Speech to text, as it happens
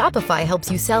Shopify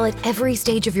helps you sell at every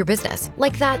stage of your business.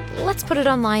 Like that, let's put it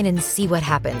online and see what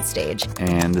happens stage.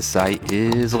 And the site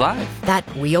is live.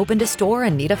 That we opened a store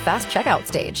and need a fast checkout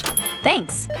stage.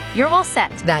 Thanks. You're all set.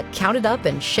 That count it up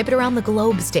and ship it around the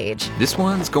globe stage. This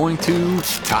one's going to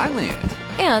Thailand.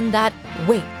 And that,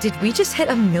 wait, did we just hit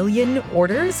 1 million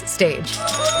orders stage?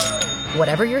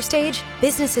 Whatever your stage,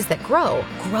 businesses that grow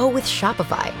with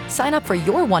Shopify. Sign up for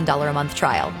your $1 a month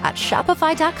trial at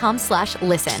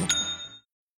shopify.com/listen.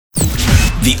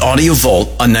 The Audio Vault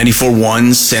on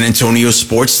 94.1 San Antonio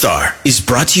Sports Star is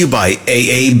brought to you by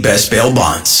AA Best Bail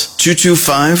Bonds,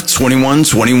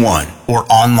 225-2121, or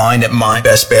online at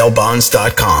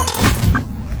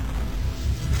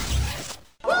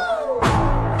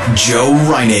mybestbailbonds.com. Joe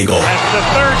Reinagel. That's the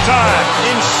third time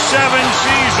in 7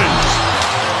 seasons.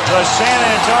 The San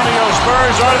Antonio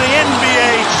Spurs are the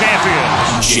NBA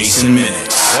champions. Jason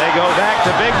Minix. They go back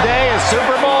to big day as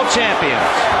Super Bowl champions.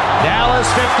 Dallas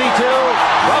 52,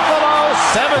 Buffalo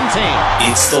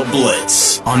 17. It's the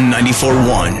Blitz on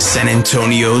 94.1 San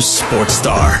Antonio Sports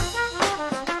Star.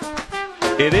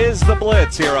 It is the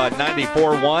Blitz here on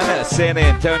 94.1 San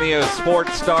Antonio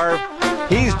Sports Star.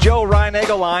 He's Joe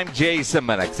Reinagel. I'm Jason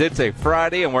Minix. It's a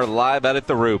Friday, and we're live out at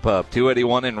the Roo Pub,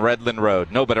 281 in Redland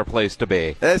Road. No better place to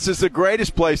be. This is the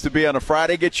greatest place to be on a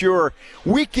Friday. Get your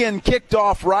weekend kicked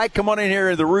off right. Come on in here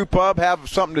in the Roo Pub, have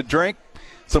something to drink,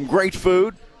 some great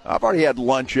food. I've already had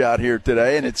lunch out here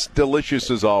today, and it's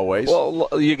delicious as always. Well,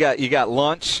 you got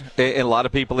lunch, and a lot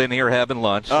of people in here having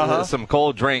lunch, some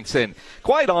cold drinks, and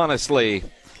quite honestly,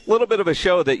 a little bit of a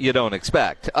show that you don't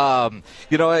expect.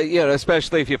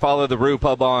 Especially if you follow the Roo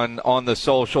Pub on the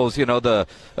socials.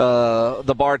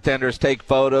 The bartenders take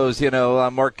photos.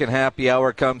 I'm working happy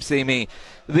hour. Come see me.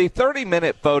 The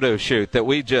 30-minute photo shoot that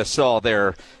we just saw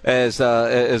there as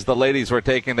the ladies were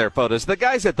taking their photos, the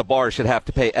guys at the bar should have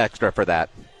to pay extra for that.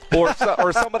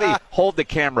 Or somebody hold the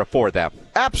camera for them.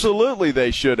 Absolutely,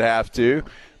 they should have to.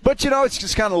 But, it's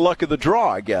just kind of luck of the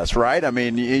draw, I guess, right? I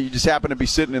mean, you just happen to be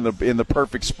sitting in the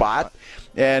perfect spot.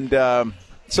 And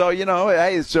so,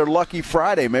 hey, it's their lucky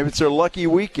Friday. Maybe it's their lucky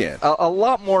weekend. A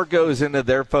lot more goes into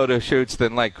their photo shoots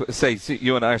than, like, say,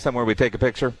 you and I are somewhere we take a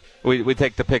picture. We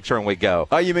take the picture and we go.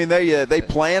 Oh, you mean they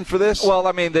plan for this? Well,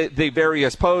 I mean, the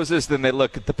various poses, then they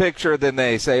look at the picture, then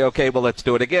they say, okay, well, let's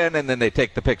do it again, and then they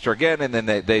take the picture again, and then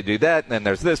they do that, and then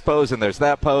there's this pose and there's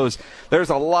that pose. There's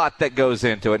a lot that goes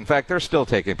into it. In fact, they're still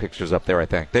taking pictures up there, I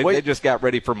think. They just got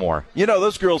ready for more.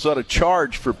 Those girls ought to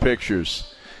charge for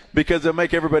pictures because they'll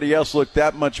make everybody else look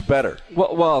that much better.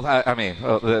 Well,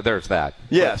 there's that.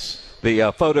 Yes.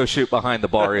 The photo shoot behind the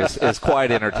bar is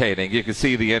quite entertaining. You can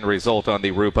see the end result on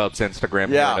the Roo Pub's Instagram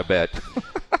here in a bit.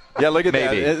 Yeah, look at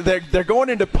that. They're going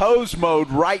into pose mode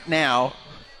right now.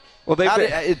 Well,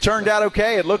 it turned out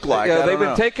okay, it looked like. Yeah, they've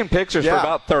been taking pictures for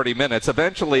about 30 minutes.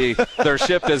 Eventually, their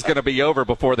shift is going to be over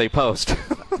before they post.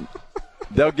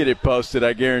 They'll get it posted,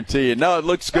 I guarantee you. No, it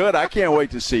looks good. I can't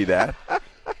wait to see that.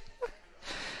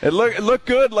 It look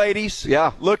good, ladies.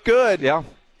 Yeah. Look good. Yeah.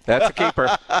 That's a keeper.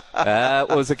 That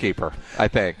was a keeper, I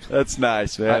think. That's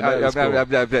nice, man.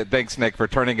 Cool. Thanks, Nick, for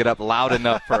turning it up loud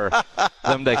enough for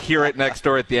them to hear it next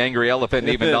door at the Angry Elephant,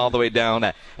 even all the way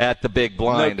down at the Big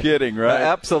Blind. No kidding, right?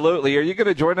 Absolutely. Are you going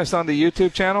to join us on the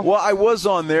YouTube channel? Well, I was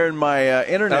on there, and my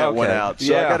internet went out,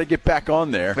 so I got to get back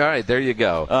on there. All right, there you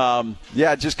go.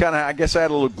 Just kind of, I guess I had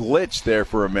a little glitch there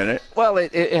for a minute. Well,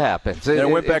 it happens. And I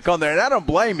went back on there, and I don't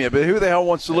blame you, but who the hell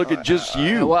wants to look at just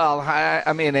you? Well,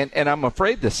 I mean, and I'm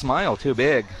afraid the smile too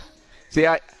big. See,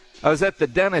 I was at the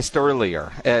dentist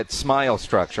earlier at Smile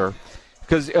Structure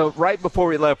because right before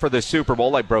we left for the Super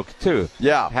Bowl, I broke a tooth.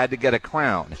 Yeah. Had to get a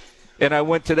crown. And I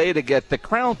went today to get the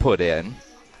crown put in,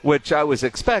 which I was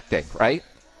expecting, right?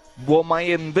 Well, my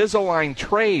Invisalign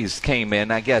trays came in,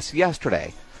 I guess,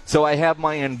 yesterday. So I have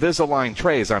my Invisalign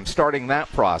trays. I'm starting that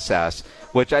process,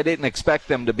 which I didn't expect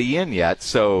them to be in yet.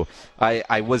 So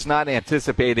I was not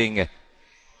anticipating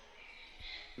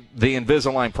the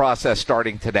Invisalign process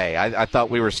starting today. I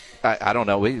thought we were, I don't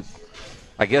know,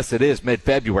 I guess it is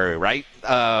mid-February, right?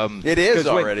 It is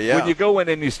already, When you go in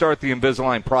and you start the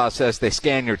Invisalign process, they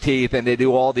scan your teeth and they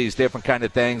do all these different kind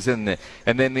of things, and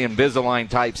then the Invisalign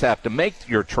types have to make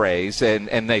your trays,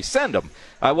 and they send them.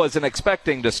 I wasn't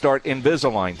expecting to start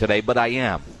Invisalign today, but I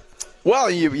am.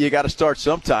 Well, you got to start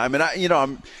sometime, and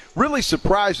I'm really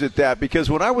surprised at that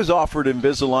because when I was offered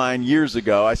Invisalign years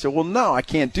ago, I said, well, no, I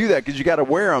can't do that because you got to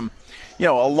wear them, a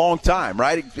long time,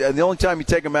 right? The only time you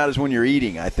take them out is when you're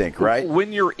eating, I think, right?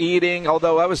 When you're eating,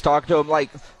 although I was talking to him, like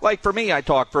for me, I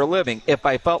talk for a living. If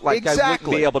I felt like I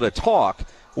wouldn't be able to talk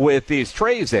with these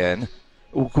trays in,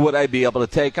 would I be able to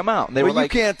take them out? And they well, were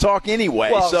like, you can't talk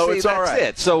anyway, well, so see, it's all right.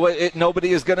 That's it. So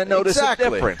nobody is going to notice a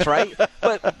difference, right?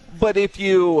 But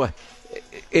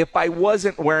if I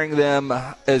wasn't wearing them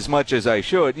as much as I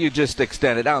should, you just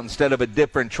extend it out. Instead of a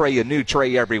different tray, a new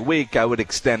tray every week, I would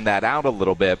extend that out a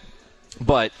little bit.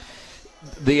 But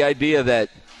the idea that,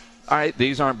 all right,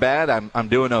 these aren't bad, I'm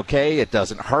doing okay, it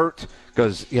doesn't hurt.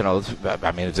 Because, is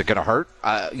it going to hurt?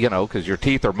 Because your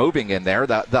teeth are moving in there,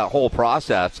 that whole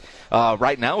process.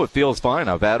 Right now it feels fine.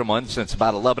 I've had them on since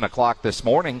about 11 o'clock this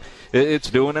morning. It's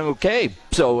doing okay.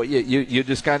 So you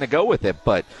just kind of go with it.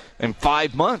 But in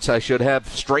 5 months, I should have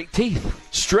straight teeth.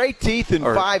 Straight teeth in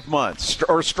 5 months.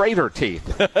 Or straighter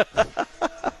teeth.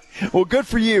 Well, good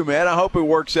for you, man. I hope it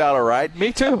works out all right.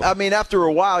 Me too. I mean, after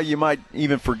a while, you might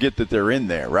even forget that they're in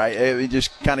there, right? You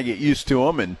just kind of get used to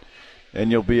them and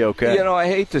you'll be okay. I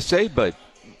hate to say, but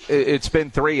it's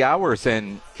been 3 hours,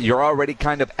 and you're already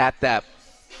kind of at that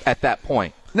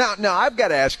point. Now, I've got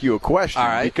to ask you a question. All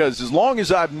right. Because as long as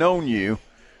I've known you,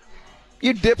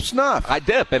 you dip snuff. I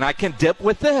dip, and I can dip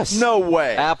with this. No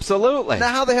way. Absolutely.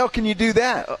 Now, how the hell can you do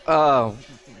that?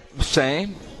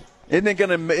 Same. Isn't it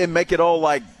going to make it all,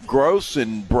 like, gross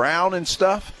and brown and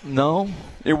stuff? No.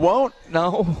 It won't?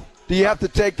 No. Do you have to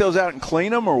take those out and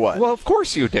clean them or what? Well, of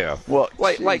course you do. Well,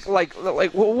 like,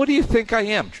 well, what do you think I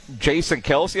am, Jason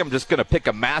Kelsey? I'm just going to pick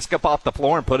a mask up off the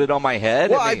floor and put it on my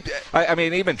head. Well, I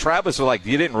mean, even Travis was like,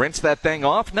 "You didn't rinse that thing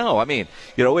off?" No, I mean,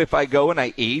 if I go and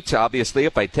I eat, obviously,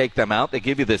 if I take them out, they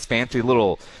give you this fancy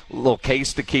little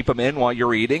case to keep them in while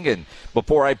you're eating. And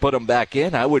before I put them back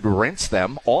in, I would rinse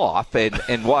them off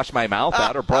and wash my mouth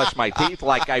out or brush my teeth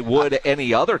like I would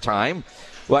any other time.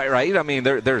 Right? I mean,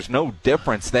 there's no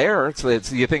difference there.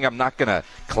 It's you think I'm not going to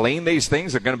clean these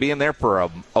things? They're going to be in there for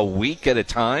a week at a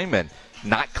time and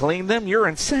not clean them? You're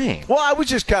insane. Well, I was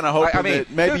just kind of hoping that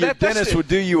maybe your dentist would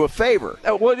do you a favor.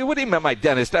 What do you mean my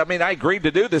dentist? I mean, I agreed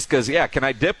to do this because, can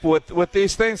I dip with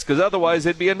these things? Because otherwise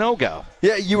it'd be a no-go.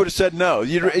 Yeah, you would have said no.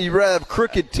 You'd rather have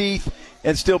crooked teeth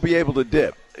and still be able to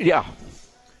dip. Yeah.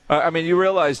 I mean, you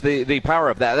realize the power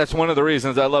of that. That's one of the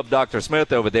reasons I love Dr.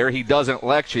 Smith over there. He doesn't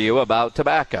lecture you about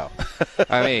tobacco.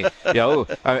 I mean,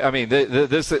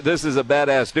 this is a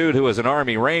badass dude who was an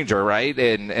Army Ranger, right?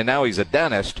 And now he's a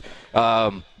dentist.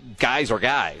 Guys are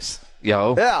guys.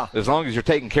 Yeah. As long as you're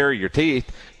taking care of your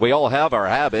teeth, we all have our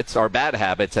habits, our bad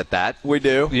habits at that. We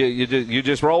do. You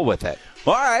just roll with it.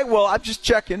 All right, well, I'm just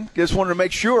checking. Just wanted to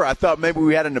make sure. I thought maybe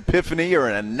we had an epiphany or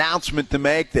an announcement to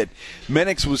make that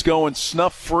Minix was going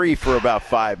snuff-free for about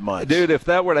 5 months. Dude, if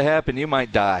that were to happen, you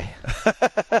might die.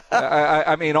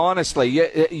 I mean, honestly,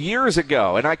 years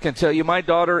ago, and I can tell you my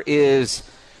daughter is,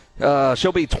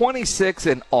 she'll be 26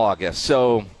 in August.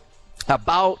 So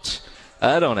about,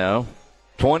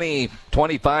 20,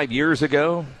 25 years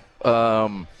ago,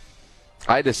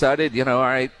 I decided, all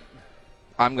right,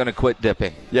 I'm going to quit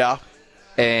dipping. Yeah.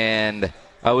 And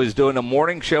I was doing a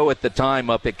morning show at the time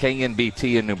up at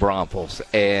KNBT in New Braunfels.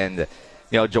 And,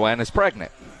 Joanna's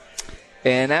pregnant.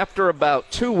 And after about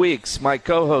 2 weeks, my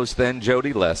co-host then,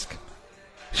 Jody Lisk,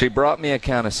 she brought me a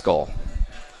can of Skull.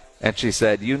 And she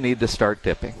said, you need to start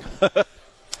dipping.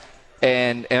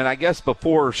 and I guess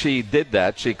before she did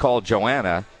that, she called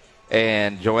Joanna.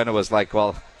 And Joanna was like,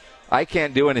 well, I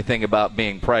can't do anything about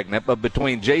being pregnant, but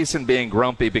between Jason being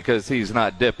grumpy because he's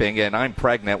not dipping and I'm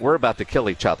pregnant, we're about to kill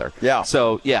each other. Yeah.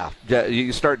 So,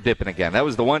 you start dipping again. That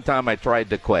was the one time I tried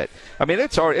to quit. I mean,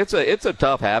 it's hard. It's a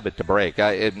tough habit to break.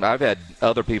 I've had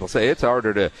other people say it's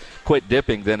harder to quit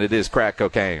dipping than it is crack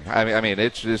cocaine. I mean,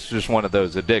 it's just one of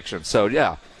those addictions.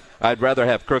 So, I'd rather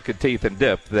have crooked teeth and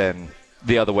dip than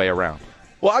the other way around.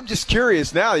 Well, I'm just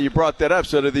curious now that you brought that up.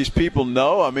 So do these people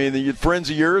know? I mean, the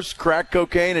friends of yours, crack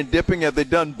cocaine and dipping, have they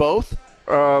done both?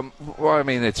 Well, I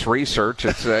mean, it's research.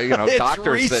 It's, It's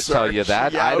doctors research. that tell you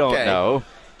that. Yeah, I don't okay. know.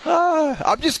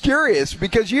 I'm just curious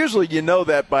because usually you know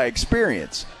that by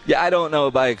experience. Yeah, I don't know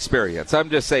by experience.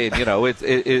 I'm just saying,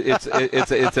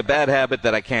 it's a bad habit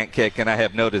that I can't kick and I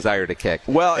have no desire to kick.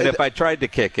 Well, and if I tried to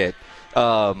kick it,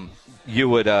 you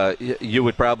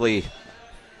would probably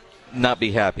not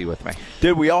be happy with me.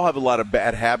 Dude, we all have a lot of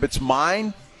bad habits.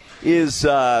 Mine is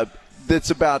that's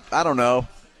about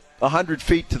 100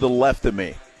 feet to the left of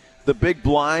me. The big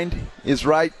blind is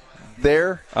right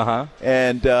there.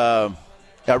 And I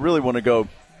really want to go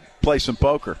play some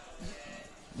poker.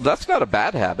 That's not a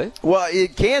bad habit. Well,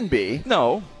 it can be.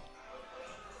 No.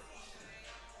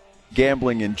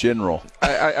 Gambling in general.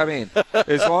 I mean,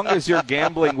 as long as you're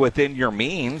gambling within your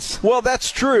means. Well,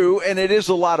 that's true, and it is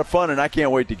a lot of fun, and I can't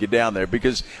wait to get down there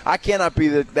because I cannot be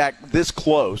this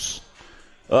close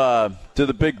to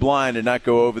the big blind and not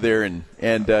go over there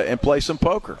and play some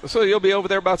poker. So you'll be over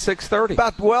there about 6:30.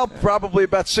 Probably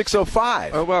about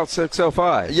 6:05. Oh, well,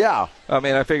 6:05. Yeah. I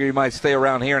mean, I figure you might stay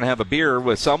around here and have a beer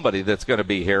with somebody that's going to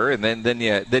be here, and then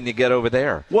you get over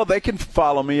there. Well, they can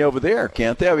follow me over there,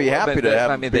 can't they? I'd be happy to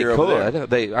have. Beer over there.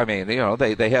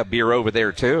 They have beer over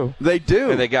there too. They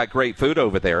do. And they got great food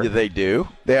over there. Yeah, they do.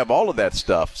 They have all of that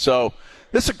stuff. So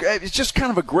it's just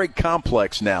kind of a great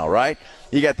complex now, right?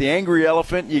 You got the Angry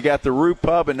Elephant, you got the Root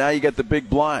Pub, and now you got the Big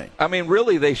Blind. I mean,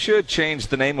 really, they should change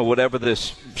the name of whatever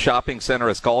this shopping center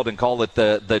is called and call it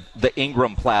the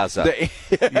Ingram Plaza.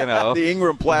 The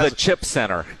Ingram Plaza, the Chip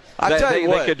Center.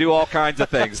 They could do all kinds of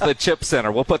things. The Chip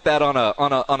Center. We'll put that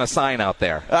on a sign out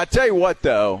there. I tell you what,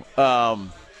 though,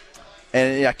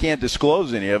 and I can't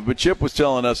disclose any of it, but Chip was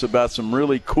telling us about some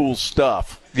really cool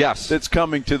stuff. Yes, that's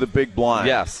coming to the Big Blind.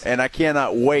 Yes, and I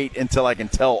cannot wait until I can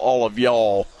tell all of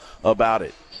y'all about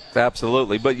it.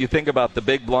 Absolutely. But you think about the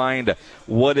Big Blind,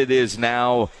 what it is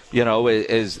now,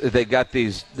 is they got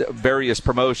these various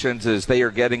promotions as they are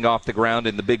getting off the ground,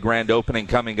 and the big grand opening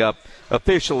coming up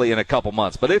officially in a couple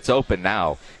months. But it's open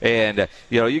now. And,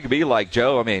 you can be like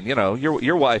Joe. I mean,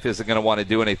 your wife isn't going to want to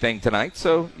do anything tonight,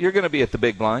 so you're going to be at the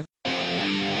Big Blind.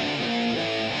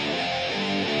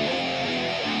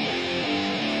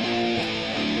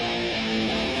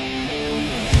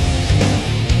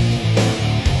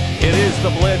 The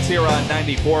Blitz here on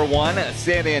 94.1,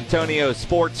 San Antonio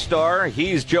Sports Star.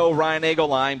 He's Joe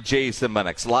Reinagle. I'm Jason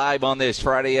Minix. Live on this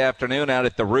Friday afternoon out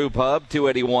at the Rue Pub,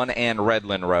 281 and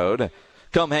Redland Road.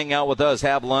 Come hang out with us,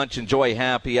 have lunch, enjoy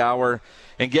happy hour,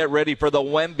 and get ready for the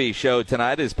Wemby show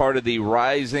tonight as part of the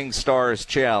Rising Stars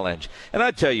Challenge. And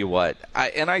I tell you what,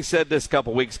 I said this a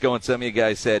couple weeks ago, and some of you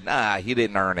guys said, he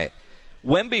didn't earn it.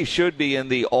 Wemby should be in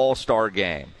the All-Star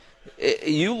game.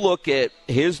 You look at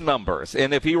his numbers,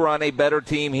 and if he were on a better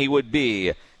team, he would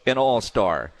be an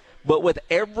all-star. But with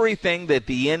everything that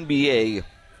the NBA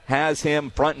has him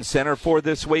front and center for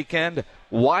this weekend,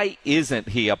 why isn't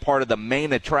he a part of the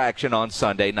main attraction on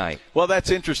Sunday night? Well, that's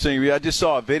interesting. I just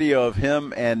saw a video of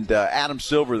him and Adam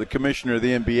Silver, the commissioner of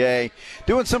the NBA,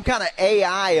 doing some kind of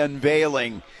AI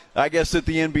unveiling, I guess, that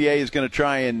the NBA is going to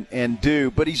try and do,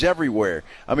 but he's everywhere.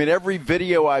 I mean, every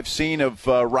video I've seen of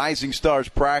Rising Stars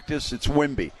practice, it's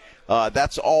Wemby.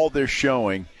 That's all they're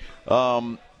showing.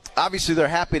 Obviously, they're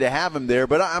happy to have him there,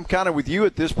 but I'm kind of with you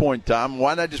at this point, Tom.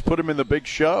 Why not just put him in the big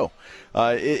show?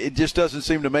 It just doesn't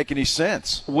seem to make any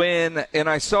sense. And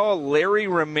I saw Larry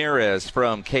Ramirez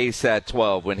from KSAT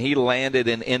 12 when he landed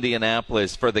in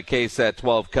Indianapolis for the KSAT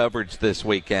 12 coverage this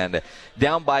weekend.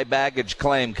 Down by baggage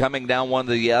claim, coming down one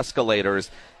of the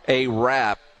escalators, a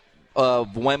wrap of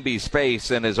Wemby's face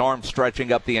and his arm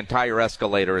stretching up the entire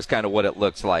escalator is kind of what it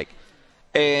looks like.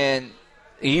 And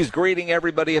he's greeting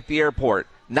everybody at the airport.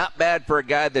 Not bad for a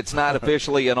guy that's not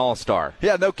officially an all-star.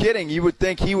 Yeah, no kidding. You would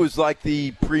think he was like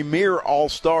the premier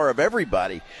all-star of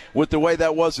everybody with the way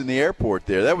that was in the airport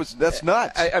there. That's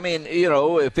nuts. I mean,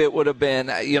 if it would have been,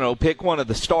 pick one of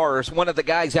the stars, one of the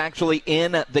guys actually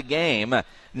in the game,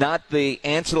 not the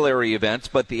ancillary events,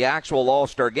 but the actual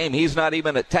all-star game. He's not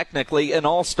even technically an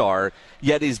all-star,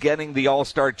 yet he's getting the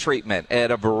all-star treatment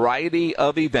at a variety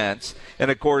of events. And,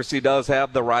 of course, he does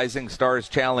have the Rising Stars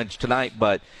Challenge tonight,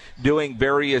 but doing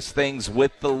various things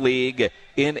with the league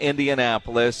in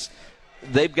Indianapolis.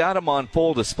 They've got him on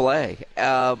full display.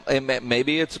 And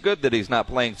maybe it's good that he's not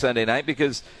playing Sunday night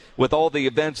because with all the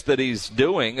events that he's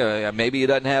doing, maybe he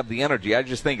doesn't have the energy. I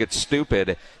just think it's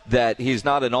stupid that he's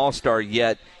not an all-star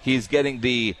yet. He's getting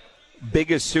the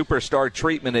biggest superstar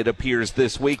treatment, it appears,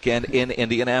 this weekend in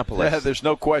Indianapolis. Yeah, there's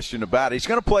no question about it. He's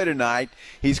going to play tonight.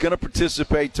 He's going to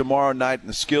participate tomorrow night in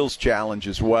the Skills Challenge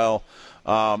as well.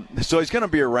 So he's going to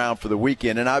be around for the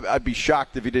weekend, and I'd be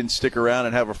shocked if he didn't stick around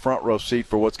and have a front row seat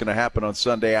for what's going to happen on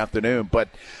Sunday afternoon. But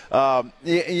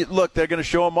look, they're going to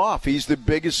show him off. He's the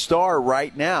biggest star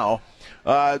right now,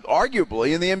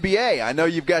 arguably, in the NBA. I know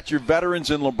you've got your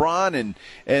veterans in LeBron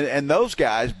and those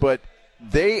guys, but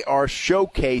they are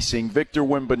showcasing Victor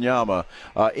Wembanyama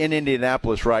in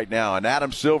Indianapolis right now. And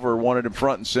Adam Silver wanted him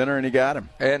front and center, and he got him.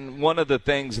 And one of the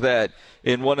things that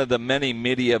in one of the many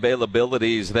media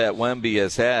availabilities that Wemby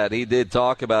has had, he did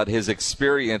talk about his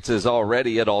experiences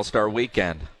already at All-Star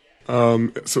Weekend.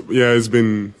 It's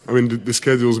been, the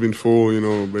schedule's been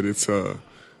full, but it's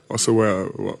also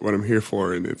what I'm here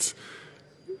for. And it's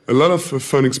a lot of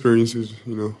fun experiences,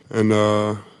 and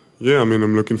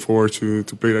I'm looking forward to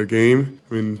play that game.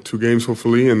 2 games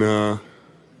hopefully, and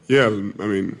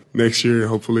next year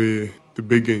hopefully the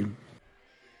big game.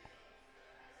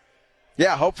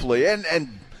 Yeah, hopefully,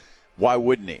 and why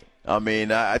wouldn't he? I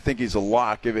mean, I think he's a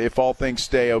lock. If all things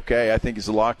stay okay, I think he's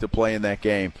a lock to play in that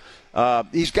game.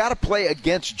 He's got to play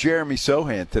against Jeremy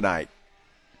Sochan tonight.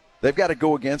 They've got to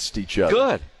go against each other.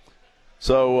 Good.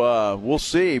 So we'll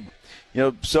see. You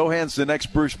know, Sochan's the next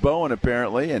Bruce Bowen,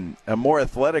 apparently, and a more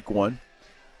athletic one.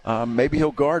 Maybe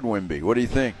he'll guard Wemby. What do you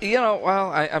think? You know,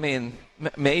 well, I mean,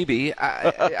 maybe.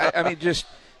 I mean, just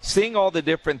seeing all the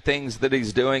different things that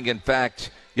he's doing. In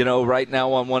fact, you know, right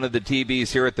now on one of the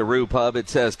TVs here at the Rue Pub, it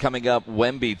says coming up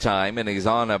Wemby time, and he's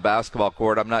on a basketball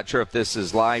court. I'm not sure if this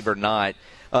is live or not.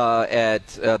 At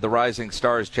the Rising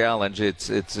Stars Challenge,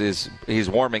 he's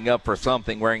warming up for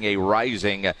something, wearing a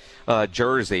Rising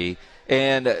jersey.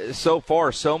 And so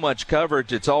far, so much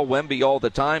coverage, it's all Wemby all the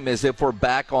time, as if we're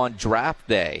back on draft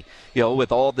day, you know,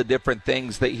 with all the different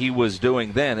things that he was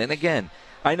doing then. And again,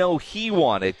 I know he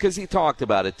wanted, because he talked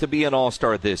about it, to be an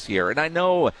all-star this year. And I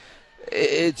know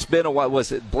it's been a while.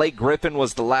 Was it Blake Griffin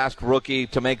was the last rookie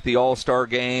to make the all-star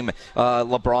game?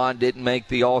 LeBron didn't make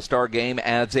the all-star game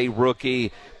as a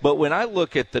rookie. But when I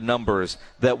look at the numbers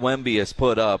that Wemby has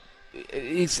put up,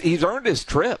 he's earned his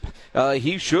trip.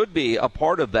 He should be a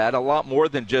part of that, a lot more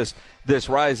than just this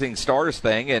Rising Stars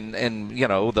thing and you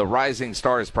know, the Rising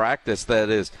Stars practice that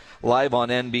is live on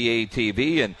NBA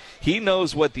TV. And he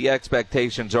knows what the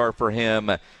expectations are for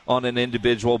him on an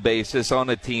individual basis, on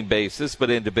a team basis, but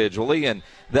individually. And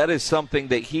that is something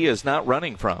that he is not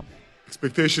running from.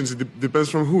 Expectations, it depends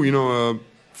from who, you know,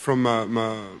 from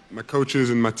my coaches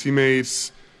and my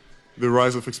teammates. The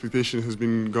rise of expectation has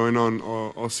been going on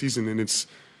all season, and it's,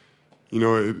 you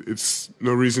know, it's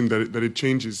no reason that it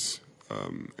changes.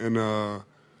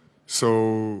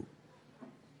 So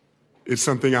it's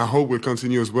something I hope will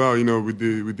continue as well, you know, with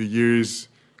the years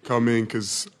coming,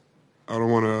 because I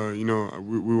don't want to, you know,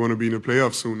 we want to be in the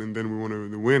playoffs soon, and then we want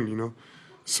to win, you know.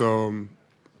 So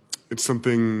it's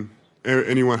something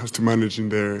anyone has to manage in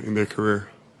their career.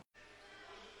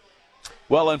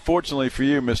 Well, unfortunately for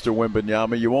you, Mr.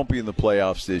 Wembanyama, you won't be in the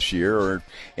playoffs this year or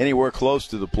anywhere close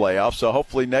to the playoffs. So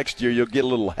hopefully next year you'll get a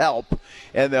little help,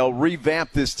 and they'll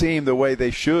revamp this team the way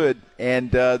they should.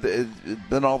 And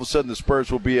then all of a sudden the Spurs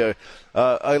will be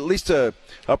at least a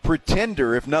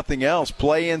pretender, if nothing else,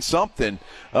 play in something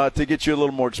to get you a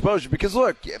little more exposure. Because,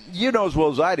 look, you know as well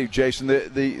as I do, Jason, the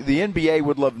NBA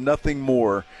would love nothing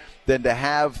more than to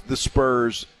have the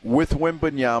Spurs with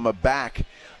Wembanyama back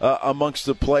amongst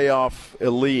the playoff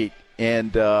elite,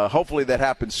 and hopefully that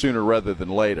happens sooner rather than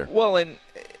later. Well, and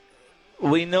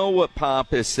we know what Pop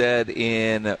has said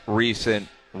in recent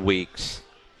weeks.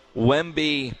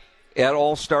 Wemby at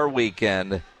All-Star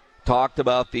Weekend talked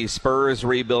about the Spurs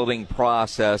rebuilding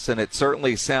process, and it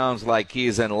certainly sounds like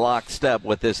he's in lockstep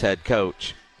with this head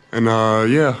coach. And,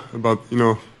 about, you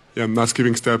know, not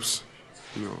skipping steps.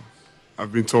 You know,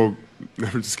 I've been told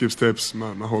never to skip steps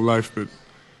my whole life, but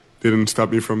didn't stop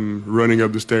me from running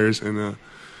up the stairs. And of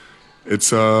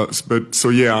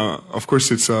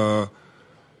course it's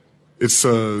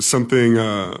something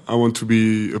I want to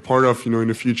be a part of, you know, in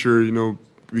the future, you know,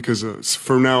 because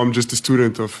for now I'm just a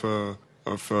student of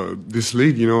this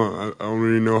league, you know. I don't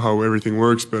really know how everything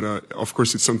works, but of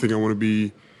course it's something I want to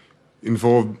be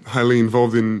highly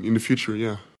involved in the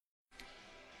future.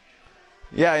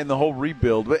 Yeah, in the whole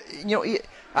rebuild. But, you know,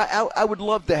 I would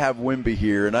love to have Wemby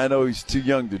here, and I know he's too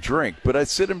young to drink, but I'd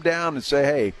sit him down and say,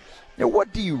 hey, you know,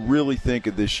 what do you really think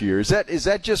of this year? Is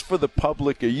that just for the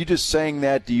public? Are you just saying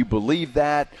that? Do you believe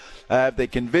that? Have they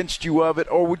convinced you of it?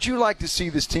 Or would you like to see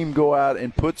this team go out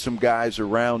and put some guys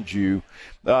around you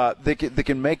that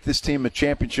can make this team a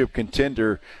championship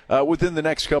contender within the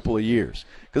next couple of years?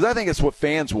 Because I think that's what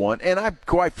fans want, and I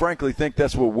quite frankly think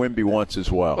that's what Wemby wants as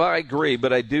well. Well, I agree,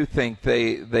 but I do think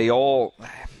they all –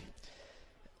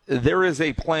 there is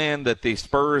a plan that the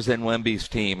Spurs and Wemby's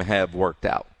team have worked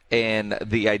out, and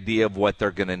the idea of what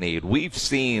they're going to need. We've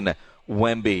seen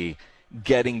Wemby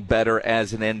getting better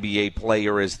as an NBA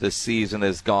player as the season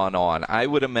has gone on. I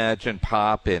would imagine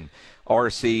Pop and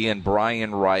RC and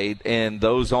Brian Wright and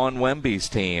those on Wemby's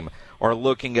team are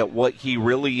looking at what he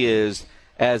really is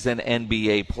as an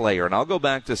NBA player. And I'll go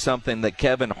back to something that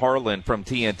Kevin Harlan from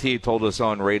TNT told us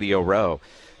on Radio Row.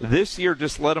 This year,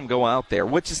 just let him go out there,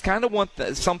 which is kind of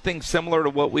something similar to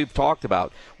what we've talked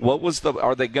about.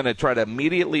 Are they going to try to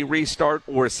immediately restart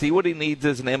or see what he needs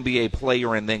as an NBA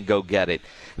player and then go get it?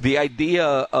 The idea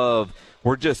of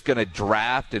we're just going to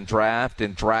draft, and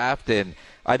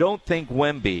I don't think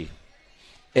Wemby,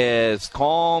 as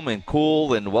calm and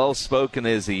cool and well-spoken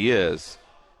as he is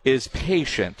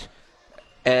patient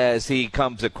as he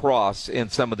comes across in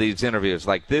some of these interviews.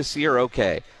 Like this year,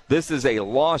 okay, this is a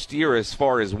lost year as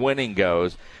far as winning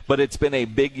goes, but it's been a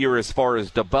big year as far as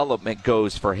development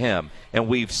goes for him, and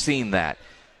we've seen that.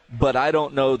 but I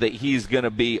don't know that he's going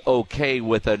to be okay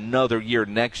with another year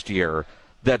next year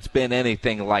that's been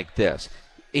anything like this.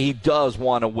 He does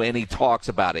want to win. He talks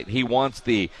about it. He wants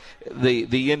the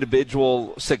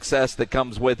individual success that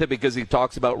comes with it because he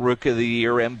talks about Rookie of the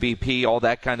Year, MVP, all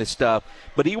that kind of stuff.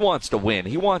 But he wants to win.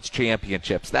 He wants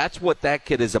championships. That's what that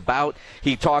kid is about.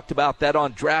 He talked about that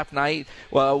on draft night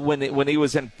when he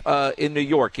was in New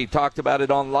York. He talked about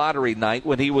it on lottery night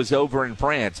when he was over in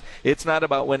France. It's not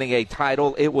about winning a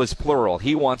title. It was plural.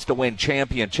 He wants to win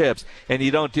championships, and you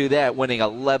don't do that winning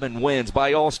 11 wins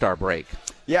by All-Star break.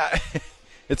 Yeah.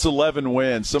 It's 11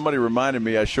 wins. Somebody reminded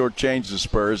me I shortchanged the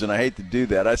Spurs, and I hate to do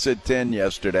that. I said 10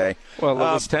 yesterday. Well, it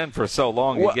was 10 for so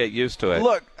long, you get used to it.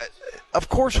 Look, of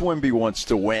course Wemby wants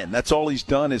to win. That's all he's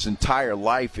done his entire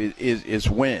life is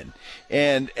win.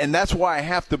 And that's why I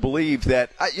have to believe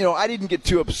that, I didn't get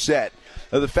too upset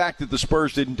the fact that the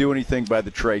Spurs didn't do anything by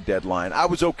the trade deadline. I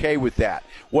was okay with that.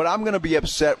 What I'm going to be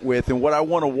upset with and what I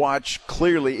want to watch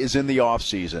clearly is in the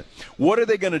offseason. What are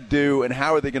they going to do and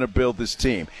how are they going to build this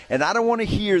team? And I don't want to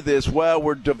hear this, well,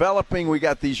 we're developing, we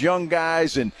got these young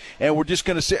guys, and we're just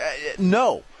going to say,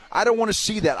 no. I don't want to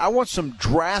see that. I want some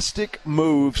drastic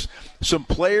moves, some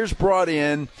players brought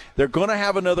in. They're going to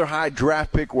have another high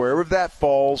draft pick wherever that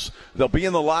falls. They'll be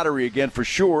in the lottery again for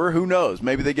sure. Who knows?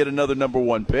 Maybe they get another number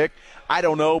 1 pick. I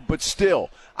don't know, but still,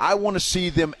 I want to see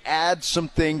them add some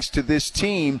things to this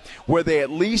team where they at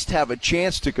least have a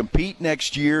chance to compete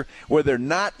next year, where they're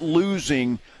not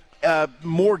losing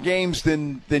more games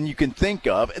than you can think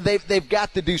of. They've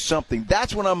got to do something.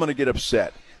 That's when I'm going to get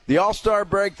upset. The All-Star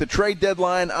break, the trade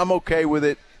deadline, I'm okay with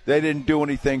it. They didn't do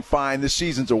anything, fine. This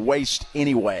season's a waste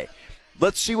anyway.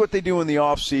 Let's see what they do in the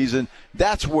offseason.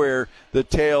 That's where the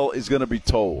tale is going to be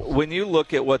told. When you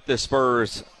look at what the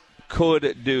Spurs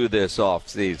could do this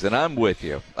offseason, I'm with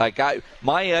you.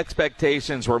 My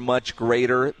expectations were much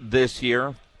greater this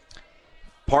year,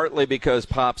 partly because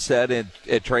Pop said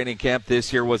at training camp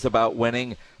this year was about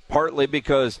winning, partly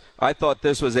because I thought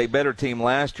this was a better team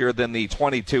last year than the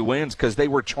 22 wins because they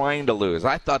were trying to lose.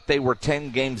 I thought they were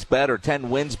 10 games better, 10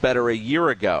 wins better a year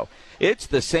ago. It's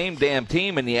the same damn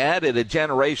team, and you added a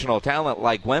generational talent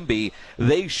like Wemby.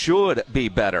 They should be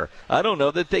better. I don't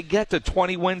know that they get to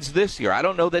 20 wins this year. I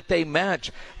don't know that they match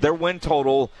their win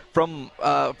total from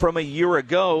a year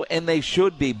ago, and they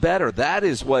should be better. That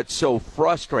is what's so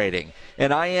frustrating.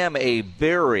 And I am a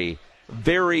very,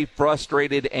 very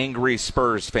frustrated, angry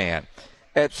Spurs fan.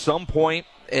 At some point,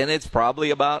 and it's probably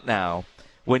about now,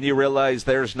 when you realize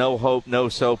there's no hope, no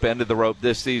soap, end of the rope,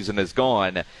 this season is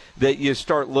gone, that you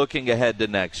start looking ahead to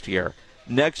next year.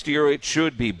 Next year it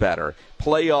should be better.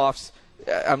 Playoffs,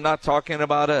 I'm not talking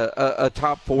about a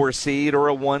top 4 seed or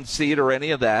a 1 seed or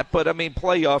any of that, but,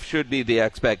 playoffs should be the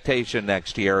expectation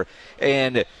next year.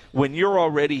 And when you're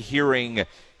already hearing,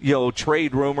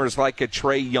 trade rumors like a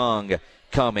Trae Young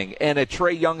coming, and a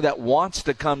Trae Young that wants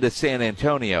to come to San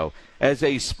Antonio, as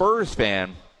a Spurs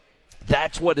fan,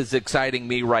 that's what is exciting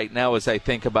me right now as I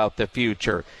think about the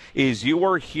future, is you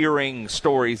are hearing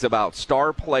stories about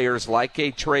star players like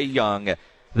a Trae Young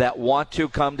that want to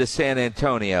come to San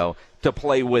Antonio to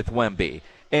play with Wemby.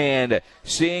 And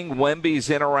seeing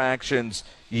Wemby's interactions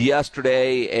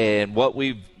yesterday and what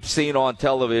we've seen on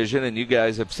television, and you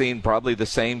guys have seen probably the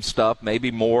same stuff, maybe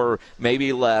more,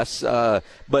 maybe less,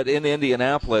 but in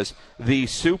Indianapolis, the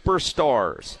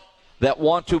superstars that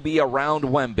want to be around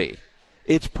Wemby,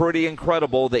 it's pretty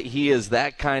incredible that he is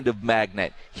that kind of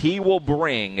magnet. He will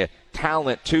bring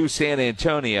talent to San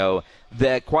Antonio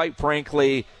that, quite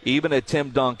frankly, even a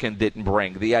Tim Duncan didn't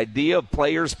bring. The idea of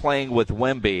players playing with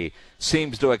Wemby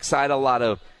seems to excite a lot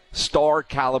of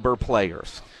star-caliber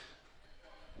players.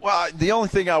 Well, the only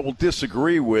thing I will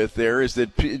disagree with there is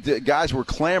that guys were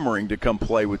clamoring to come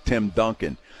play with Tim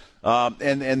Duncan.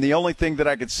 And the only thing that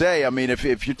I could say,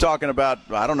 if you're talking about,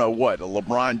 I don't know what, a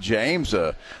LeBron James,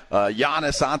 Giannis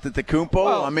Antetokounmpo,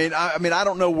 well, I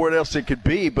don't know what else it could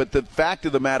be, but the fact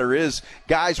of the matter is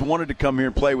guys wanted to come here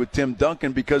and play with Tim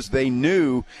Duncan because they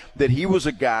knew that he was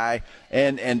a guy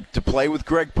and to play with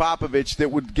Greg Popovich that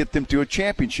would get them to a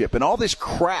championship. And all this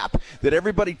crap that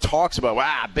everybody talks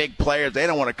about, big players, they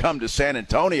don't want to come to San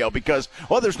Antonio because,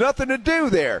 there's nothing to do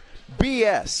there.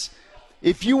 BS.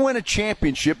 If you win a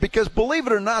championship, because believe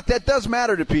it or not, that does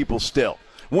matter to people still.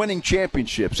 Winning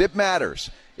championships, it matters.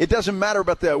 It doesn't matter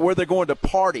about where they're going to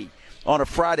party on a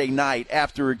Friday night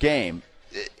after a game.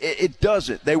 It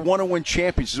doesn't. They want to win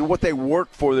championships. It's what they work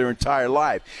for their entire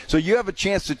life. So you have a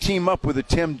chance to team up with a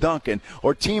Tim Duncan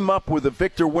or team up with a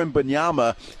Victor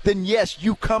Wembanyama, then yes,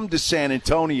 you come to San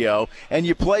Antonio and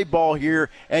you play ball here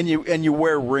and you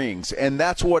wear rings. And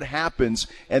that's what happens,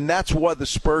 and that's why the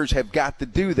Spurs have got to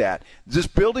do that.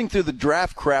 Just building through the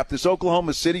draft crap, this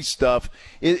Oklahoma City stuff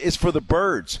is for the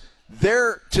birds.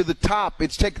 They're to the top.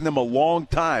 It's taken them a long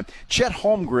time. Chet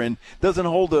Holmgren doesn't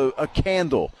hold a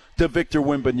candle to Victor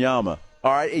Wembanyama.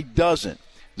 All right, he doesn't.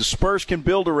 The Spurs can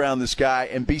build around this guy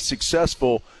and be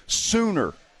successful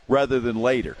sooner rather than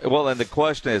later. Well, and the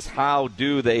question is, how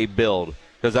do they build?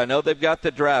 Because I know they've got the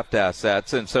draft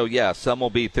assets, and so, yeah, some will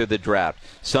be through the draft.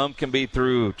 Some can be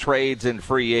through trades and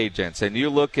free agents. And you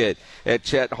look at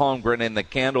Chet Holmgren and the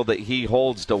candle that he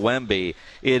holds to Wemby,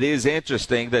 it is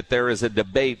interesting that there is a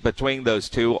debate between those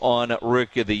two on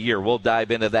Rookie of the Year. We'll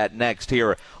dive into that next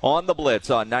here on The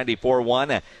Blitz on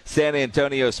 94.1 San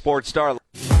Antonio Sports Star.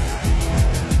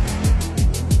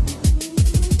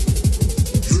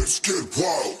 Let's get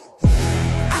wild.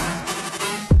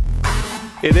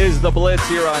 It is The Blitz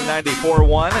here on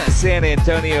 94.1 San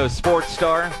Antonio Sports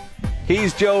Star.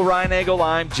 He's Joe Reinagel.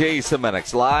 I'm Jason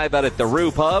Minix. Live out at the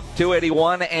Roof Hub,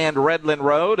 281 and Redland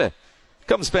Road.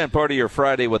 Come spend part of your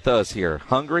Friday with us here.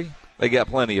 Hungry? They got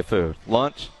plenty of food.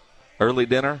 Lunch? Early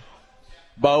dinner?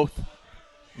 Both.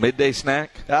 Midday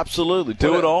snack? Absolutely.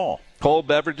 Do it all. Cold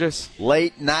beverages?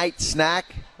 Late night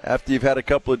snack after you've had a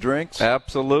couple of drinks?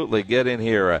 Absolutely. Get in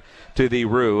here to the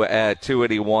Roo at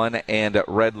 281 and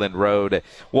Redland Road.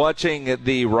 Watching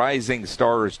the Rising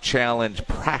Stars Challenge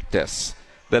practice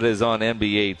that is on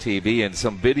NBA TV and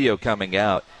some video coming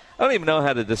out. I don't even know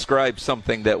how to describe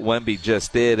something that Wemby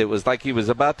just did. It was like he was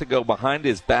about to go behind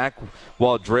his back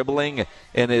while dribbling,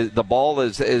 and the ball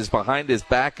is behind his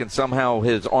back, and somehow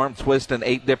his arm twists in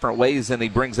 8 different ways, and he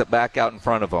brings it back out in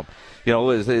front of him. You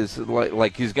know, is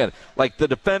like he's going to, like the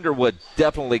defender would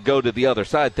definitely go to the other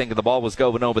side thinking the ball was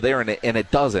going over there, and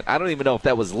it doesn't. I don't even know if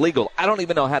that was legal. I don't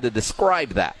even know how to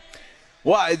describe that.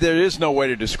 Well, there is no way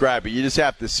to describe it. You just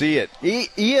have to see it.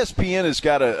 ESPN has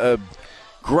got a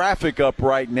graphic up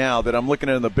right now that I'm looking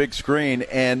at on the big screen,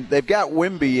 and they've got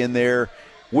Wemby in there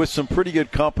with some pretty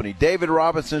good company. David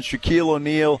Robinson, Shaquille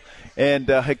O'Neal, and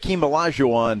Hakeem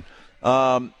Olajuwon.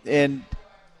 And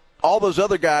all those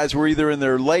other guys were either in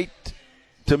their late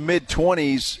to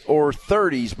mid-20s or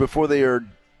 30s before they are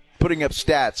putting up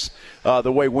stats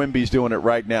the way Wemby's doing it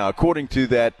right now, according to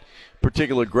that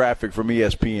particular graphic from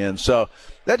ESPN. So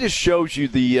that just shows you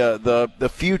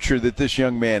the future that this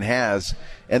young man has,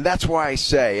 and that's why I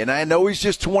say, and I know he's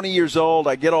just 20 years old,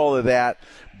 I get all of that,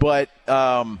 but,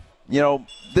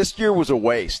 this year was a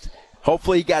waste.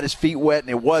 Hopefully he got his feet wet, and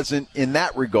it wasn't in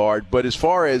that regard, but as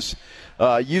far as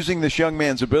using this young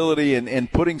man's ability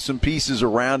and putting some pieces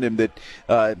around him that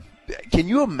can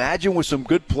you imagine with some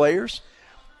good players?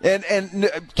 And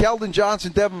Keldon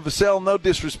Johnson, Devin Vassell, no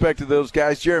disrespect to those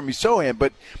guys, Jeremy Sochan,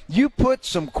 but you put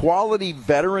some quality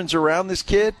veterans around this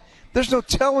kid, there's no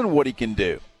telling what he can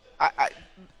do.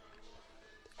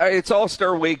 It's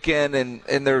All-Star Weekend,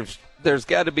 and there's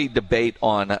got to be debate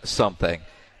on something.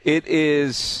 It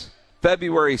is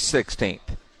February 16th.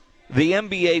 The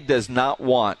NBA does not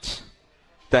want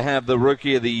to have the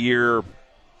Rookie of the Year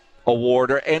award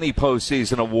or any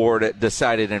postseason award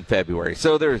decided in February.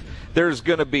 So there's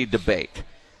going to be debate.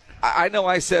 I know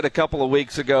I said a couple of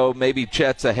weeks ago maybe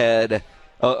Chet's ahead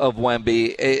of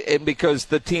Wemby, and because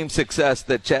the team success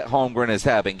that Chet Holmgren is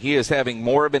having. He is having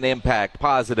more of an impact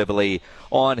positively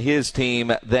on his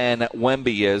team than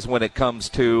Wemby is when it comes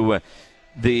to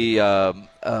the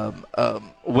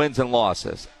wins and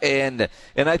losses. And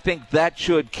I think that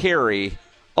should carry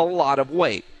a lot of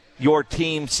weight, your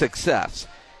team's success.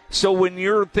 So when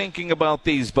you're thinking about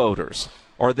these voters,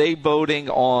 are they voting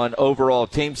on overall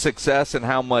team success and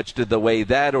how much did they weigh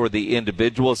that, or the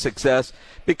individual success?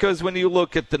 Because when you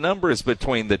look at the numbers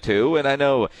between the two, and I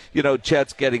know,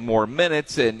 Chet's getting more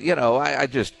minutes, and, I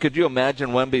just, could you imagine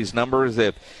Wemby's numbers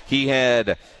if he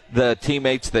had the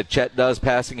teammates that Chet does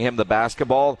passing him the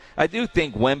basketball? I do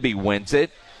think Wemby wins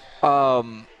it.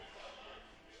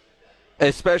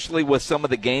 Especially with some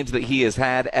of the games that he has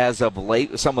had as of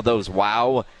late, some of those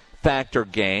wow factor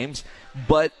games.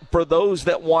 But for those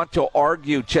that want to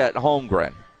argue Chet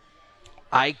Holmgren,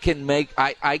 I can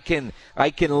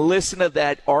listen to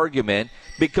that argument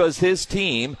because his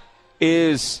team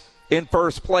is in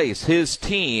first place. His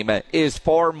team is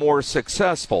far more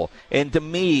successful. And to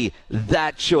me,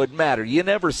 that should matter. You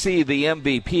never see the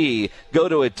MVP go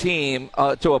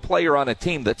to a player on a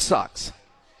team that sucks.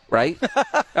 Right?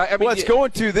 It's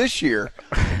going to this year.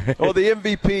 Oh, the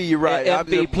MVP, you're right.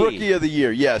 MVP. Rookie of the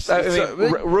year, yes.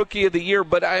 Rookie of the year.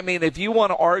 But, I mean, if you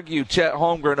want to argue Chet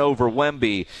Holmgren over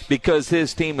Wemby because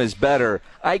his team is better,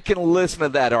 I can listen to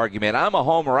that argument. I'm a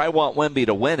homer. I want Wemby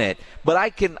to win it. But I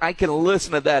can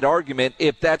listen to that argument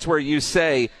if that's where you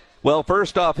say, well,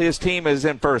 first off, his team is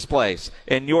in first place,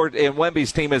 and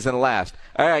Wemby's team is in last.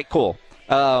 All right, cool.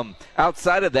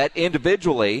 Outside of that,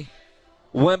 individually,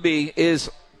 Wemby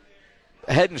is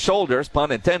head and shoulders,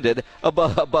 pun intended,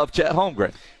 above Chet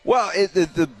Holmgren. Well,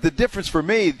 the difference for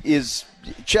me is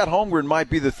Chet Holmgren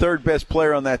might be the third best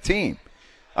player on that team.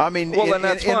 I mean, then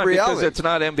that's fine reality, because it's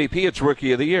not MVP, it's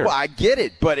Rookie of the Year. Well, I get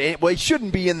it, but he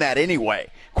shouldn't be in that anyway,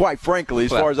 quite frankly,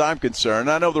 as far as I'm concerned.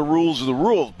 I know the rules are the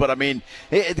rules, but, I mean,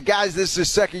 the guy's this is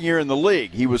his second year in the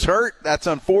league. He was hurt. That's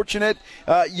unfortunate.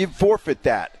 You forfeit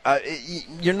that.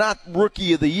 You're not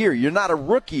Rookie of the Year. You're not a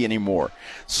rookie anymore.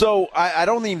 So I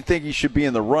don't even think he should be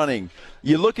in the running.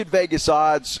 You look at Vegas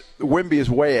odds, Wemby is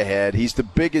way ahead. He's the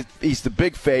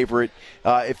big favorite.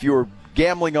 If you were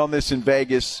gambling on this in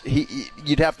Vegas,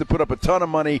 you'd have to put up a ton of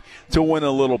money to win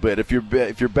a little bit if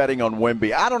you're betting on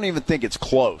Wemby. I don't even think it's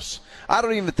close. I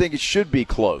don't even think it should be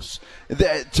close.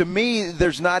 To me,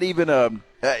 there's not even a.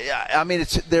 I mean,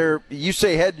 it's there. You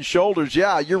say head and shoulders.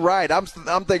 Yeah, you're right. I'm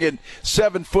thinking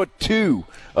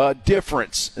 7'2"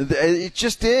 difference. It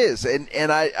just is,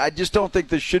 and I just don't think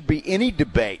there should be any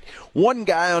debate. One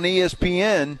guy on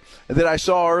ESPN that I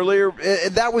saw earlier,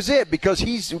 that was it because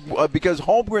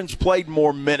Holmgren's played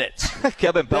more minutes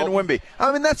Kevin than Wemby.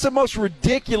 I mean, that's the most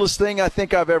ridiculous thing I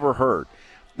think I've ever heard.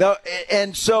 Now,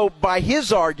 and so by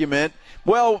his argument,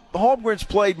 well, Holmgren's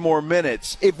played more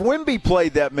minutes. If Wemby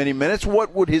played that many minutes,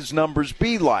 what would his numbers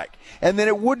be like? And then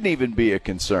it wouldn't even be a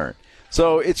concern.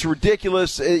 So it's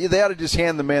ridiculous. They ought to just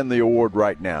hand the man the award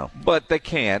right now. But they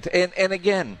can't. And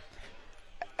again,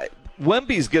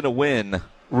 Wemby's going to win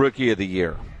Rookie of the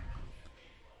Year.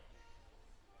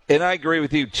 And I agree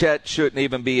with you, Chet shouldn't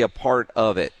even be a part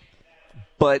of it.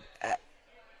 But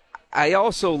I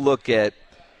also look at,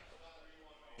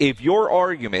 if your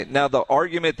argument, now the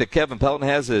argument that Kevin Pelton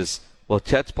has is, well,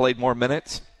 Chet's played more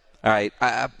minutes. All right,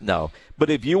 no.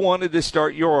 But if you wanted to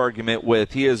start your argument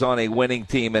with he is on a winning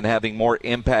team and having more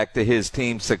impact to his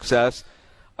team's success,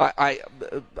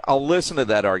 I'll listen to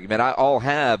that argument. I'll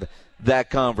have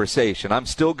that conversation. I'm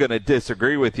still going to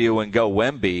disagree with you and go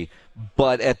Wemby,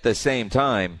 but at the same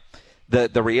time,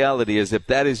 the reality is if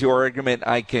that is your argument,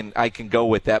 I can go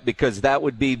with that because that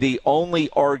would be the only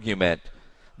argument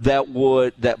that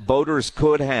voters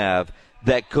could have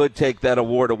that could take that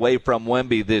award away from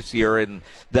Wemby this year, and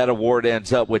that award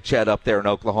ends up with Chet up there in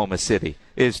Oklahoma City,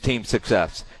 is team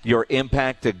success. Your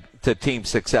impact to team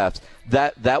success.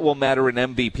 That will matter in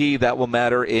MVP. That will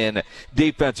matter in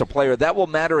defensive player. That will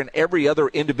matter in every other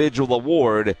individual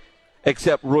award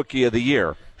except Rookie of the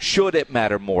Year. Should it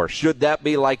matter more? Should that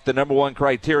be like the number one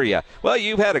criteria? Well,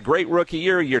 you've had a great rookie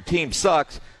year. Your team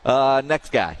sucks.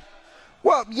 Next guy.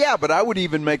 Well, yeah, but I would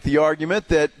even make the argument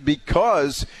that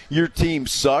because your team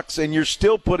sucks and you're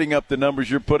still putting up the numbers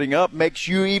you're putting up makes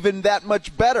you even that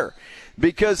much better.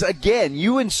 Because, again,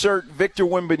 you insert Victor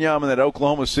Wembanyama, that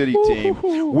Oklahoma City team,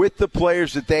 with the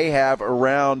players that they have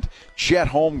around Chet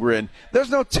Holmgren,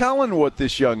 there's no telling what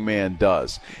this young man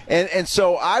does. And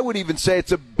so I would even say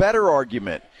it's a better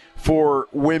argument for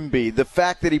Wemby, the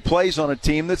fact that he plays on a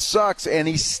team that sucks and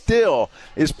he still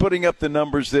is putting up the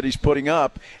numbers that he's putting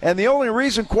up. And the only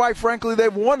reason, quite frankly,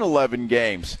 they've won 11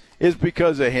 games is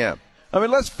because of him. I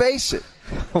mean, let's face it.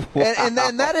 Wow. And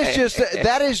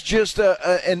that is just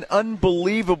an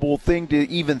unbelievable thing to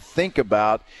even think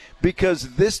about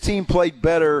because this team played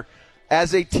better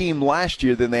as a team last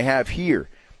year than they have here.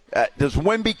 Does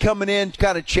Wemby coming in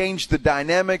kind of change the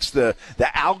dynamics, the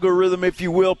algorithm, if you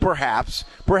will? Perhaps.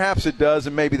 Perhaps it does,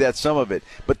 and maybe that's some of it.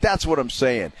 But that's what I'm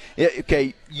saying.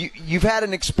 Okay, you've had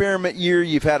an experiment year.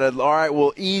 You've had all right,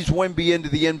 we'll ease Wemby into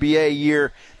the NBA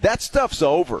year. That stuff's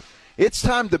over. It's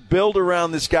time to build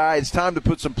around this guy. It's time to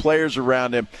put some players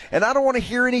around him. And I don't want to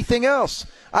hear anything else.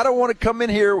 I don't want to come in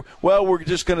here, well, we're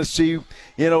just going to see,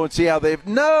 and see how they've –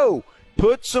 no.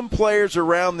 Put some players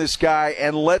around this guy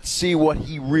and let's see what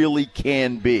he really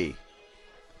can be.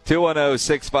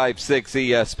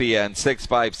 210-656-ESPN,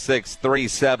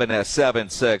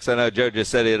 656-3776. I know Joe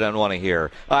just said he doesn't want to hear.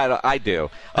 I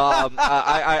do.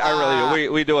 I really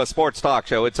do. We do a sports talk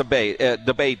show. It's a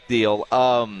debate deal.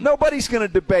 Nobody's going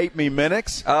to debate me,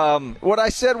 Minix. What I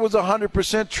said was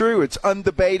 100% true. It's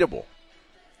undebatable.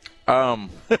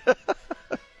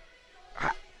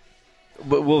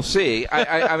 But we'll see.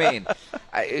 I mean,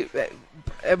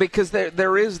 because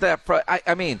there is that.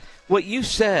 I mean, what you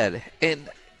said, and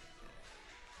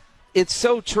it's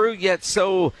so true yet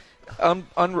so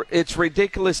it's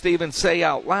ridiculous to even say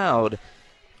out loud,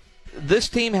 this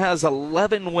team has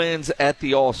 11 wins at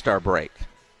the All-Star break.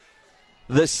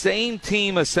 The same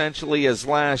team essentially as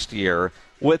last year,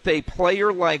 with a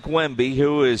player like Wemby,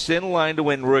 who is in line to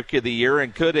win Rookie of the Year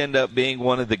and could end up being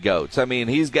one of the GOATs. I mean,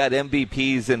 he's got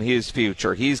MVPs in his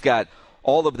future. He's got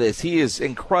all of this. He is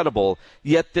incredible,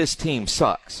 yet this team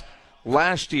sucks.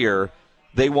 Last year,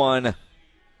 they won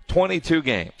 22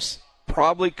 games.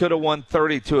 Probably could have won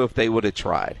 32 if they would have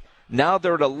tried. Now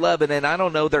they're at 11, and I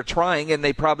don't know, they're trying, and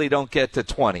they probably don't get to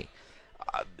 20.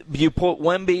 You put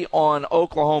Wemby on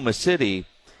Oklahoma City,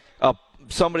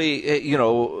 somebody,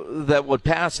 that would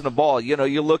pass in the ball.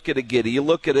 You look at a Giddey, you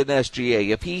look at an SGA.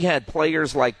 If he had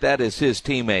players like that as his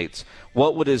teammates,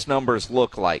 what would his numbers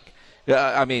look like?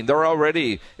 They're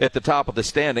already at the top of the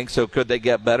standing, so could they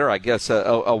get better? I guess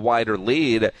a wider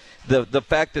lead. The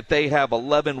fact that they have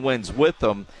 11 wins with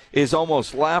them is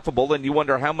almost laughable, and you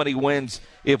wonder how many wins,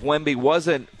 if Wemby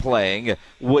wasn't playing,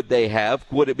 would they have?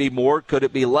 Would it be more? Could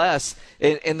it be less?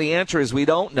 And the answer is we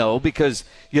don't know, because,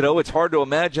 it's hard to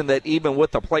imagine that even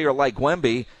with a player like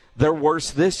Wemby, they're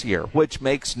worse this year, which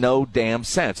makes no damn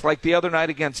sense. Like the other night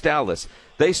against Dallas,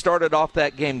 they started off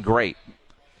that game great.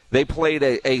 They played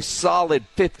a solid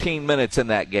 15 minutes in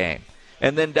that game.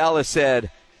 And then Dallas said,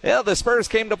 the Spurs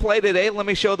came to play today. Let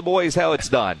me show the boys how it's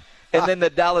done. And then the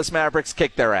Dallas Mavericks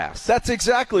kicked their ass. That's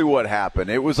exactly what happened.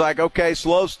 It was like, okay,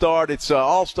 slow start. It's an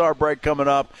all-star break coming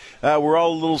up. We're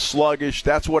all a little sluggish.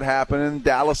 That's what happened. And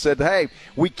Dallas said, hey,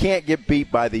 we can't get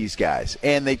beat by these guys.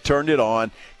 And they turned it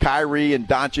on. Kyrie and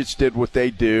Doncic did what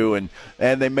they do, and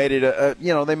they made it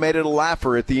a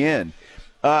laugher at the end.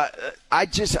 I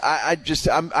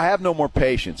have no more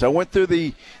patience. I went through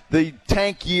the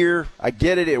tank year. I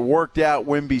get it. It worked out.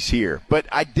 Wemby's here, but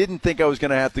I didn't think I was going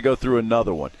to have to go through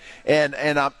another one. And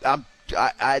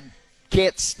I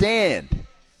can't stand.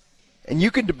 And you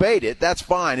can debate it. That's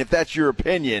fine if that's your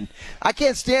opinion. I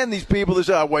can't stand these people that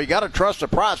say, well, you got to trust the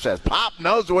process. Pop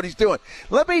knows what he's doing.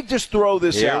 Let me just throw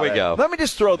this out. Here we go. Let me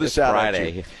just throw this out Friday.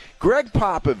 at you. Greg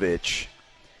Popovich,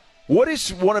 what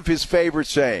is one of his favorite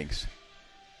sayings?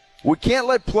 We can't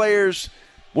let players,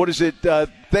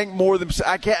 think more than –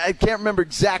 I can't remember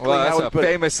exactly how that's he put it. That's a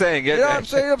famous saying. You know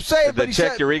what I'm saying? But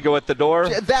check your ego at the door.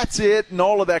 That's it, and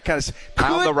all of that kind of stuff.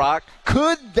 Pound the rock.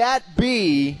 Could that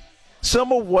be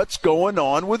some of what's going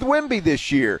on with Wemby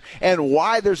this year, and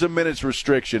why there's a minutes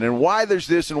restriction, and why there's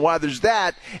this and why there's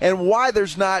that, and why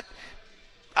there's not,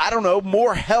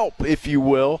 more help, if you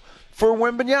will, for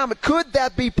Wembanyama? Could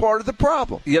that be part of the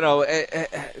problem?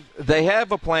 They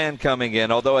have a plan coming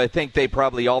in, although I think they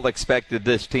probably all expected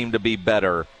this team to be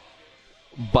better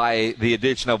by the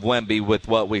addition of Wemby with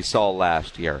what we saw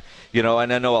last year. And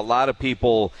I know a lot of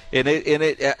people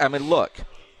look,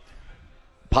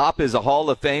 Pop is a Hall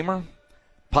of Famer.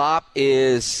 Pop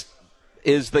is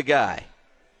the guy.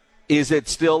 Is it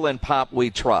still in Pop we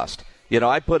trust?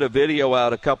 I put a video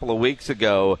out a couple of weeks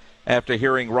ago after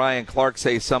hearing Ryan Clark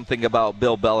say something about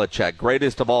Bill Belichick,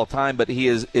 greatest of all time, but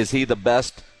is he the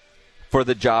best for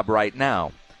the job right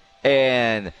now?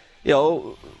 And,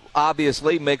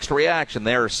 obviously mixed reaction.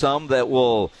 There are some that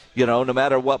will, no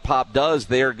matter what Pop does,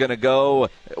 they're going to go,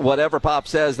 whatever Pop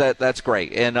says, that's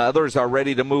great. And others are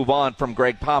ready to move on from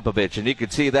Greg Popovich. And you can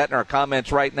see that in our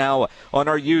comments right now on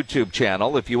our YouTube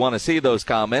channel. If you want to see those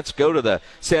comments, go to the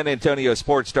San Antonio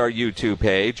Sports Star YouTube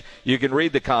page. You can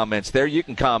read the comments there. You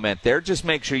can comment there. Just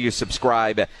make sure you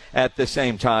subscribe at the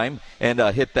same time and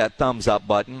hit that thumbs up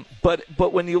button. But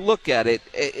when you look at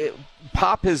it,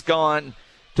 Pop has gone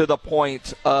to the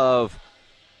point of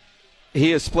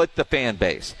he has split the fan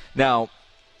base. Now,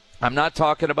 I'm not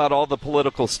talking about all the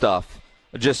political stuff,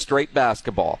 just straight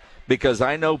basketball, because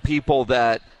I know people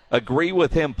that agree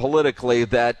with him politically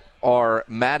that are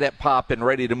mad at Pop and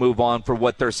ready to move on for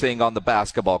what they're seeing on the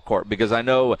basketball court, because I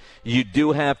know you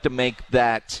do have to make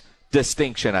that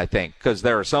distinction, I think, because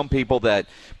there are some people that,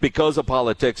 because of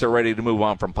politics, are ready to move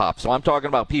on from Pop. So I'm talking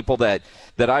about people that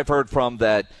I've heard from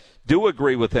that do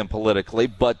agree with him politically,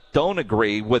 but don't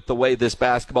agree with the way this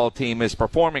basketball team is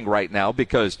performing right now,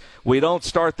 because we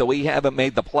haven't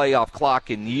made the playoff clock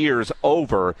in years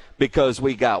over because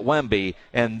we got Wemby.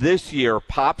 And this year,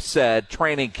 Pop said,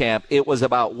 training camp, it was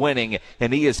about winning,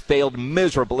 and he has failed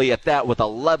miserably at that with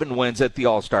 11 wins at the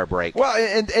All-Star break. Well,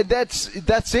 and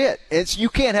that's it. You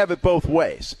can't have it both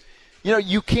ways.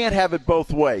 You can't have it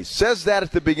both ways. Says that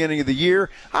at the beginning of the year.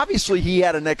 Obviously, he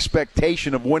had an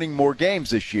expectation of winning more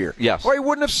games this year. Yes. Or he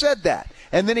wouldn't have said that.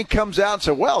 And then he comes out and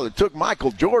said, well, it took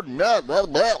Michael Jordan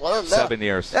 7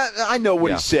 years. I know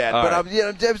what he said, all but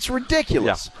right. it's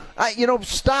ridiculous. Yeah.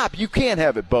 Stop. You can't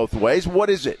have it both ways.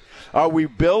 What is it? Are we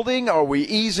building? Are we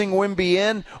easing Wemby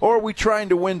in? Or are we trying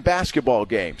to win basketball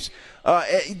games?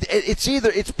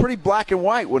 It's pretty black and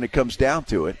white when it comes down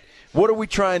to it. What are we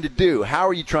trying to do? How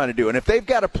are you trying to do it? And if they've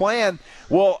got a plan,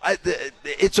 well,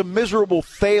 it's a miserable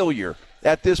failure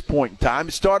at this point in time.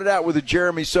 It started out with a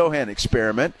Jeremy Sochan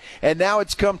experiment, and now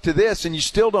it's come to this, and you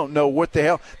still don't know what the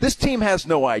hell. This team has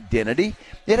no identity.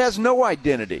 It has no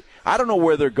identity. I don't know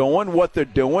where they're going, what they're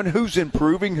doing, who's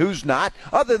improving, who's not,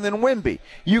 other than Wemby.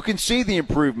 You can see the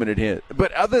improvement in him.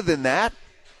 But other than that,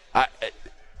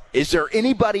 is there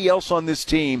anybody else on this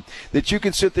team that you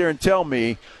can sit there and tell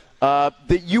me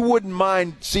that you wouldn't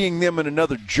mind seeing them in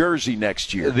another jersey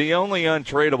next year? The only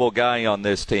untradeable guy on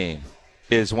this team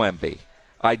is Wemby.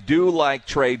 I do like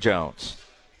Trey Jones,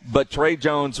 but Trey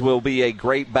Jones will be a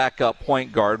great backup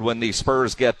point guard when the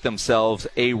Spurs get themselves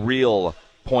a real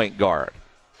point guard.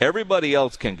 Everybody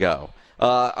else can go.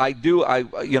 I've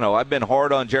been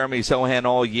hard on Jeremy Sochan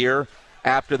all year.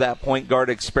 After that point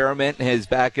guard experiment, he's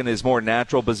back in his more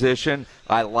natural position.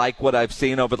 I like what I've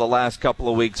seen over the last couple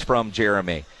of weeks from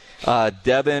Jeremy.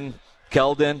 Devin,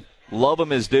 Keldon, love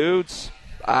them as dudes.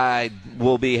 I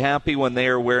will be happy when they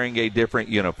are wearing a different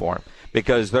uniform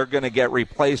because they're going to get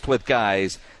replaced with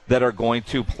guys that are going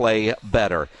to play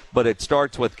better. But it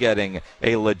starts with getting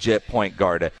a legit point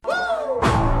guard.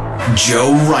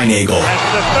 Joe Reinagle.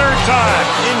 That's the third time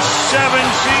in 7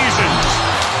 seasons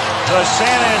the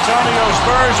San Antonio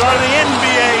Spurs are the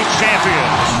NBA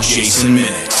champions. Jason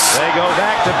Minix. They go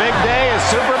back to big day as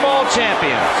Super Bowl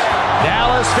champions.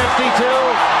 Dallas 52,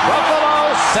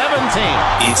 Buffalo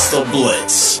 17. It's the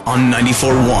Blitz on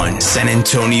 94.1 San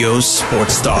Antonio's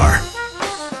Sports Star.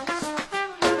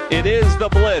 It is the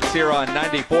Blitz here on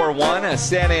 94.1, a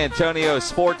San Antonio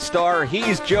Sports Star.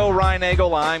 He's Joe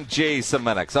Reinagle. I'm Jason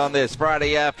Minix. On this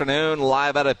Friday afternoon,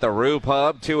 live out at the Roof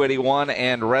Hub, 281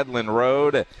 and Redland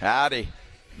Road. Howdy.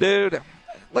 Dude,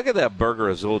 look at that burger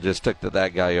Azul just took to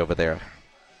that guy over there.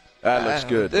 That looks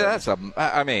good.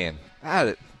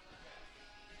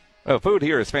 Food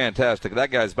here is fantastic.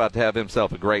 That guy's about to have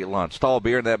himself a great lunch. Tall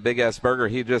beer and that big-ass burger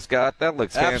he just got, that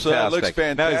looks fantastic. Absolutely, looks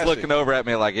fantastic. Now he's looking over at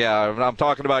me like, yeah, I'm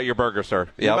talking about your burger, sir.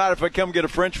 Yep. You mind if I come get a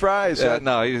French fry?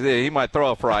 No, he might throw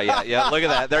a fry. Yeah, look at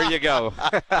that. There you go.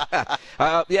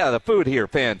 The food here,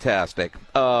 fantastic.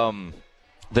 The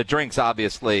drinks,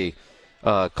 obviously,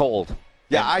 cold.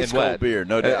 Yeah, ice cold beer,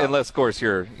 no doubt. Unless, of course,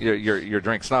 your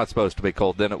drink's not supposed to be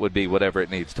cold, then it would be whatever it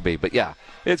needs to be. But yeah,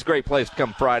 it's a great place to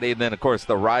come Friday. And then, of course,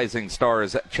 the Rising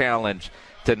Stars Challenge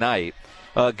tonight.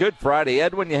 Good Friday,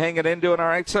 Edwin. You hanging in, doing all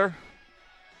right, sir?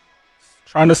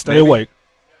 Trying to stay awake.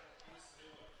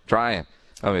 Trying.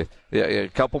 I mean, yeah, a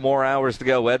couple more hours to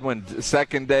go. Edwin,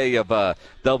 second day of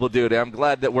double duty. I'm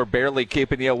glad that we're barely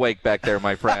keeping you awake back there,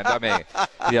 my friend. I mean,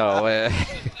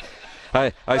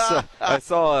 I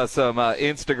saw some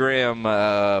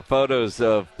Instagram photos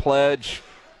of Pledge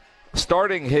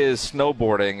starting his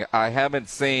snowboarding. I haven't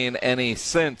seen any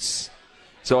since,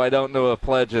 so I don't know if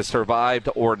Pledge has survived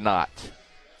or not.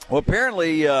 Well,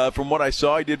 apparently, from what I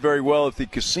saw, he did very well at the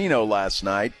casino last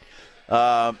night.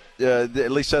 At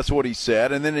least that's what he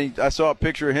said. And then I saw a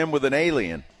picture of him with an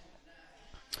alien.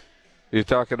 You're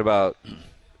talking about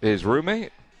his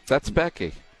roommate? That's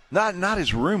Becky. Not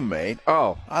his roommate.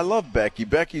 Oh. I love Becky.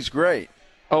 Becky's great.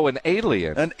 Oh, an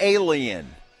alien. An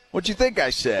alien. What'd you think I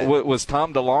said? Was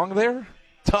Tom DeLonge there?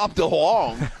 Tom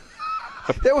DeLonge?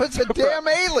 There was a damn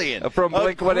alien. From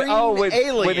Blink.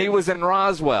 When he was in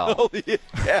Roswell. Oh,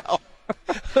 yeah.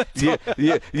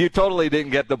 You totally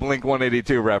didn't get the Blink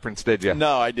 182 reference, did you?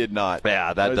 No, I did not.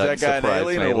 Yeah, that doesn't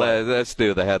surprise me. Let's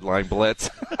do the headline blitz.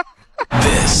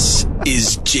 This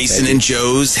is Jason and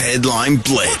Joe's Headline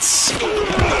Blitz.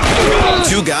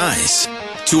 2 guys,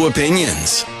 2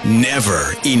 opinions,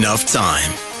 never enough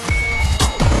time.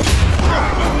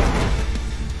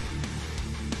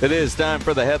 It is time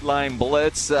for the Headline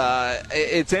Blitz.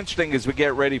 It's interesting as we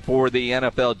get ready for the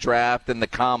NFL Draft and the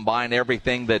Combine,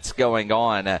 everything that's going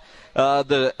on.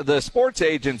 The sports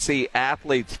agency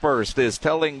Athletes First is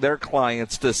telling their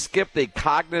clients to skip the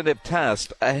cognitive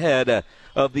test ahead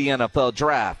of the NFL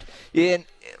Draft.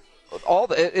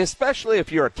 Especially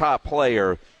if you're a top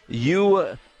player,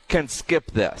 you can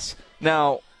skip this.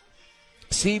 Now,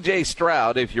 C.J.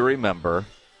 Stroud, if you remember,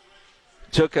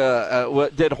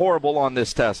 did horrible on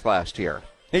this test last year.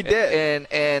 He did,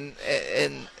 and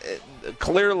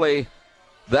clearly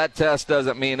that test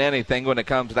doesn't mean anything when it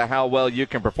comes to how well you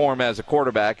can perform as a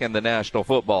quarterback in the National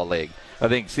Football League. I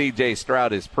think C.J.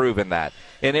 Stroud has proven that.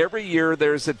 And every year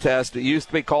there's a test. It used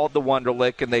to be called the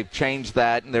Wonderlic, and they've changed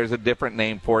that, and there's a different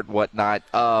name for it and whatnot.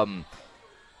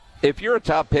 If you're a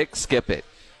top pick, skip it.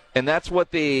 And that's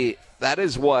what the That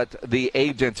is what the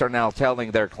agents are now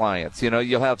telling their clients. You know,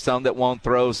 you'll have some that won't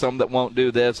throw, some that won't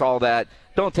do this, all that.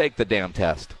 Don't take the damn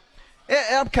test.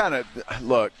 I'm kind of,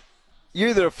 look, you're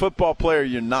either a football player or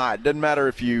you're not. Doesn't matter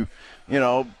if you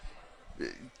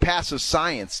pass a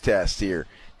science test here.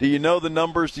 Do you know the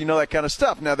numbers? Do you know that kind of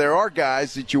stuff? Now, there are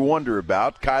guys that you wonder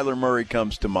about. Kyler Murray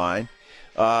comes to mind,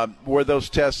 where those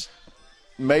tests,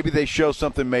 maybe they show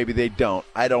something, maybe they don't.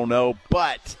 I don't know.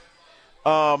 But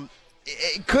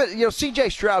it could, C.J.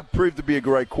 Stroud proved to be a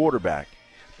great quarterback.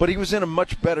 But he was in a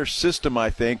much better system, I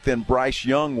think, than Bryce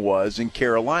Young was in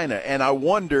Carolina. And I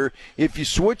wonder if you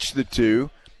switch the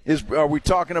two, are we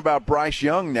talking about Bryce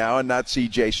Young now and not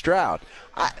C.J. Stroud?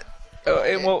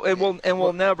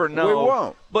 We'll never know. We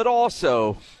won't. But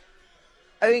also,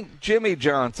 I think Jimmy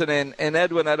Johnson, and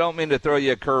Edwin, I don't mean to throw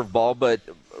you a curveball, but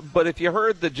if you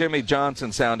heard the Jimmy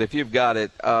Johnson sound, if you've got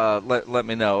it, let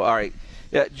me know. All right.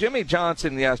 Yeah, Jimmy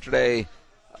Johnson yesterday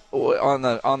on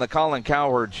the Colin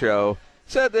Cowherd show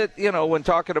said that, when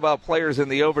talking about players in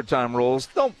the overtime rules,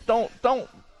 don't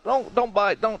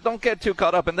get too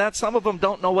caught up in that. Some of them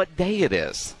don't know what day it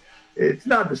is. It's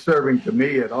not disturbing to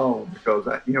me at all because,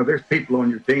 there's people on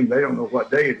your team, they don't know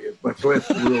what day it is, much less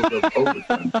the rules of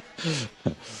overtime.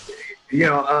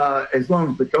 As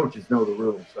long as the coaches know the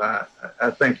rules, I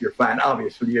think you're fine.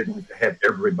 Obviously, you'd like to have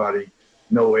everybody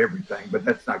know everything, but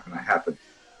that's not going to happen.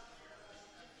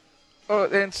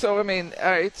 And so, all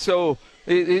right, so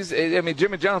Jimmy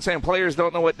Johnson saying players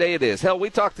don't know what day it is. Hell, we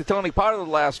talked to Tony Pollard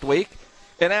last week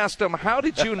and asked him, how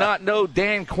did you not know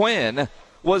Dan Quinn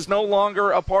was no longer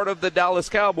a part of the Dallas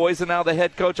Cowboys and now the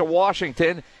head coach of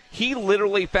Washington? He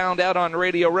literally found out on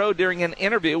Radio Row during an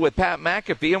interview with Pat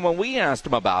McAfee, and when we asked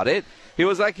him about it, he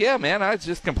was like, yeah, man, I was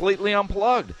just completely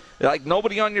unplugged. Like,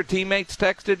 nobody on your teammates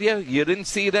texted you? You didn't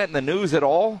see that in the news at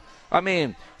all?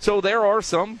 So there are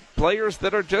some players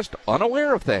that are just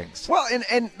unaware of things. Well,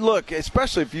 and look,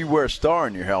 especially if you wear a star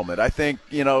in your helmet, I think,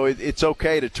 it's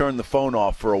okay to turn the phone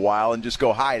off for a while and just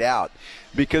go hide out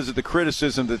because of the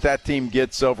criticism that team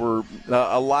gets over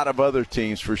a lot of other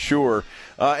teams for sure.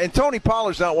 And Tony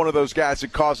Pollard's not one of those guys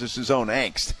that causes his own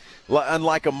angst,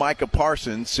 unlike a Micah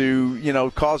Parsons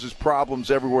who, causes problems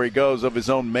everywhere he goes of his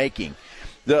own making.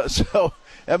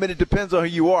 It depends on who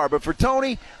you are. But for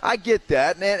Tony, I get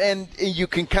that, and you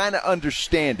can kind of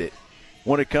understand it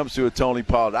when it comes to a Tony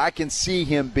Pollard. I can see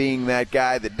him being that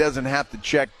guy that doesn't have to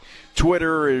check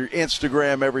Twitter or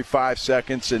Instagram every 5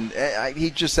 seconds, and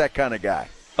he's just that kind of guy.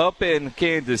 Up in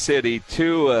Kansas City,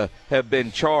 two have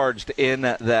been charged in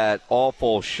that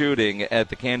awful shooting at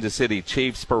the Kansas City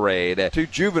Chiefs parade. Two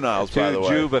juveniles, by the way.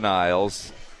 2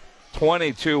 juveniles,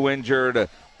 22 injured.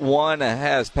 One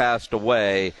has passed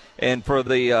away. And for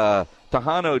the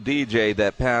Tejano DJ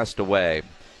that passed away,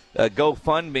 a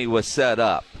GoFundMe was set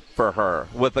up for her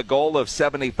with a goal of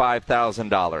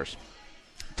 $75,000.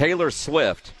 Taylor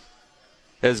Swift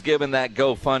has given that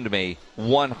GoFundMe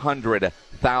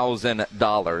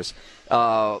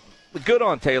 $100,000. Good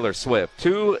on Taylor Swift.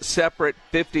 2 separate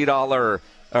 $50 or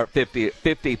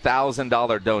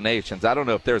 $50,000 donations. I don't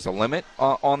know if there's a limit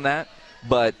on that,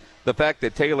 but the fact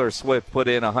that Taylor Swift put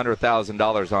in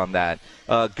 $100,000 on that,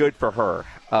 good for her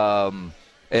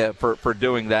for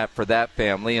doing that for that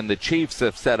family. And the Chiefs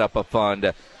have set up a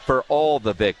fund for all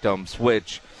the victims,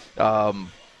 which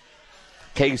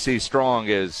Casey Strong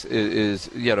is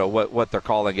what they're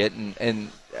calling it,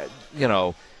 and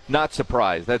not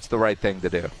surprised. That's the right thing to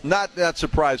do. Not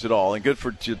surprised at all, and good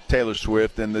for Taylor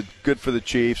Swift, and good for the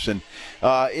Chiefs. And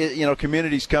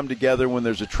communities come together when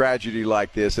there's a tragedy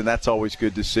like this, and that's always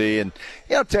good to see. And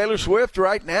Taylor Swift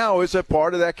right now is a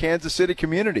part of that Kansas City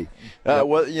community.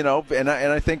 Yep. And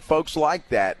I think folks like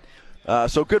that.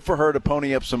 So good for her to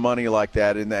pony up some money like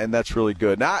that, and that's really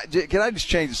good. Now, can I just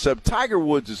change the subject? Tiger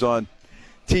Woods is on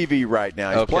TV right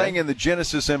now. He's playing in the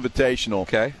Genesis Invitational.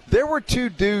 Okay. There were 2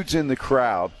 dudes in the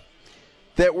crowd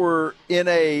that were in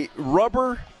a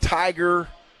rubber Tiger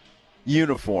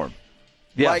uniform.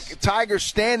 Yes. Like Tiger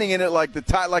standing in it like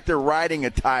they're riding a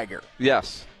tiger.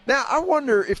 Yes. Now, I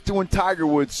wonder if when Tiger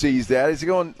Woods sees that, is he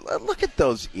going, look at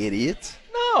those idiots?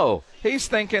 No. He's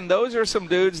thinking those are some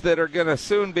dudes that are going to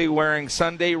soon be wearing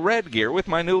Sunday red gear with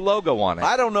my new logo on it.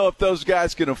 I don't know if those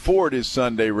guys can afford his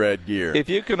Sunday red gear. If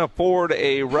you can afford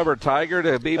a rubber tiger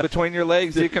to be between your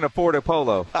legs, you can afford a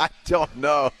polo. I don't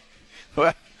know.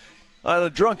 Well, on a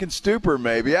drunken stupor,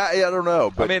 maybe. I don't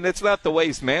know. But it's not the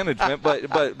waste management,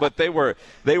 but they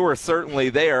were certainly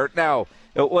there. Now,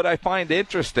 what I find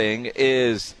interesting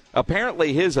is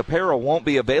apparently his apparel won't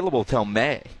be available till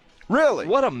May. Really?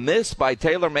 What a miss by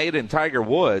TaylorMade and Tiger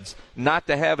Woods not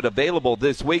to have it available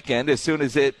this weekend as soon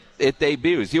as it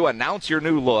debuts. You announce your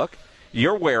new look,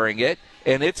 you're wearing it,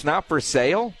 and it's not for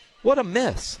sale, what a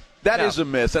miss. That is a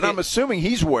miss, and I'm assuming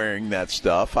he's wearing that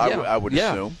stuff, I would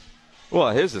assume. Well,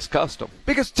 his is custom.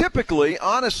 Because typically,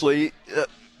 honestly,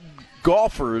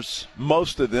 golfers,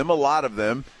 most of them, a lot of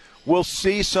them, will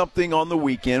see something on the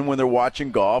weekend when they're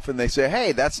watching golf, and they say,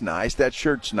 hey, that's nice, that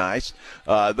shirt's nice,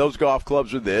 those golf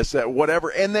clubs are this, that, whatever,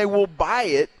 and they will buy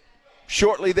it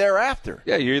shortly thereafter.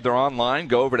 Yeah, you're either online,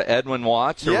 go over to Edwin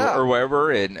Watts or wherever,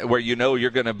 and where you know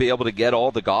you're going to be able to get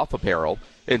all the golf apparel.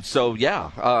 And so,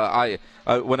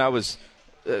 when I was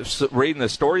reading the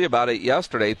story about it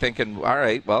yesterday, thinking, all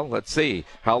right, well, let's see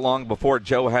how long before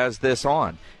Joe has this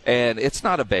on. And it's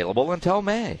not available until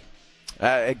May.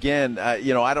 I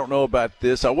don't know about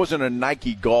this. I wasn't a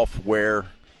Nike golf wear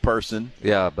person.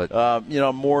 Yeah, but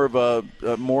more of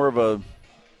a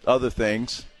other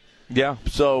things. Yeah.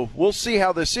 So we'll see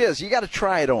how this is. You got to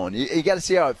try it on. You got to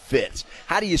see how it fits.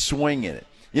 How do you swing in it?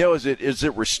 Is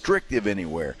it restrictive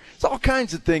anywhere? It's all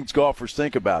kinds of things golfers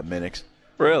think about, Minix.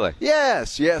 Really?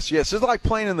 Yes. It's like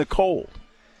playing in the cold.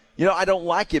 I don't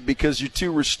like it because you're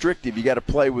too restrictive. You got to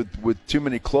play with too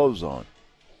many clothes on.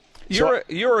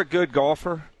 You're a good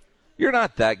golfer. You're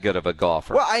not that good of a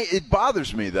golfer. Well, it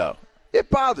bothers me, though. It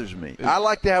bothers me. I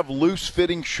like to have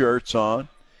loose-fitting shirts on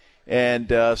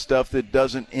and stuff that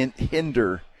doesn't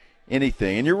hinder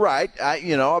anything. And you're right.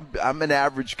 I'm an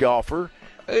average golfer.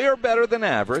 You're better than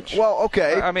average. Well,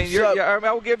 okay. I mean,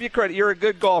 I'll give you credit. You're a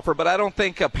good golfer, but I don't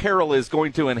think apparel is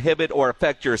going to inhibit or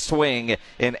affect your swing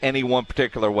in any one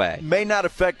particular way. May not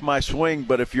affect my swing,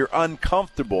 but if you're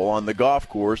uncomfortable on the golf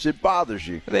course, it bothers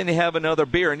you. Then you have another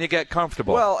beer and you get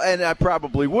comfortable. Well, and I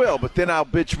probably will, but then I'll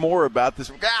bitch more about this.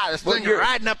 God, this thing is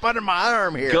riding up under my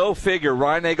arm here. Go figure.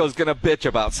 Ryan Nagel's going to bitch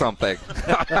about something.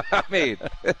 I mean,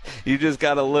 you just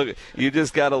got to look. You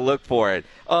just got to look for it.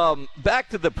 Back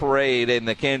to the parade and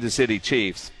the Kansas City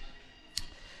Chiefs.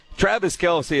 Travis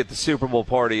Kelce at the Super Bowl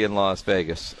party in Las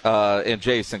Vegas, and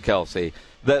Jason Kelce.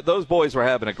 Those boys were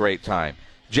having a great time.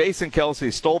 Jason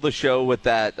Kelce stole the show with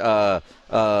that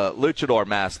luchador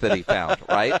mask that he found,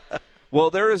 right? Well,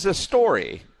 there is a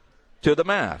story to the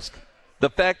mask. The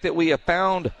fact that we have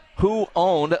found who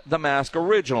owned the mask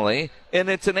originally, and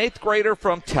it's an 8th grader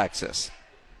from Texas.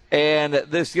 And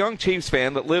this young Chiefs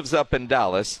fan that lives up in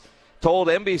Dallas told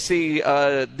NBC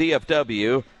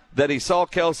DFW that he saw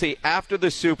Kelce after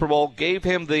the Super Bowl, gave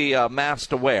him the mask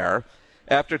to wear.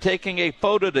 After taking a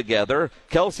photo together,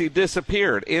 Kelce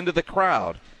disappeared into the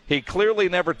crowd. He clearly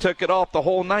never took it off the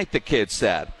whole night, the kid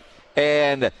said.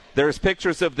 And there's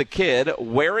pictures of the kid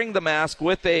wearing the mask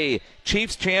with a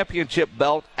Chiefs championship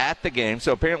belt at the game.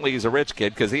 So apparently he's a rich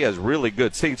kid because he has really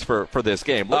good seats for this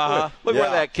game. Look where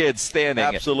that kid's standing.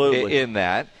 Absolutely. In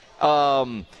that.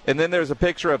 And then there's a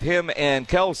picture of him and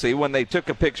Kelce when they took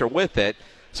a picture with it.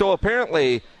 So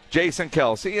apparently Jason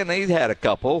Kelce, and he had a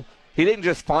couple, he didn't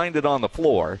just find it on the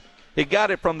floor. He got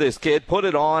it from this kid, put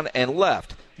it on, and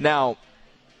left. Now,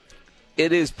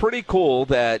 it is pretty cool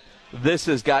that this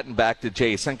has gotten back to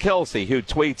Jason Kelce, who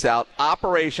tweets out,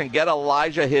 Operation Get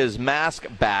Elijah His Mask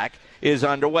Back is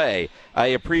underway. I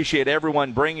appreciate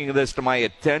everyone bringing this to my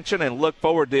attention and look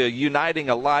forward to uniting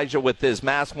Elijah with his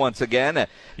mask once again.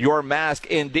 Your mask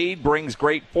indeed brings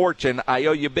great fortune. I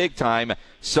owe you big time.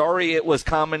 Sorry it was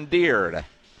commandeered.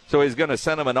 So he's going to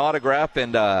send him an autograph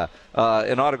and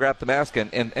autograph the mask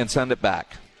and send it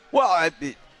back. Well,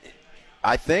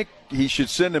 I think he should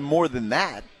send him more than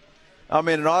that. I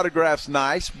mean, an autograph's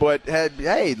nice, but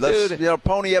hey, let's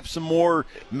pony up some more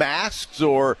masks,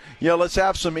 or let's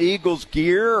have some Eagles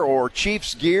gear or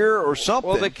Chiefs gear or something.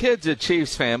 Well, the kid's a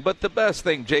Chiefs fan, but the best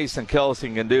thing Jason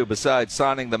Kelce can do besides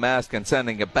signing the mask and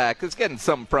sending it back is getting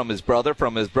something from his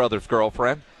brother's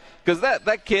girlfriend. Because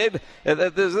that kid,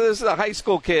 this is a high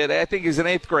school kid. I think he's an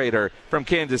 8th grader from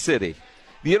Kansas City.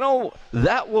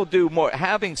 That will do more.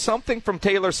 Having something from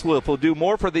Taylor Swift will do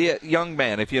more for the young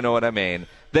man, if you know what I mean,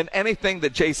 than anything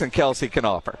that Jason Kelce can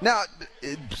offer. Now,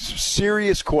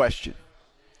 serious question.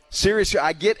 Seriously,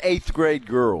 I get 8th grade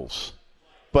girls,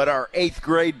 but are 8th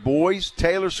grade boys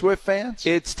Taylor Swift fans?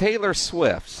 It's Taylor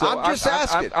Swift. So I'm just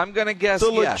asking. I'm going to guess yes.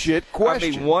 It's a yes. legit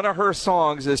question. I mean, one of her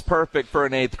songs is perfect for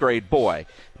an 8th grade boy.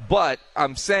 But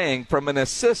I'm saying from an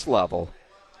assist level,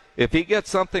 if he gets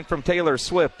something from Taylor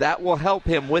Swift, that will help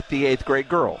him with the 8th grade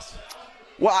girls.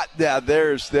 Well, yeah,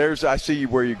 there's. I see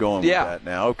where you're going with that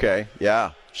now. Okay,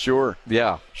 yeah, sure.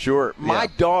 Yeah. Sure. My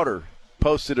daughter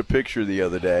posted a picture the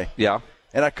other day. Yeah.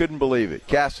 And I couldn't believe it.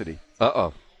 Cassidy.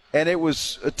 Uh-oh. And it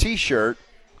was a T-shirt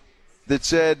that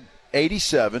said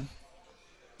 87,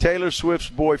 Taylor Swift's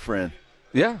boyfriend.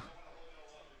 Yeah.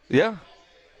 Yeah.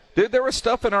 Dude, there was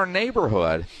stuff in our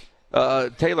neighborhood.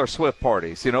 Taylor Swift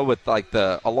parties, with like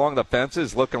along the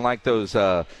fences looking like those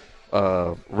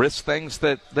wrist things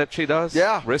that she does.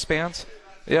 Yeah, wristbands.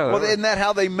 Yeah. Well, isn't that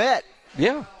how they met?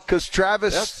 Yeah. Because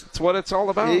Travis, that's what it's all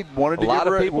about. He wanted to a lot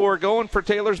of people were going for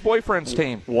Taylor's boyfriend's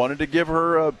team. Wanted to give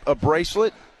her a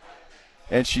bracelet,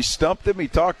 and she stumped him. He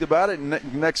talked about it,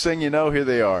 and next thing you know, here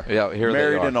they are. Yeah, here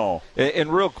married they are. and all.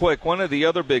 And real quick, one of the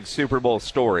other big Super Bowl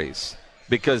stories,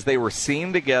 because they were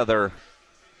seen together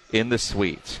in the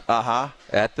suite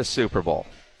at the Super Bowl.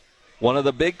 One of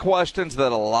the big questions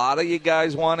that a lot of you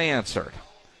guys want answered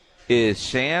is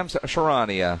Shams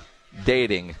Charania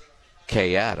dating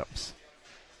Kay Adams?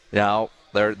 Now,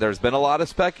 there's been a lot of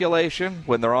speculation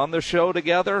when they're on the show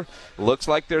together. Looks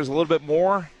like there's a little bit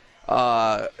more.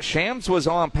 Shams was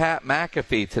on Pat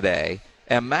McAfee today,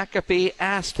 and McAfee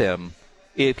asked him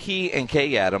if he and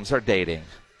Kay Adams are dating.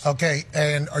 Okay,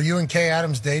 and are you and Kay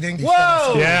Adams dating?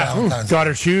 Whoa! Yeah, got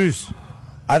her shoes.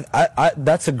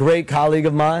 That's a great colleague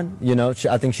of mine. You know,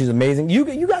 I think she's amazing. You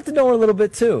got to know her a little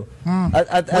bit too.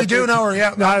 We do know her.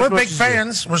 Yeah, we're big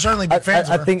fans. We're certainly big fans.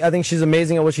 I think she's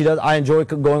amazing at what she does. I enjoy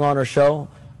going on her show.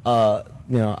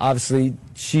 You know, obviously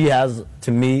she has,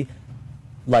 to me,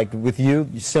 like with you,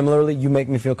 similarly, you make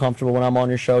me feel comfortable when I'm on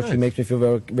your show. She makes me feel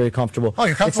very, very comfortable. Oh,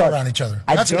 you're comfortable around each other.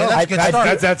 That's a good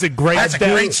start. That's a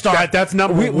great start. That's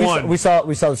number one. We saw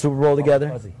the Super Bowl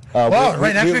together.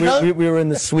 Right next to each other? We were in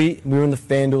the suite. We were in the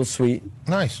FanDuel suite.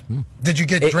 Nice. Did you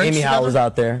get drinks Amy Howe together? was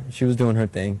out there. She was doing her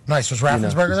thing. Nice. Was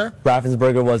Raffensperger there?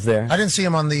 Raffensperger was there. I didn't see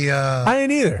him on the... I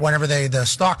didn't either. Whenever the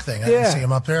stock thing. I didn't see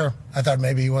him up there. I thought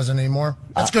maybe he wasn't anymore.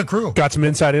 That's good crew. Got some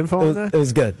inside info on that? It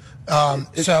was good.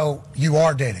 So you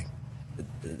are dating?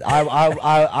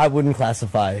 I wouldn't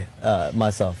classify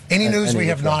myself. Any news we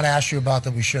have not asked you about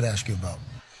that we should ask you about?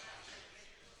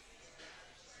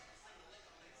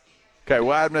 Okay,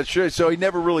 well, I'm not sure. So he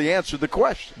never really answered the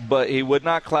question. But he would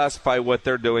not classify what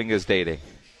they're doing as dating.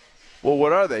 Well,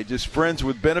 what are they? Just friends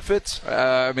with benefits?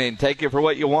 I mean, take it for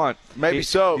what you want. Maybe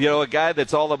so. You know, a guy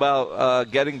that's all about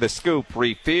getting the scoop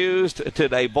refused to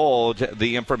divulge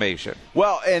the information.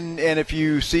 Well, and if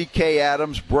you see Kay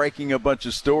Adams breaking a bunch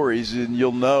of stories, and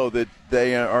you'll know that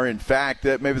they are, in fact,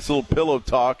 that maybe it's a little pillow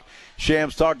talk.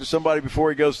 Shams talked to somebody before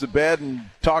he goes to bed and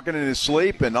talking in his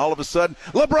sleep, and all of a sudden,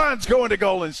 LeBron's going to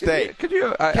Golden State. Could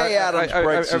you? Kay Adams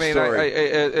breaks the story.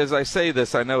 As I say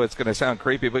this, I know it's going to sound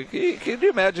creepy, but can you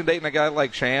imagine dating a guy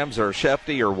like Shams or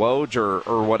Shefty or Woj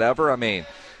or whatever? I mean,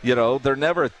 you know, they're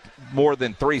never more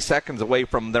than 3 seconds away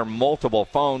from their multiple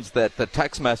phones that the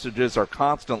text messages are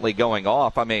constantly going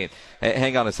off. I mean,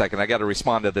 hang on a second. I got to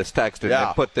respond to this text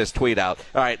and put this tweet out.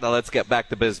 All right, now let's get back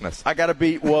to business. I got to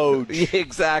beat Woj.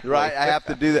 Exactly. Right? I have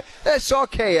to do that. I saw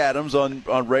Kay Adams on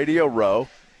Radio Row,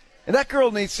 and that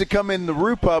girl needs to come in the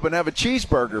Roo Pub and have a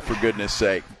cheeseburger, for goodness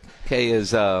sake. Kay is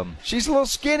she's a little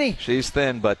skinny. She's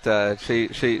thin, but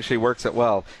she works it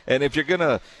well. And if you're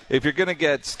gonna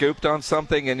get scooped on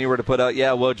something and you were to put out,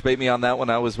 Woj beat me on that when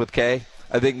I was with Kay,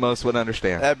 I think most would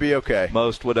understand. That'd be okay.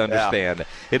 Most would understand. Yeah.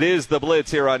 It is the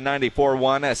Blitz here on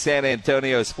 94.1. San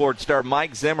Antonio sports star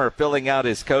Mike Zimmer filling out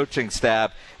his coaching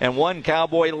staff, and one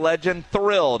Cowboy legend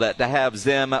thrilled to have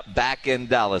Zim back in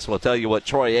Dallas. We'll tell you what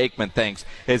Troy Aikman thinks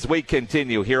as we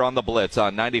continue here on the Blitz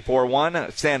on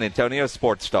 94.1 San Antonio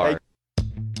sports star.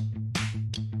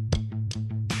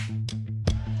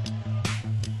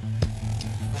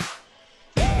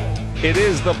 It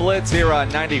is the Blitz here on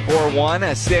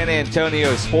 94.1, San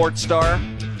Antonio Sports Star.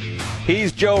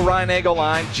 He's Joe Reinagel.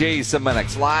 I'm Jason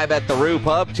Minix, live at the Roo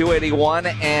Pub, 281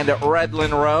 and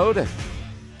Redland Road,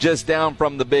 just down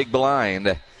from the Big Blind.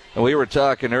 And we were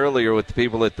talking earlier with the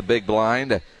people at the Big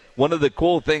Blind. One of the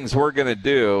cool things we're going to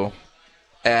do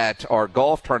at our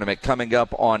golf tournament coming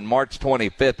up on March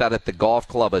 25th out at the Golf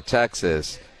Club of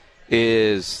Texas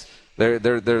is...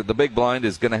 the Big Blind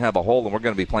is going to have a hole, and we're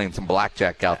going to be playing some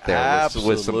blackjack out there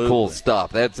with some cool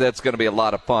stuff. That's going to be a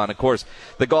lot of fun. Of course,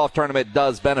 the golf tournament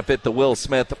does benefit the Will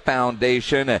Smith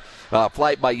Foundation.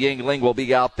 Flight by Yingling will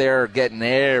be out there getting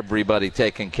everybody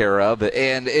taken care of,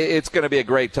 and it's going to be a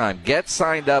great time. Get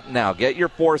signed up now. Get your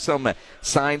foursome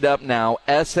signed up now.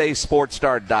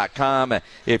 sasportstar.com.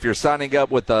 If you're signing up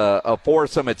with a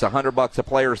foursome, it's $100 a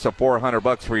player, so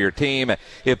 $400 for your team.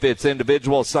 If it's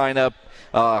individual sign up,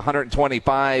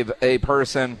 125 a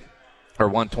person, or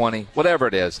 120, whatever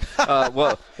it is. It's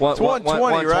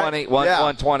 120, right?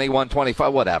 120,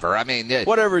 125, whatever. I mean,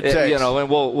 whatever it takes. You know, and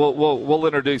we'll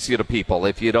introduce you to people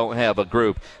if you don't have a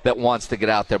group that wants to get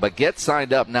out there. But get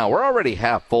signed up now. We're already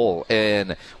half full,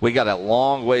 and we got a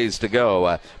long ways to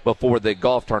go before the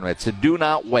golf tournament. So do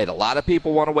not wait. A lot of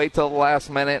people want to wait till the last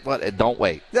minute, but don't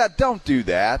wait. Yeah, don't do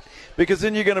that, because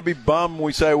then you're going to be bummed when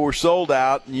we say we're sold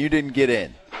out and you didn't get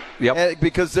in. Yep.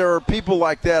 Because there are people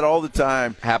like that all the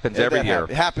time. Happens every year.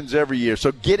 Happens every year.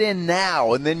 So get in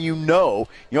now, and then you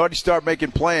already start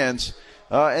making plans,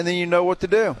 and then you know what to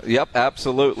do. Yep,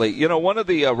 absolutely. One of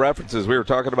the references, we were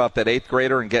talking about that 8th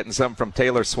grader and getting some from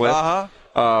Taylor Swift.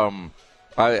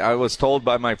 I was told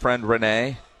by my friend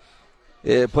Renee,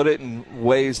 put it in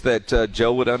ways that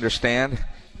Joe would understand.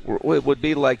 It would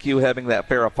be like you having that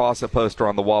Farrah Fawcett poster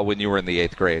on the wall when you were in the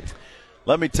 8th grade.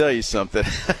 Let me tell you something.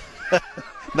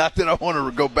 Not that I want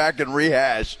to go back and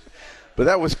rehash, but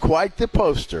that was quite the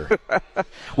poster.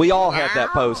 We all had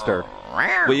that poster.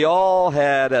 We all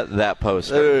had that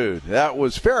poster. Dude, that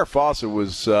was Farrah Fawcett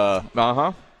was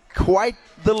quite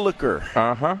the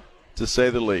looker, to say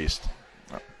the least.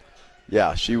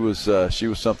 Yeah, she was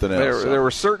something else. There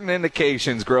were certain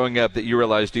indications growing up that you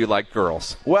realized you liked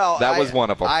girls. Well, that was one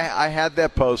of them. I had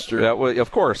that poster. That was,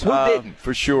 of course. Who didn't?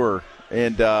 For sure.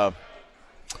 And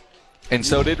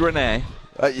so did Renee.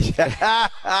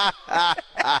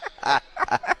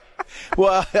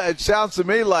 Well, it sounds to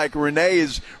me like Renee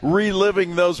is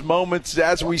reliving those moments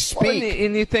as we speak. Well,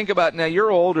 and you think about, now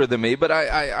you're older than me, but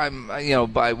I'm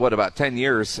by about 10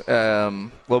 years, a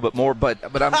little bit more. But I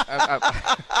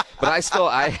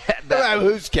had that.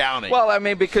 Who's counting? Well, I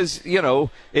mean, because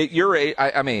at your age,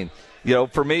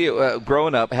 for me,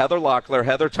 growing up, Heather Locklear,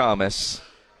 Heather Thomas,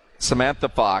 Samantha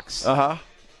Fox,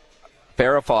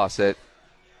 Farrah Fawcett,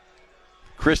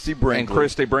 Christy Brinkley, and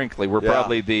Christy Brinkley were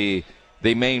probably the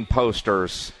main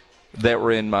posters that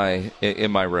were in my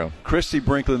room. Christy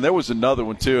Brinkley, and there was another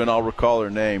one too, and I'll recall her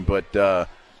name. But there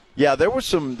were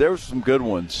some good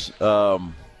ones, to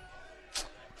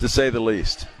say the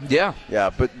least. Yeah.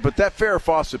 But that Farrah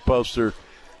Fawcett poster,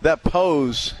 that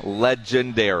pose,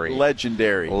 legendary.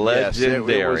 Yes, it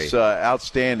was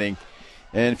outstanding.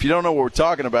 And if you don't know what we're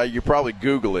talking about, you probably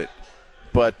Google it.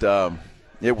 But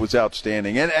it was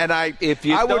outstanding. And I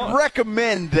would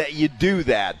recommend that you do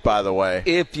that, by the way.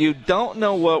 If you don't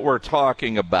know what we're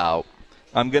talking about,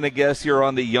 I'm going to guess you're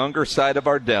on the younger side of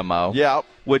our demo. Yeah.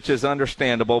 Which is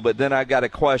understandable, but then I got to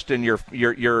question your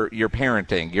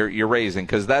parenting, your raising,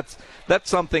 because that's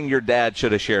something your dad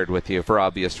should have shared with you for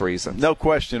obvious reasons. No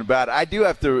question about it. I do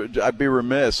have to. I'd be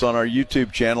remiss on our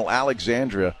YouTube channel,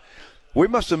 Alexandra. We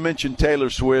must have mentioned Taylor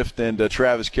Swift and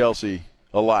Travis Kelce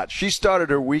a lot. She started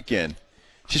her weekend.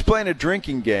 She's playing a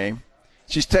drinking game.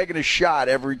 She's taking a shot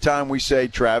every time we say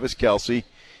Travis Kelce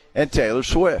and Taylor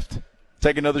Swift.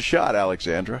 Take another shot,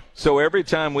 Alexandra. So every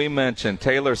time we mention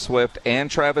Taylor Swift and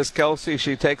Travis Kelce,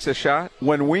 she takes a shot?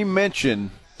 When we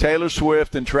mention Taylor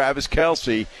Swift and Travis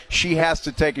Kelce, she has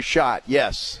to take a shot,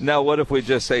 yes. Now, what if we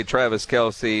just say Travis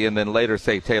Kelce and then later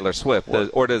say Taylor Swift?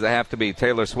 Or does it have to be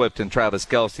Taylor Swift and Travis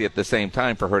Kelce at the same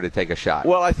time for her to take a shot?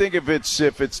 Well, I think if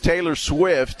it's Taylor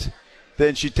Swift,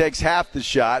 then she takes half the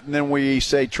shot, and then we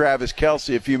say Travis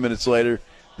Kelce a few minutes later,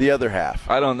 the other half.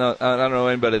 I don't know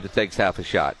anybody that takes half a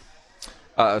shot.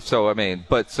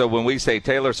 So when we say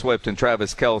Taylor Swift and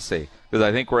Travis Kelce, because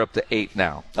I think we're up to 8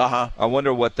 now. I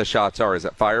wonder what the shots are. Is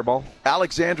it Fireball?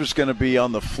 Alexandra's going to be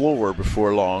on the floor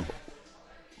before long,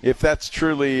 if that's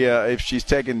truly if she's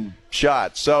taking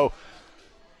shots. So,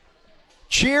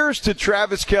 cheers to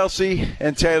Travis Kelce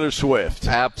and Taylor Swift.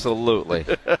 Absolutely.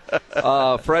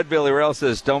 Fred Villarreal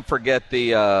says, don't forget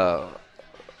the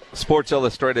Sports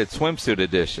Illustrated swimsuit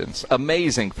editions.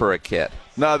 Amazing for a kid.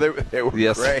 No, they were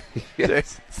great.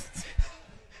 Yes.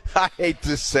 I hate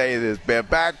to say this, man.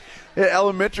 Back in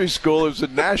elementary school, it was a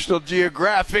National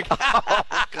Geographic. Oh,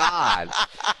 God.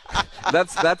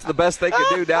 That's the best they could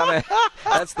do down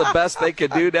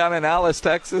in Alice,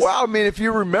 Texas. Well, I mean, if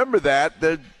you remember that,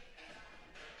 the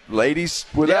ladies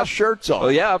without shirts on. Oh,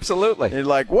 yeah, absolutely. And you're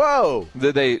like, whoa.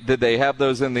 Did they have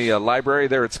those in the library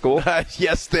there at school?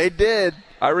 Yes, they did.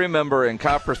 I remember in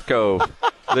Copper's Cove,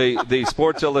 the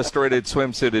Sports Illustrated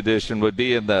swimsuit edition would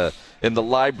be in the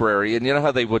library, and you know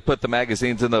how they would put the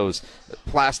magazines in those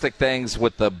plastic things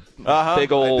with the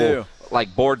big old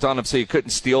like boards on them so you couldn't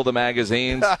steal the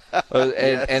magazines.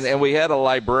 And we had a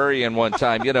librarian one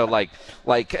time, when you're in the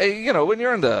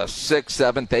 6th,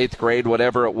 7th, 8th grade,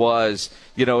 whatever it was,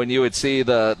 and you would see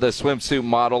the swimsuit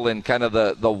model in kind of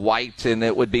the white, and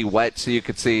it would be wet so you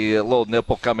could see a little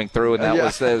nipple coming through, and that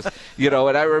was those,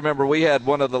 and I remember we had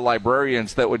one of the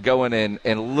librarians that would go in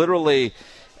and literally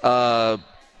cut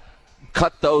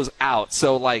those out.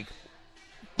 So, like,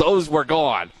 those were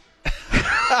gone.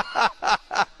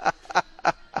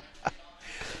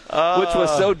 Which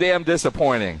was so damn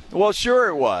disappointing. Well, sure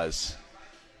it was.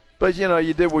 But,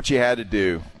 you did what you had to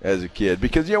do as a kid.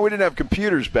 Because, we didn't have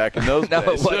computers back in those days.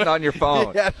 No, it wasn't on your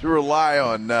phone. You had to rely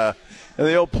on the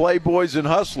old Playboys and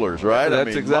Hustlers, right?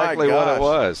 That's exactly what it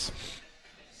was.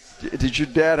 Did your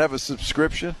dad have a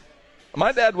subscription?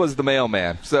 My dad was the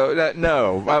mailman, so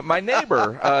no. My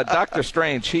neighbor, Dr.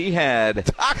 Strange, he had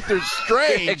Dr.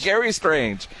 Strange, Gary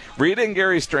Strange, Rita and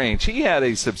Gary Strange. He had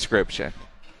a subscription.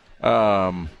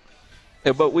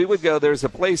 But we would go. There's a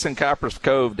place in Copper's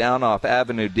Cove down off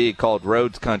Avenue D called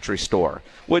Rhodes Country Store,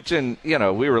 which we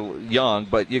were young,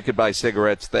 but you could buy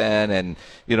cigarettes then, and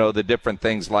the different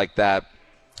things like that.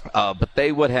 But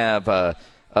they would have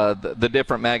the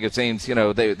different magazines.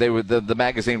 They were the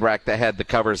magazine rack that had the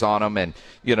covers on them, and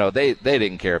they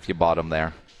didn't care if you bought them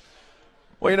there.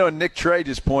 Well, Nick Trey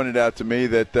just pointed out to me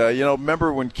that,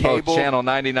 remember when cable. Channel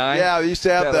 99? Yeah, they used to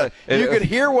have you could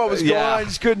hear what was going on, you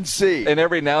just couldn't see. And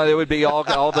every now and then it would be all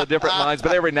the different lines,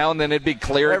 but every now and then it'd be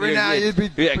clear. Every now you'd be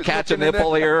catch a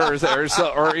nipple here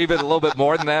or even a little bit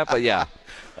more than that, but yeah.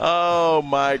 Oh,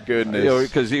 my goodness.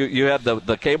 Because you had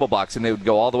the cable box, and they would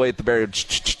go all the way at the very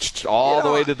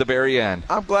the way to the very end.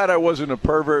 I'm glad I wasn't a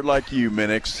pervert like you,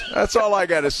 Minix. That's all I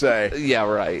got to say. Yeah,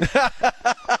 right.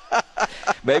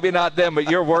 Maybe not then, but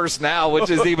you're worse now,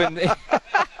 which is even.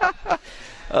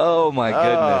 Oh, my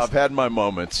goodness. I've had my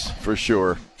moments, for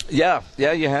sure. Yeah,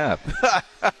 you have.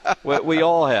 We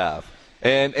all have.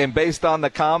 And based on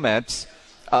the comments,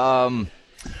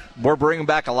 we're bringing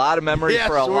back a lot of memories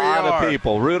for a lot of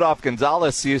people. Rudolph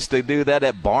Gonzalez used to do that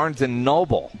at Barnes &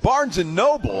 Noble. Barnes &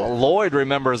 Noble? Lloyd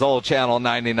remembers old Channel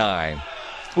 99.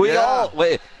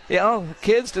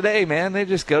 Kids today, man, they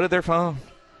just go to their phone.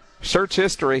 Search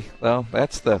history, though.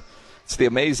 It's the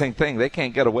amazing thing. They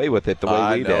can't get away with it the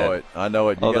way we did. I know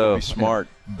it. You got to be smart.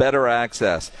 Better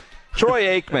access. Troy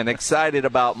Aikman excited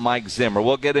about Mike Zimmer.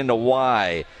 We'll get into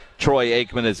why Troy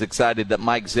Aikman is excited that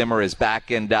Mike Zimmer is back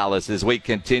in Dallas as we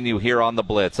continue here on the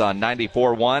Blitz on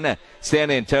 94.1 San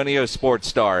Antonio Sports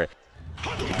Star.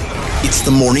 It's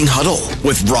the Morning Huddle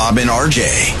with Rob and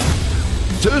RJ.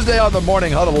 Tuesday on the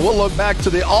Morning Huddle, we'll look back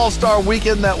to the All-Star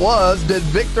weekend that was. Did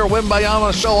Victor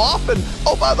Wembanyama show off? And,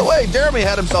 oh, by the way, Jeremy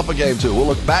had himself a game, too. We'll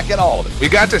look back at all of it. We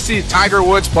got to see Tiger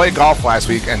Woods play golf last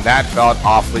week, and that felt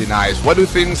awfully nice. What do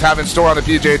things have in store on the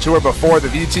PGA Tour before the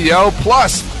VTO?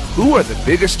 Plus, who are the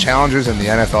biggest challengers in the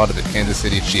NFL to the Kansas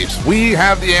City Chiefs? We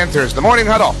have the answers. The Morning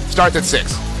Huddle starts at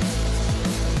 6.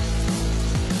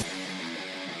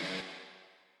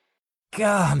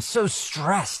 God, I'm so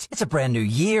stressed. It's a brand new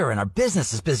year and our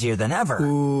business is busier than ever.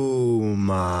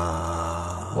 Ooma.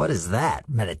 What is that?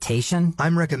 Meditation?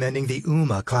 I'm recommending the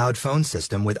Ooma cloud phone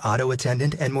system with auto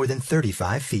attendant and more than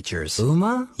 35 features.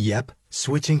 Ooma? Yep.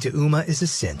 Switching to Ooma is a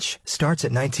cinch. Starts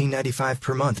at $19.95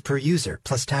 per month per user,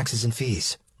 plus taxes and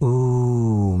fees.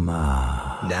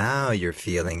 Ooma. Now you're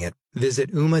feeling it.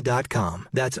 Visit Ooma.com.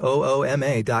 That's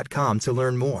OOMA.com to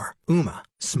learn more. Ooma.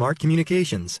 Smart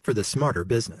communications for the smarter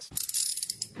business.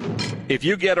 If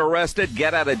you get arrested,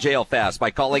 get out of jail fast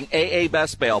by calling AA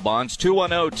Best Bail Bonds,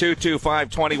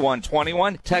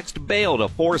 210-225-2121. Text bail to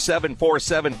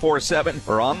 474747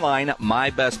 or online at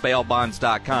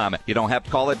mybestbailbonds.com. You don't have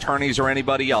to call attorneys or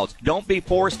anybody else. Don't be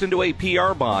forced into a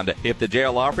PR bond. If the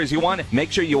jail offers you one,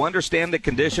 make sure you understand the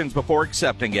conditions before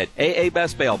accepting it. AA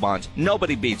Best Bail Bonds.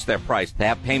 Nobody beats their price. They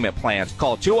have payment plans.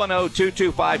 Call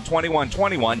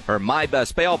 210-225-2121 or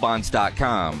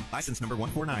mybestbailbonds.com. License number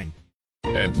 149.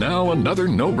 And now another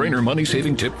no-brainer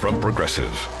money-saving tip from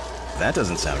Progressive. That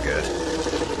doesn't sound good.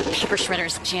 Paper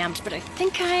shredder's jammed, but I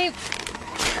think I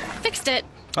fixed it.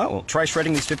 Oh, well, try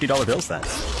shredding these $50 bills then.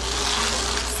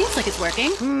 Seems like it's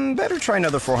working. Better try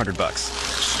another $400.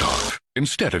 Stop.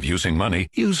 Instead of using money,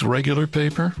 use regular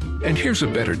paper. And here's a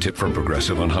better tip from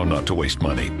Progressive on how not to waste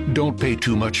money. Don't pay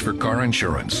too much for car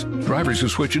insurance. Drivers who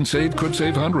switch and save could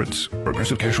save hundreds.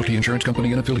 Progressive Casualty Insurance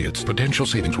Company and affiliates. Potential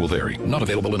savings will vary. Not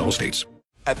available in all states.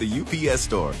 At the UPS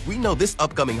Store, we know this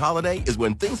upcoming holiday is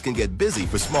when things can get busy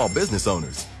for small business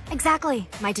owners. Exactly.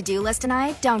 My to-do list and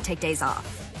I don't take days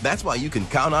off. That's why you can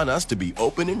count on us to be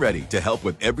open and ready to help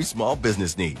with every small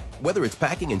business need, whether it's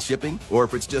packing and shipping or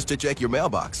if it's just to check your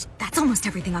mailbox. That's almost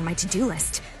everything on my to-do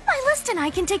list. My list and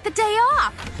I can take the day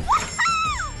off.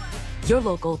 Your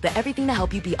local, the everything to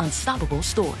help you be unstoppable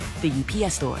store. The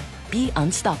UPS Store. Be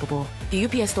unstoppable. The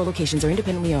UPS Store locations are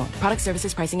independently owned. Product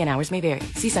services, pricing, and hours may vary.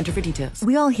 See Center for details.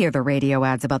 We all hear the radio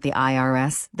ads about the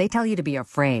IRS. They tell you to be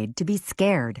afraid, to be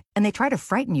scared, and they try to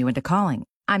frighten you into calling.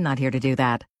 I'm not here to do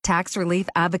that. Tax Relief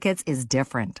Advocates is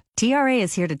different. TRA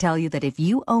is here to tell you that if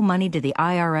you owe money to the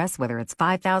IRS, whether it's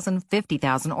 $5,000,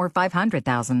 $50,000, or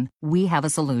 $500,000, we have a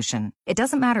solution. It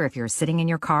doesn't matter if you're sitting in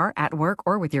your car, at work,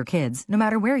 or with your kids. No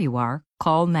matter where you are,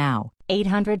 call now.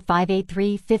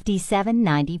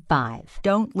 800-583-5795.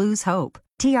 Don't lose hope.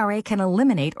 TRA can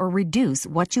eliminate or reduce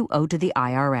what you owe to the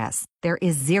IRS. There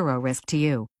is zero risk to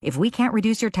you. If we can't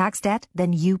reduce your tax debt,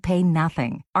 then you pay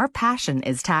nothing. Our passion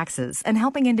is taxes and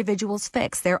helping individuals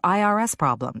fix their IRS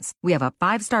problems. We have a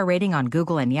 5-star rating on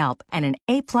Google and Yelp and an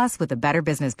A+ with the Better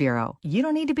Business Bureau. You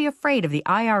don't need to be afraid of the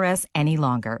IRS any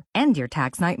longer. End your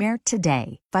tax nightmare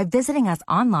today by visiting us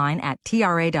online at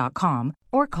TRA.com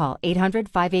or call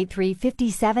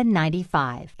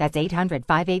 800-583-5795. That's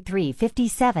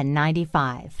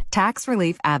 800-583-5795. Tax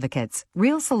Relief Advocates.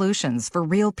 Real solutions for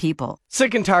real people.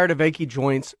 Sick and tired of achy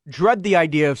joints? Dread the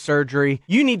idea of surgery?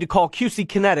 You need to call QC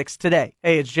Kinetics today.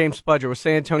 Hey, it's James Spudger with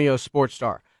San Antonio Sports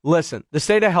Star. Listen, the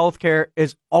state of healthcare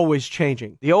is always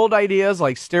changing. The old ideas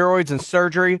like steroids and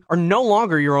surgery are no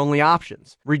longer your only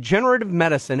options. Regenerative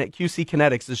medicine at QC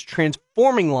Kinetics is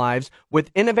transforming lives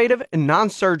with innovative and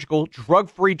non-surgical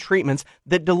drug-free treatments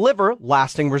that deliver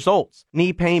lasting results.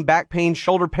 Knee pain, back pain,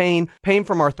 shoulder pain, pain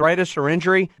from arthritis or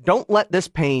injury. Don't let this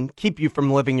pain keep you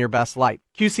from living your best life.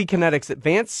 QC Kinetics'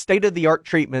 advanced state-of-the-art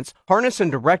treatments harness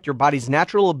and direct your body's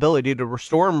natural ability to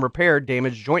restore and repair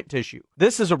damaged joint tissue.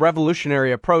 This is a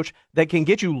revolutionary approach that can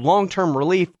get you long-term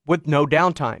relief with no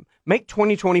downtime. Make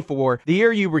 2024 the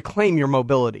year you reclaim your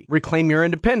mobility, reclaim your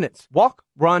independence, walk,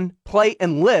 run, play,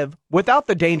 and live without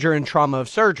the danger and trauma of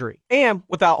surgery, and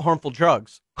without harmful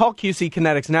drugs. Call QC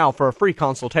Kinetics now for a free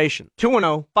consultation.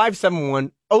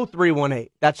 210-571-0318.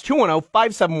 That's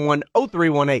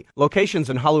 210-571-0318. Locations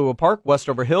in Hollywood Park,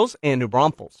 Westover Hills, and New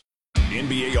Braunfels.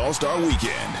 NBA All-Star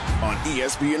Weekend on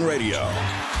ESPN Radio.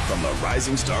 From the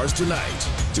Rising Stars tonight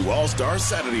to All-Star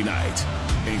Saturday night,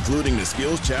 including the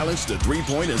Skills Challenge, the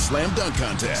three-point and slam dunk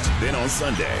contest. Then on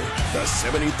Sunday, the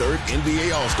 73rd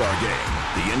NBA All-Star Game,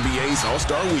 the NBA's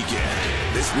All-Star Weekend.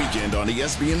 This weekend on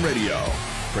ESPN Radio.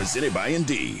 Presented by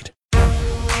Indeed.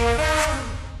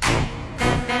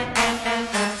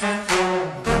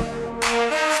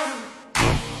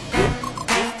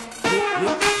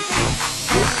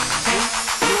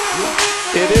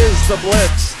 It is the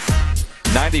Blitz.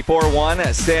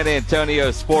 94.1 San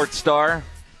Antonio Sports Star.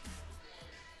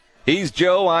 He's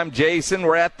Joe, I'm Jason.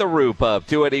 We're at the Roo Pub,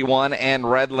 281 and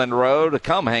Redland Road.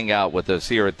 Come hang out with us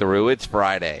here at the Roo. It's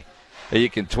Friday. You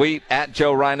can tweet at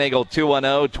Joe Reinagle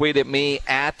 210. Tweet at me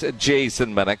at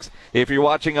Jason Minix. If you're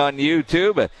watching on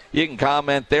YouTube, you can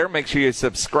comment there. Make sure you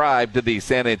subscribe to the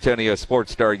San Antonio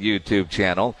Sports Star YouTube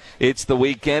channel. It's the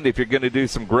weekend. If you're going to do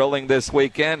some grilling this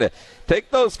weekend,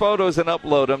 take those photos and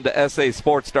upload them to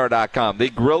sasportstar.com. The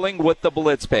Grilling with the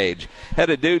Blitz page. Had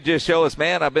a dude just show us,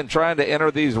 man, I've been trying to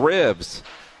enter these ribs.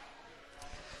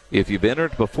 If you've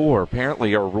entered before,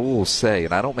 apparently our rules say,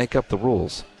 and I don't make up the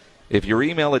rules, if your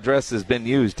email address has been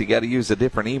used, you got to use a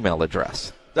different email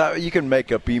address. You can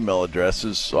make up email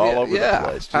addresses all over the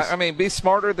place. I mean, be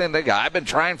smarter than the guy. I've been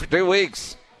trying for 2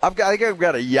 weeks. I think I've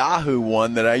got a Yahoo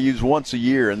one that I use once a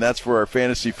year, and that's for our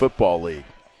fantasy football league.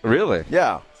 Really?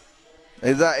 Yeah.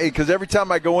 Because every time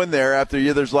I go in there after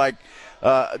you, there's like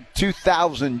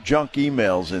 2,000 junk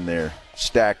emails in there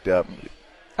stacked up.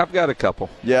 I've got a couple.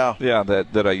 Yeah. Yeah,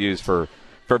 that I use for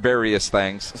various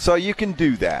things. So you can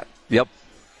do that. Yep,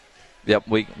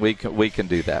 we can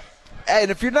do that.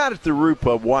 And if you're not at the Roo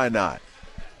Pub, why not?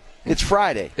 It's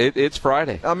Friday. It's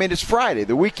Friday. I mean, it's Friday.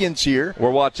 The weekend's here.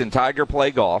 We're watching Tiger play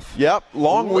golf. Yep,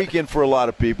 long weekend for a lot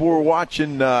of people. We're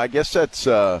watching, I guess that's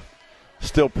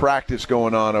still practice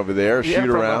going on over there,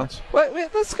 shoot-arounds. Wait,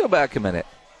 let's go back a minute.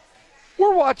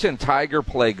 We're watching Tiger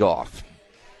play golf.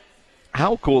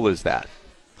 How cool is that?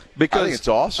 Because I think it's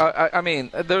awesome. I mean,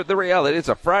 the reality, it's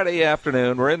a Friday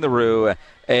afternoon. We're in the Roo,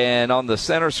 and on the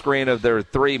center screen of there are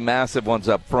three massive ones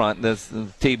up front. There's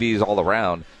TVs all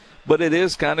around. But it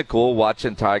is kind of cool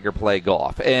watching Tiger play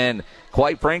golf. And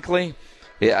quite frankly,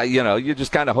 you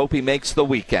just kind of hope he makes the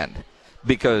weekend.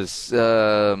 Because,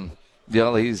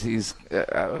 he's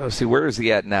see, where is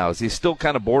he at now? Is he still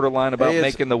kind of borderline about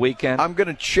making the weekend? I'm going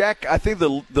to check. I think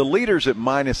the leader's at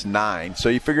 -9, so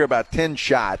you figure about 10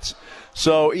 shots.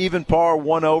 So even par,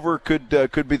 1 over could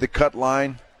be the cut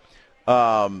line.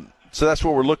 So that's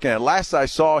what we're looking at. Last I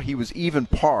saw, he was even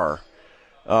par.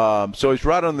 So he's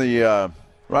right on the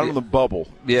bubble,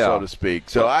 so to speak.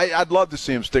 So I'd love to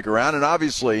see him stick around. And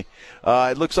obviously,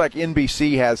 it looks like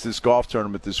NBC has this golf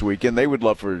tournament this weekend. They would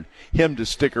love for him to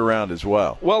stick around as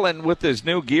well. Well, and with his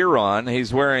new gear on,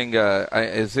 he's wearing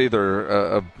it's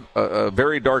either a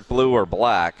very dark blue or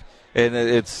black. And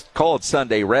it's called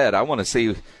Sunday Red. I want to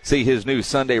see his new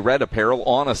Sunday Red apparel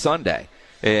on a Sunday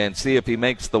and see if he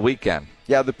makes the weekend.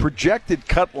 Yeah, the projected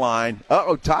cut line.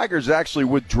 Tiger's actually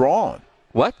withdrawn.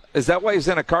 What? Is that why he's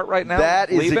in a cart right now? That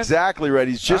is leaving? Exactly right.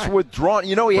 He's just withdrawn.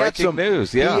 You know, he had some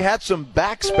news. Yeah. He had some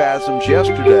back spasms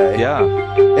yesterday.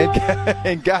 Yeah.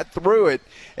 And got through it.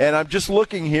 And I'm just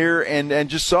looking here and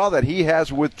just saw that he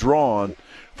has withdrawn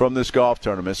from this golf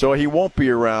tournament. So he won't be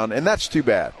around, and that's too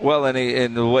bad. Well,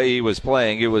 and the way he was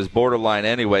playing, it was borderline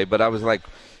anyway. But I was like,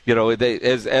 you know,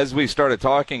 as we started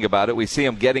talking about it, we see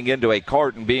him getting into a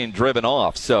cart and being driven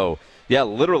off. So, yeah,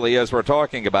 literally as we're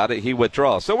talking about it, he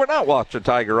withdraws. So we're not watching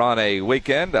Tiger on a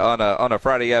weekend, on a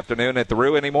Friday afternoon at the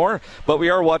Rue anymore, but we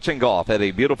are watching golf at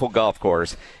a beautiful golf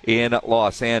course in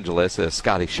Los Angeles,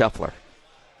 Scotty Scheffler.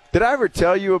 Did I ever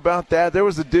tell you about that? There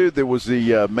was a dude that was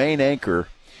the main anchor,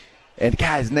 and,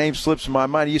 God, his name slips in my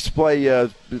mind. He used to play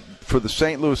for the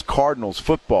St. Louis Cardinals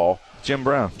football. Jim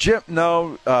Brown. Jim,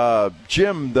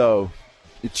 though.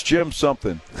 It's Jim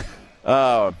something.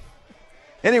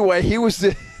 Anyway, he was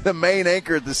the main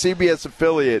anchor at the CBS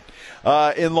affiliate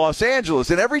in Los Angeles.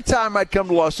 And every time I'd come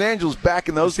to Los Angeles back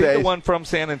in those days. Is he the one from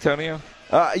San Antonio?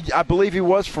 I believe he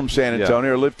was from San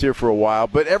Antonio or lived here for a while.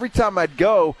 But every time I'd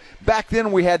go, back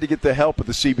then we had to get the help of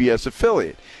the CBS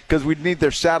affiliate because we'd need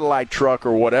their satellite truck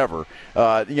or whatever.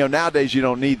 Nowadays you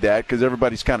don't need that because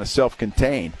everybody's kind of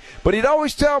self-contained. But he'd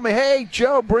always tell me, hey,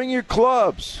 Joe, bring your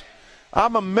clubs.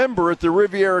 I'm a member at the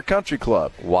Riviera Country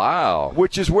Club. Wow.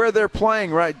 Which is where they're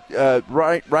playing right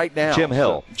now. Jim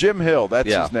Hill. Jim Hill,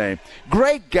 that's his name.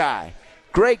 Great guy.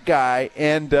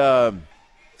 And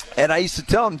I used to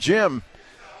tell him, Jim,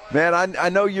 man, I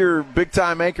know you're a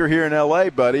big-time anchor here in L.A.,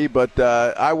 buddy, but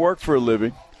I work for a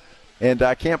living, and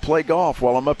I can't play golf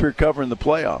while I'm up here covering the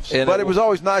playoffs. But it was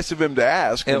always nice of him to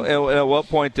ask. And at what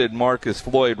point did Marcus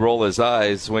Floyd roll his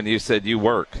eyes when you said you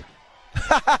work?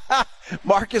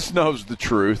 Marcus knows the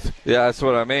truth. Yeah, that's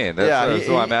what I mean. That's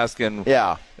why I'm asking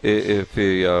if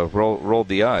he rolled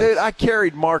the eyes. Dude, I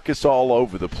carried Marcus all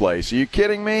over the place. Are you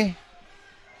kidding me?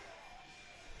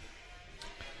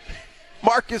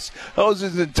 Marcus owes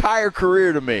his entire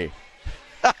career to me.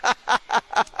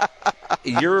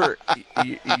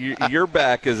 Your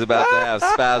back is about to have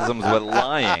spasms with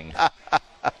lying.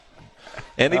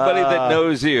 Anybody that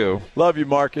knows you, love you,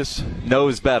 Marcus,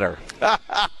 knows better.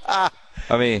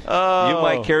 I mean, you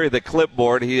might carry the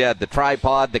clipboard. He had the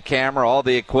tripod, the camera, all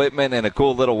the equipment, and a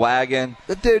cool little wagon.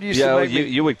 The dude used to make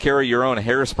you would carry your own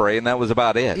hairspray, and that was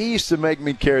about it. He used to make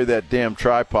me carry that damn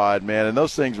tripod, man, and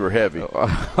those things were heavy.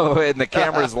 And the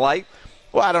camera's light?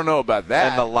 Well, I don't know about that.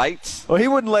 And the lights? Well, he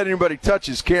wouldn't let anybody touch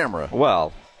his camera.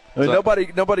 Well, I mean,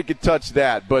 nobody could touch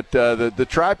that, but the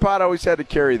tripod, always had to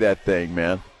carry that thing,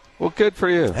 man. Well, good for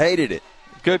you. Hated it.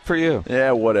 Good for you.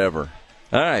 Yeah, whatever.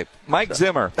 All right, Mike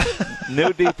Zimmer,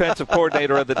 new defensive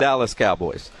coordinator of the Dallas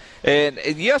Cowboys. And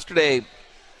yesterday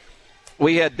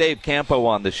we had Dave Campo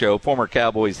on the show, former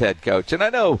Cowboys head coach. And I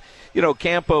know,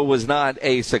 Campo was not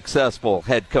a successful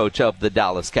head coach of the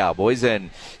Dallas Cowboys.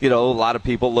 And, a lot of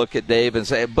people look at Dave and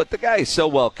say, but the guy is so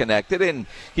well connected. And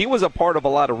he was a part of a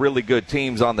lot of really good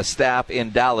teams on the staff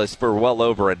in Dallas for well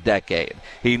over a decade.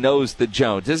 He knows the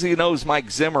Joneses. He knows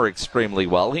Mike Zimmer extremely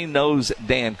well. He knows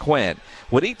Dan Quinn.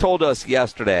 What he told us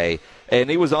yesterday, and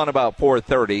he was on about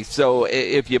 4:30, so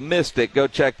if you missed it, go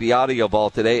check the audio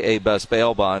vault at AA Best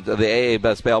Bail Bonds, the AA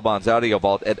Best Bail Bonds audio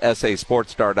vault at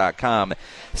sasportstar.com.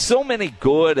 So many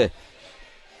good,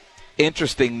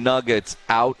 interesting nuggets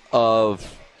out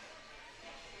of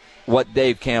what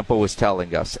Dave Campo was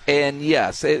telling us. And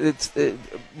yes,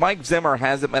 Mike Zimmer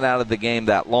hasn't been out of the game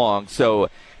that long, so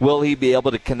will he be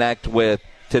able to connect with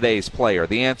today's player?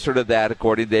 The answer to that,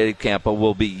 according to Dave Campo,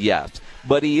 will be yes.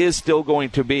 But he is still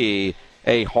going to be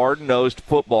a hard-nosed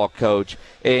football coach.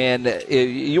 And if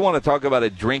you want to talk about a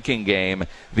drinking game,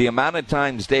 the amount of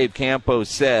times Dave Campo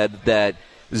said that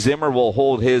Zimmer will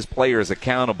hold his players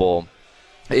accountable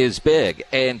is big.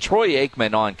 And Troy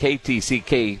Aikman on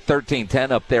KTCK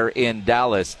 1310 up there in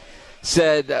Dallas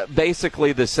said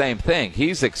basically the same thing.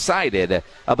 He's excited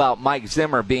about Mike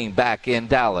Zimmer being back in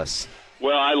Dallas.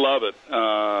 Well, I love it.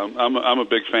 I'm a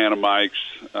big fan of Mike's.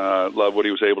 Love what he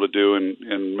was able to do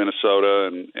in Minnesota,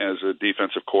 and as a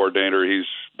defensive coordinator, he's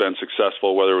been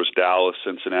successful, whether it was Dallas,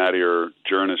 Cincinnati, or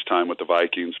during his time with the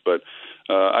Vikings. But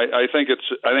I think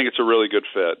it's a really good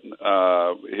fit.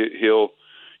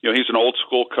 He's an old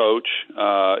school coach.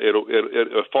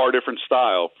 A far different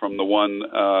style from the one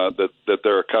that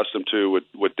they're accustomed to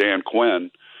with Dan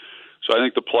Quinn. So I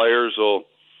think the players will.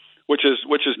 Which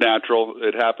is natural.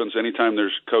 It happens anytime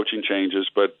there's coaching changes,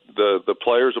 but the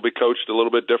players will be coached a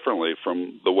little bit differently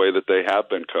from the way that they have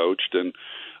been coached. And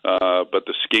but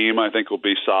the scheme, I think, will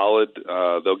be solid.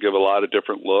 They'll give a lot of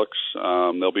different looks.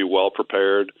 They'll be well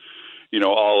prepared.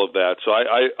 all of that. So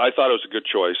I thought it was a good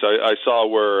choice. I saw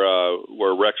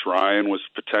where Rex Ryan was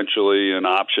potentially an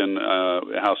option.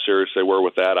 How serious they were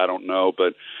with that, I don't know,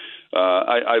 but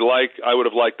I would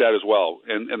have liked that as well.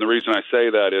 And the reason I say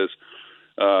that is,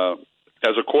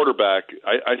 as a quarterback,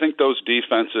 I think those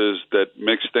defenses that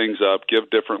mix things up, give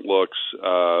different looks,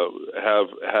 have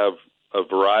a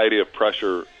variety of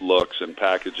pressure looks and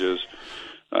packages.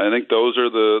 I think those are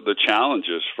the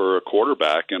challenges for a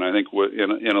quarterback. And I think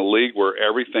in a league where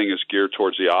everything is geared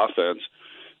towards the offense,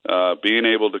 being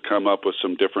able to come up with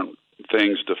some different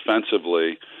things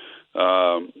defensively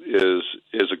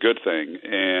is a good thing.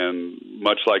 And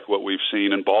much like what we've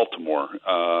seen in Baltimore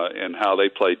and how they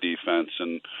play defense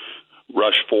and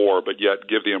rush 4, but yet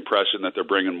give the impression that they're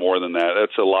bringing more than that.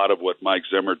 That's a lot of what Mike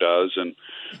Zimmer does, and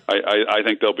I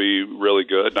think they'll be really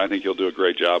good, and I think he'll do a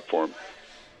great job for them.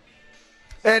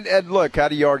 And look, how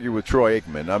do you argue with Troy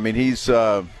Aikman? I mean,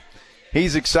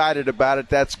 he's excited about it.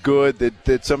 That's good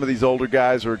that some of these older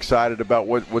guys are excited about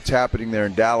what's happening there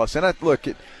in Dallas. And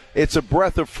it's a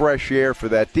breath of fresh air for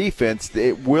that defense.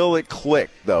 Will it click,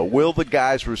 though? Will the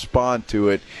guys respond to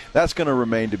it? That's going to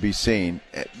remain to be seen.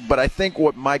 But I think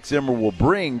what Mike Zimmer will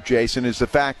bring, Jason, is the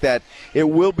fact that it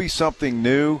will be something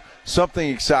new, something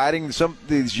exciting. Some of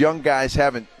these young guys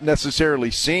haven't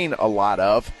necessarily seen a lot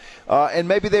of, and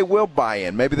maybe they will buy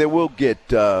in. Maybe they will get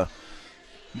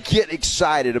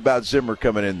excited about Zimmer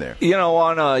coming in there.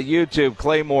 On YouTube,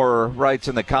 Claymore writes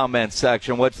in the comments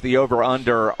section, what's the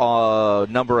over-under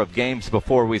number of games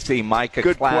before we see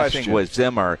Micah clashing with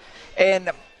Zimmer? And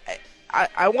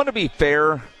I want to be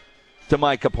fair to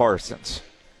Micah Parsons,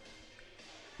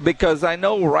 because I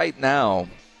know right now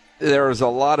there's a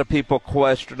lot of people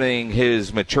questioning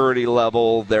his maturity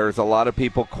level. There's a lot of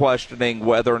people questioning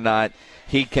whether or not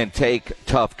he can take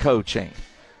tough coaching.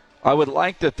 I would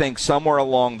like to think somewhere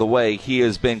along the way he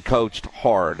has been coached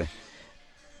hard,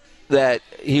 that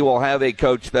he will have a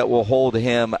coach that will hold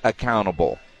him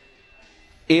accountable.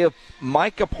 If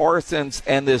Micah Parsons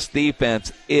and this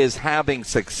defense is having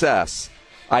success,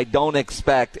 I don't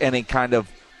expect any kind of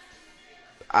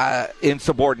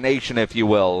insubordination, if you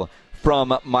will,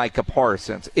 from Micah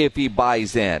Parsons if he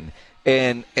buys in.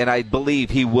 And I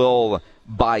believe he will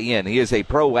buy in. He is a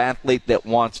pro athlete that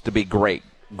wants to be great.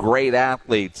 Great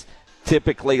athletes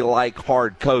typically like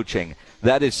hard coaching.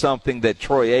 That is something that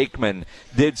Troy Aikman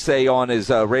did say on his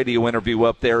radio interview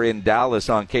up there in Dallas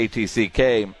on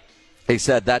KTCK. He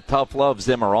said that tough love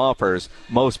Zimmer offers,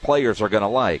 most players are going to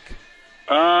like.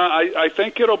 I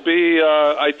think it'll be.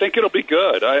 I think it'll be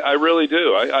good. I really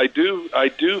do. I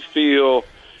do feel,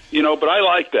 but I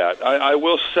like that. I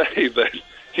will say that,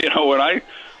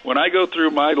 when I go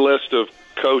through my list of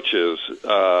coaches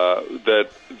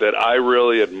that I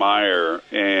really admire,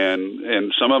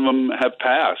 and some of them have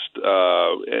passed,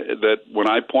 that when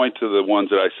I point to the ones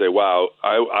that I say, wow,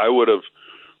 I would have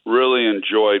really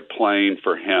enjoyed playing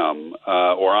for him,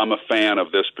 or I'm a fan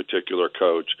of this particular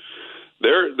coach,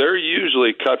 they're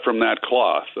usually cut from that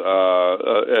cloth.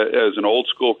 As an old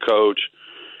school coach,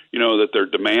 that they're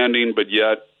demanding, but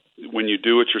yet when you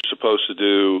do what you're supposed to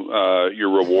do, you're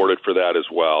rewarded for that as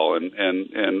well.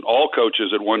 And all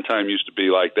coaches at one time used to be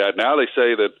like that. Now they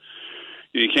say that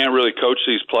you can't really coach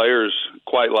these players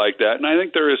quite like that, and I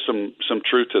think there is some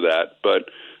truth to that.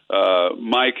 But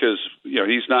Mike has,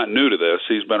 he's not new to this.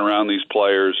 He's been around these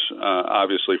players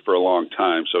obviously for a long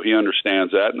time, so he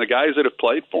understands that. And the guys that have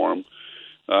played for him,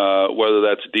 whether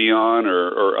that's Dion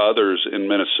or others in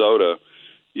Minnesota,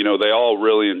 they all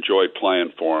really enjoyed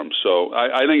playing for him. So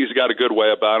I think he's got a good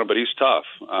way about him, but he's tough,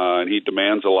 and he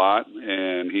demands a lot.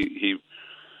 And he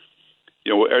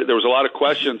there was a lot of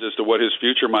questions as to what his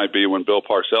future might be when Bill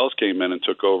Parcells came in and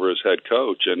took over as head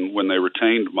coach. And when they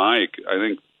retained Mike, I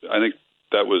think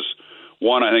that was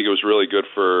one. I think it was really good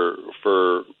for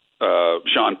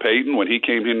Sean Payton when he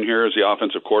came in here as the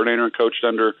offensive coordinator and coached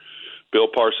under Bill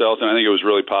Parcells, and I think it was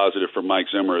really positive for Mike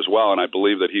Zimmer as well. And I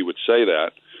believe that he would say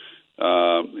that.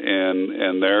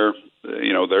 And their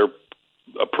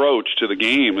approach to the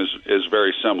game is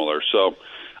very similar. So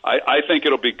I think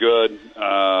it'll be good,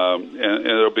 and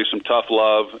it'll be some tough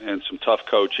love and some tough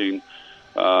coaching,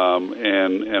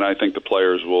 and I think the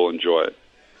players will enjoy it.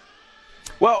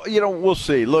 Well, we'll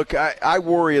see. Look, I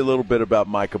worry a little bit about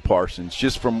Micah Parsons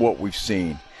just from what we've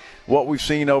seen. What we've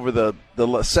seen over the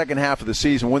second half of the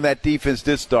season when that defense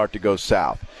did start to go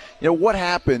south. What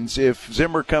happens if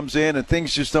Zimmer comes in and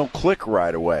things just don't click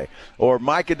right away, or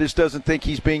Micah just doesn't think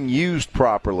he's being used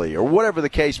properly, or whatever the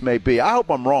case may be? I hope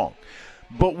I'm wrong.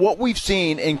 But what we've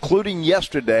seen, including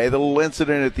yesterday, the little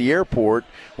incident at the airport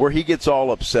where he gets all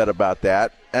upset about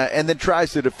that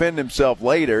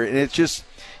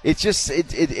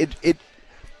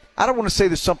I don't want to say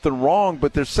there's something wrong,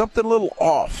 but there's something a little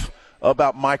off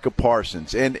about Micah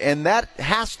Parsons. And that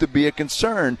has to be a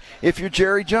concern if you're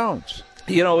Jerry Jones.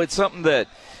 It's something that,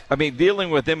 dealing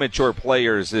with immature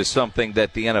players is something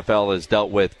that the NFL has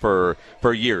dealt with for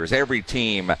years. Every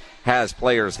team has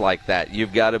players like that.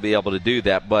 You've got to be able to do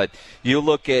that. But you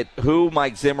look at who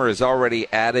Mike Zimmer has already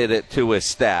added it to his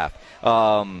staff.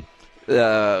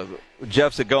 Jeff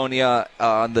Zagonia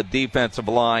on the defensive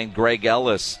line, Greg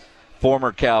Ellis,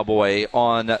 former Cowboy,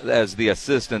 on as the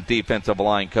assistant defensive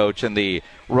line coach, and the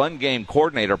run game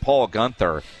coordinator, Paul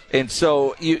Gunther. And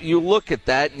so you look at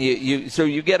that, and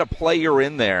you get a player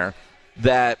in there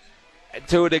that,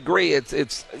 to a degree,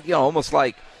 it's almost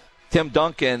like Tim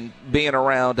Duncan being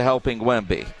around helping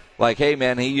Wemby. Like, hey,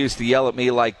 man, he used to yell at me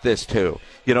like this too.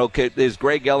 Is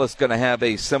Greg Ellis going to have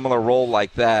a similar role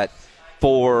like that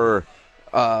for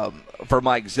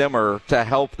Mike Zimmer to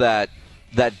help that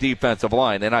defensive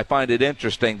line? And I find it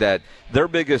interesting that their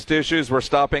biggest issues were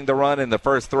stopping the run in the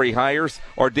first three hires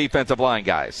are defensive line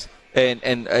guys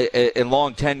and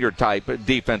long tenure type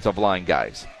defensive line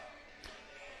guys.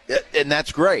 And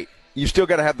that's great. You still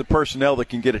got to have the personnel that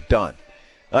can get it done.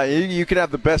 You can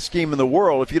have the best scheme in the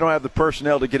world. If you don't have the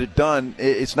personnel to get it done,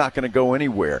 it's not going to go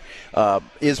anywhere.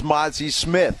 Is Mozzie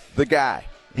Smith the guy?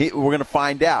 We're going to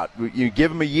find out. You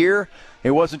give him a year.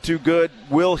 It wasn't too good.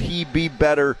 Will he be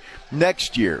better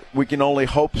next year? We can only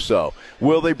hope so.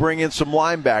 Will they bring in some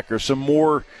linebackers, some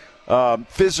more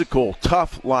physical,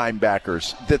 tough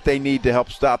linebackers that they need to help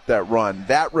stop that run?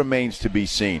 That remains to be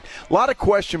seen. A lot of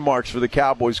question marks for the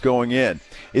Cowboys going in.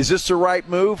 Is this the right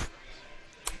move?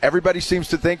 Everybody seems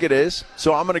to think it is,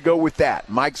 so I'm going to go with that.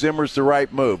 Mike Zimmer's the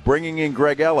right move. Bringing in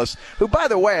Greg Ellis, who, by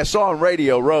the way, I saw on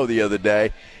Radio Row the other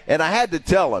day, and I had to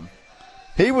tell him,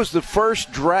 he was the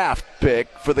first draft pick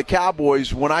for the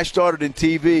Cowboys when I started in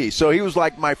TV. So he was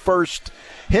like my first.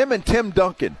 Him and Tim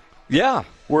Duncan,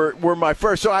 were my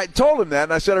first. So I told him that,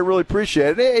 and I said I really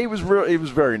appreciate it. He was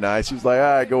very nice. He was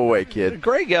like, go away, kid.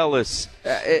 Greg Ellis,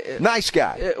 nice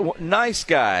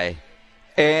guy,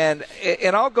 and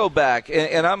I'll go back,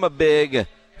 and I'm a big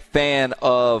fan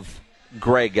of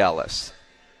Greg Ellis,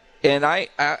 and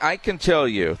I can tell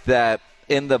you that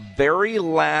in the very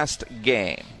last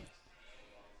game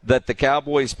that the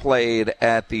Cowboys played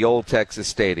at the old Texas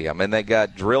Stadium, and they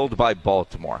got drilled by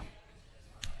Baltimore,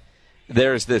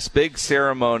 there's this big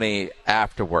ceremony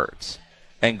afterwards.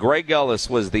 And Greg Ellis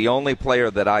was the only player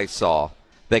that I saw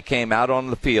that came out on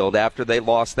the field after they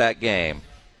lost that game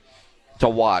to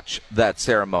watch that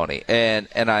ceremony. And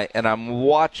I'm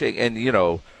watching, and,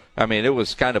 it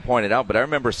was kind of pointed out, but I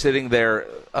remember sitting there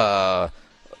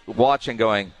watching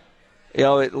going,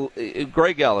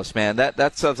 Greg Ellis, man,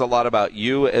 that says a lot about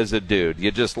you as a dude. You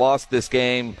just lost this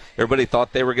game. Everybody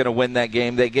thought they were going to win that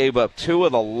game. They gave up two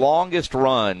of the longest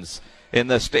runs in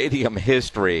the stadium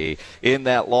history in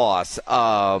that loss.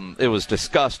 It was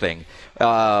disgusting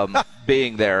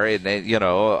being there, and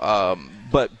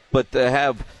but to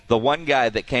have the one guy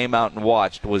that came out and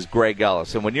watched was Greg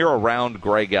Ellis. And when you're around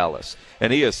Greg Ellis,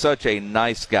 and he is such a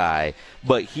nice guy,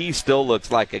 but he still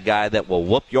looks like a guy that will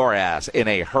whoop your ass in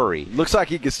a hurry. Looks like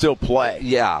he can still play.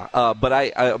 Yeah, but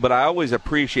I always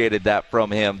appreciated that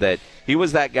from him, that he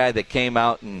was that guy that came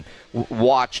out and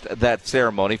watched that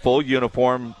ceremony, full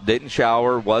uniform, didn't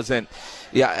shower, wasn't.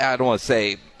 Yeah, I don't want to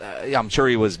say. I'm sure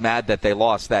he was mad that they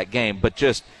lost that game, but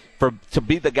just to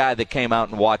be the guy that came out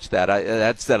and watched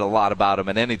that said a lot about him.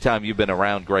 And anytime you've been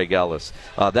around Greg Ellis,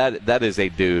 that is a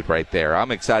dude right there.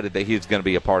 I'm excited that he's going to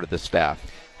be a part of the staff.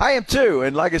 I am too,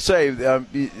 and like I say,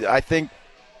 I think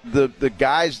the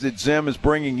guys that Zim is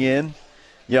bringing in,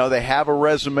 they have a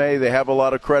resume, they have a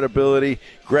lot of credibility.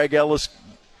 Greg Ellis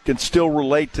can still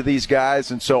relate to these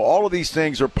guys, and so all of these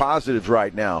things are positives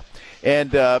right now.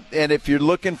 And if you're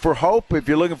looking for hope, if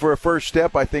you're looking for a first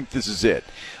step, I think this is it.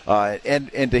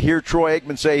 And to hear Troy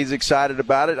Aikman say he's excited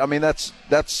about it, I mean that's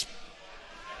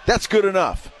good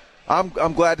enough.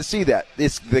 I'm glad to see that.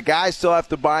 The guys still have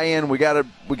to buy in. We got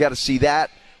to see that.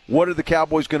 What are the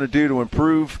Cowboys going to do to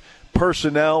improve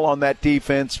personnel on that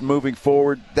defense moving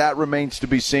forward? That remains to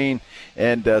be seen.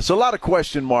 And so a lot of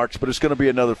question marks, but it's going to be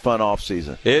another fun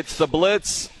offseason. It's the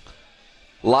Blitz.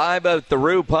 Live at the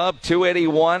Rue Pub,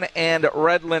 281 and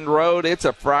Redland Road. It's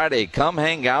a Friday. Come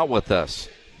hang out with us.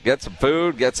 Get some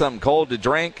food, get something cold to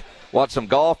drink, watch some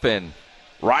golf, and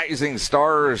Rising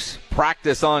Stars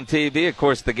practice on TV. Of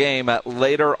course, the game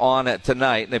later on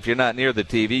tonight. And if you're not near the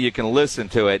TV, you can listen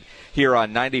to it here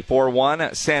on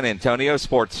 94.1 San Antonio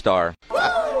Sports Star.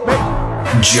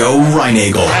 Joe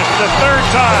Reinagel. That's the third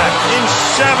time in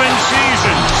 7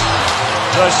 seasons.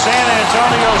 The San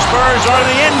Antonio Spurs are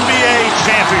the NBA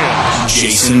champions.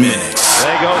 Jason Minix.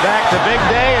 They go back to big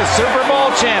day as Super Bowl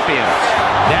champions.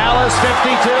 Dallas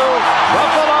 52,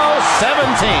 Buffalo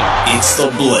 17. It's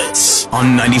the Blitz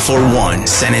on 94.1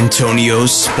 San Antonio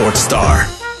Sports Star.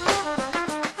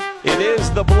 It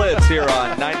is the Blitz here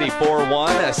on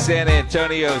 94.1 San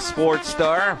Antonio Sports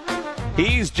Star.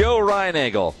 He's Joe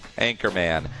Reinagel,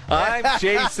 anchorman. I'm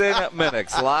Jason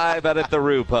Minix, live out at the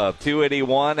Roo Pub,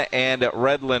 281 and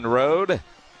Redland Road.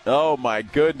 Oh, my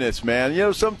goodness, man. You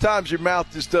know, sometimes your mouth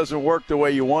just doesn't work the way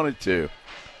you want it to.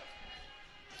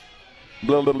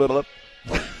 Blah, blah, blah,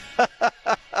 blah.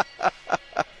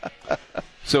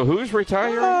 So who's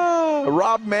retiring?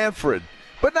 Rob Manfred.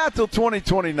 But not till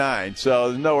 2029, so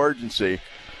there's no urgency.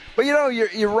 But, you know,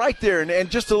 you're right there,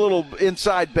 and just a little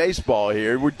inside baseball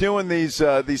here. We're doing these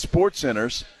sports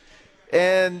centers,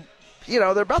 and, you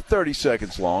know, they're about 30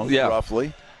 seconds long,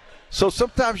 roughly. So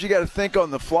sometimes you got to think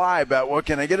on the fly about, well,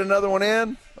 can I get another one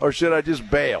in, or should I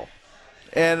just bail?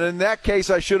 And in that case,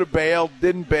 I should have bailed,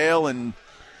 didn't bail, and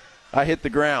I hit the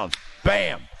ground.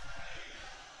 Bam!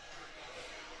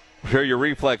 I'm sure your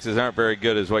reflexes aren't very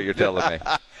good is what you're telling me.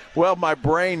 Well, my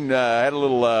brain had a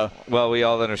little... well, we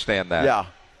all understand that. Yeah.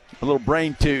 A little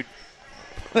brain toot.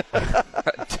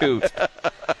 Toot.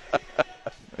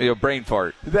 Brain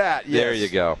fart. That, yes. There you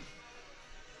go.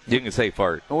 You can say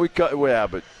fart. But we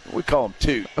call them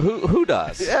toot. Who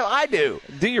does? Yeah, I do.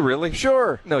 Do you really?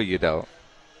 Sure. No, you don't.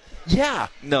 Yeah.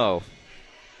 No.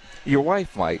 Your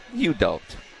wife might. You don't.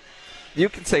 You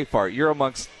can say fart. You're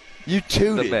amongst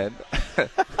the men.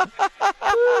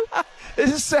 It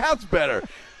just sounds better.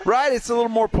 Right? It's a little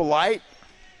more polite.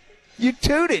 You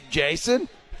tooted, Jason.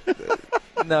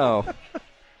 No.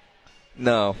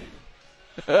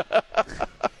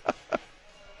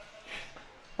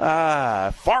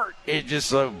 Fart is just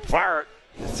so fart.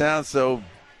 It sounds so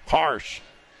harsh.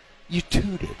 You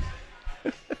tooted.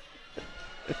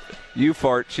 You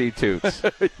fart, she toots.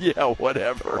 Yeah,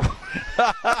 whatever.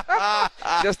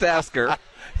 Just ask her.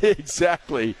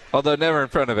 Exactly. Although never in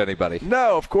front of anybody.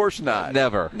 No, of course not.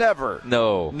 Never.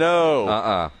 No.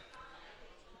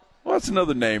 Well, that's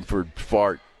another name for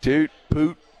fart. Toot,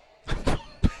 poot.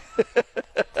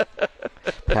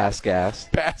 Pass gas.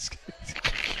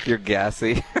 You're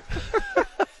gassy.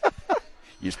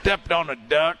 You stepped on a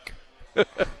duck.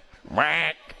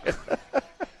 Whack.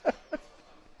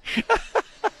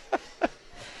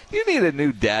 You need a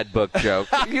new dad book joke.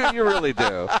 You really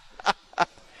do.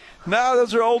 No,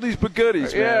 those are oldies but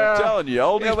goodies, man. Yeah. I'm telling you,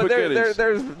 oldies but goodies.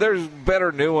 There's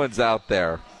better new ones out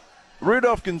there.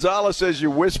 Rudolph Gonzalez says you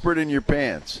whispered in your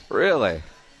pants. Really?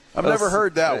 I've never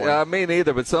heard that one. Me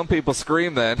neither, but some people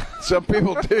scream then. Some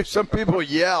people do. Some people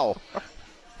yell.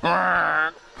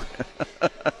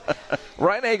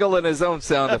 Reinagel and his own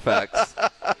sound effects.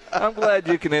 I'm glad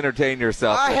you can entertain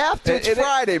yourself. I have to. It's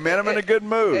Friday, man. I'm in a good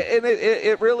mood. And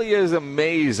it really is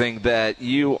amazing that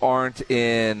you aren't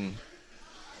in...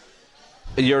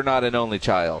 You're not an only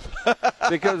child.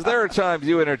 Because there are times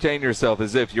you entertain yourself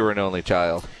as if you're an only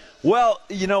child. Well,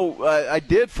 you know, I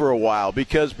did for a while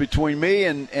because between me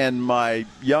and the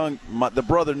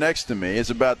brother next to me is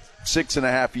about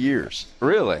 6.5 years.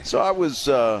 Really? So I was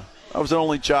an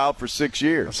only child for 6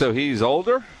 years. So he's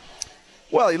older?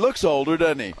 Well, he looks older,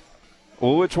 doesn't he?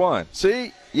 Well, which one?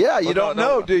 See? Yeah, you don't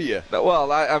know, do you?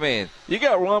 Well, I mean, you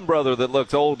got one brother that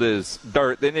looks old as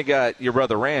dirt. Then you got your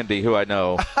brother Randy, who I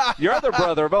know. Your other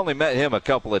brother, I've only met him a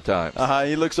couple of times.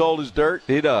 He looks old as dirt?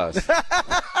 He does.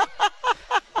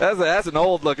 That's an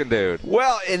old-looking dude.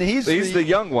 Well, and he's the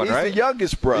young one, right? He's the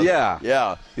youngest brother.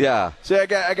 Yeah. See,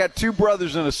 I got two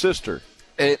brothers and a sister.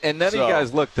 And none of you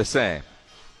guys look the same.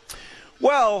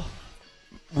 Well,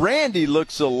 Randy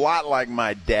looks a lot like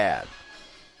my dad.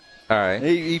 All right.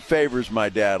 He favors my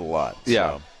dad a lot.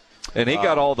 Yeah. So. And he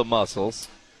got all the muscles.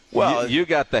 Well, you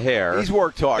got the hair. He's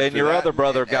worked hard. And your other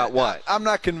brother got what? I'm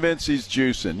not convinced he's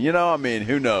juicing. You know, I mean,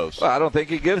 who knows? Well, I don't think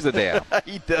he gives a damn.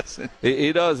 He doesn't.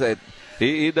 He doesn't.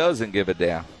 He doesn't give a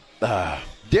damn.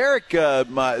 Derek, the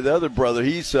other brother,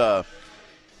 he's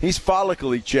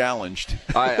follically challenged.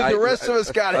 The rest of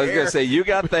us got hair. I was going to say, you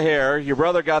got the hair, your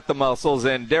brother got the muscles,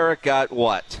 and Derek got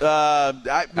what?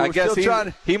 I guess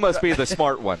he must be the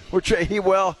smart one. We're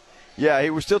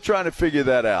still trying to figure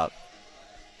that out.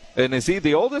 And is he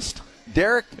the oldest?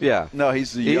 Derek? Yeah. No,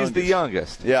 he's the youngest. He's the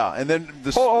youngest. Yeah, and then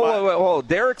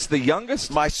Derek's the youngest?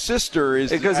 My sister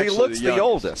is because he looks the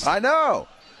oldest. I know.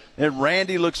 And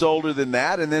Randy looks older than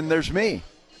that, and then there's me.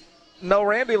 No,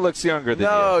 Randy looks younger than you.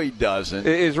 No, he doesn't.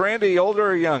 Is Randy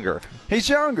older or younger? He's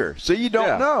younger. So you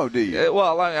don't know, do you?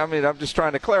 Well, I mean, I'm just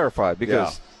trying to clarify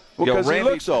because Randy, he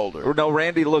looks older. No,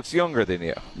 Randy looks younger than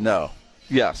you. No.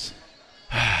 Yes.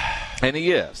 And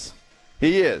he is.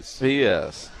 He is. He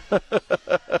is.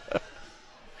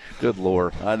 Good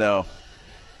Lord. I know.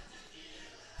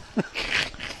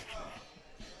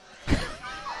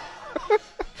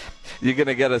 You going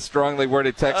to get a strongly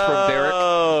worded text from Derek?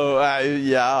 Oh,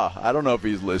 yeah. I don't know if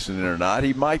he's listening or not.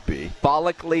 He might be.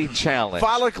 Follically challenged.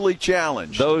 Follically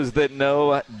challenged. Those that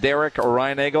know Derek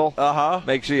Reinagel,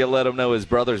 make sure you let him know his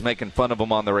brother's making fun of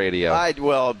him on the radio.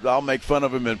 I'll make fun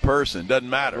of him in person. Doesn't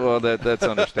matter. Well, that's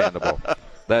understandable.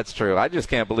 That's true. I just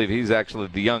can't believe he's actually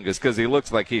the youngest because he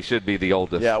looks like he should be the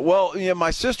oldest. Yeah, well, my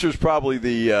sister's probably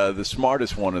the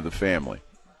smartest one of the family,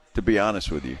 to be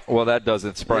honest with you. Well, that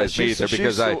doesn't surprise me either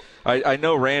because I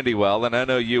know Randy well and I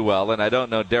know you well and I don't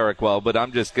know Derek well, but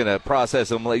I'm just going to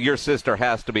process him. Your sister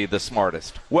has to be the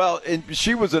smartest. Well, and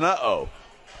she was an I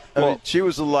mean, she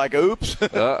was like, oops,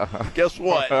 guess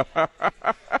what?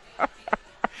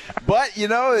 But,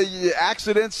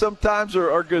 accidents sometimes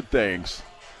are good things.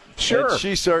 Sure. And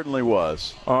she certainly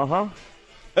was. Uh-huh.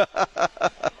 I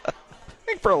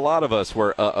think for a lot of us,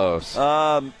 we're uh-ohs.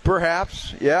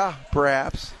 Perhaps. Yeah,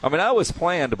 perhaps. I mean, I was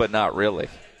planned, but not really.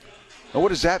 Now, what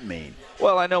does that mean?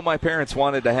 Well, I know my parents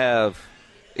wanted to have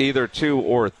either 2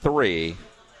 or 3,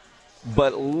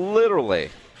 but literally,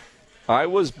 I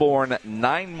was born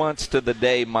 9 months to the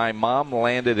day my mom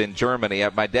landed in Germany.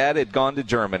 My dad had gone to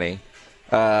Germany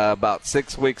about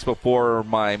 6 weeks before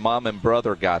my mom and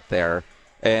brother got there.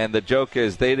 And the joke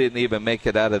is they didn't even make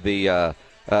it out of the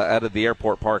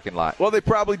airport parking lot. Well, they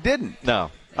probably didn't.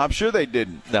 No. I'm sure they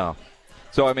didn't. No.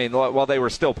 So, I mean, while they were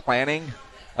still planning,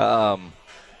 I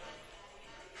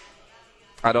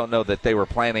don't know that they were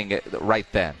planning it right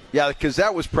then. Yeah, because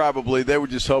that was probably they were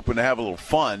just hoping to have a little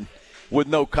fun with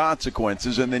no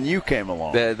consequences, and then you came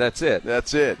along. That's it.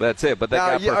 That's it. That's it. But they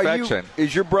got perfection.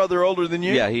 Is your brother older than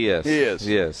you? Yeah, he is. He is.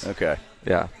 He is. Okay.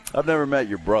 Yeah. I've never met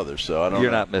your brother, so I don't know.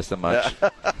 You're not missing much.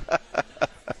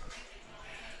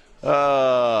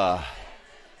 Does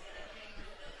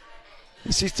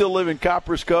he still live in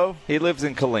Copper's Cove? He lives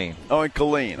in Killeen. Oh, in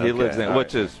Killeen. Okay. He lives in,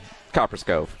 which is Copper's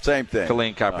Cove. Same thing.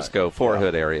 Killeen, Copper's Cove, Fort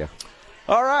Hood area.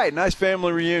 All right, nice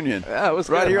family reunion. Yeah, it was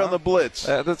right good, here on the Blitz.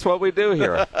 That's what we do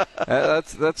here.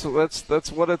 That's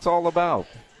what it's all about.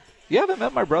 You haven't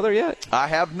met my brother yet? I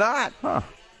have not. Huh.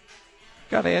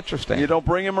 Kind of interesting. You don't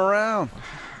bring him around.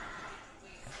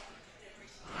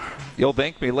 You'll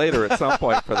thank me later at some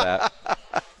point for that.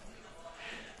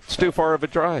 It's too far of a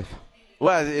drive.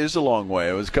 Well, it is a long way.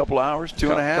 It was a couple hours, two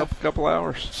and a half. Couple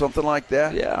hours. Something like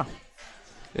that. Yeah.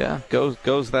 Yeah,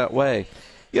 goes that way.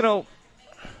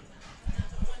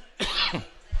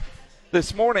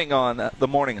 This morning on the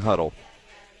Morning Huddle,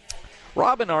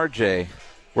 Rob and RJ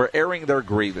were airing their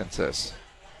grievances,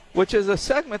 which is a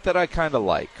segment that I kind of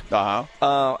like.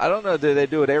 Uh-huh. I don't know, do they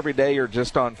do it every day or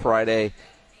just on Friday?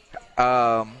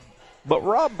 But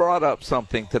Rob brought up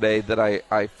something today that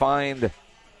I find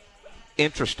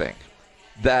interesting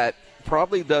that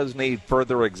probably does need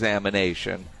further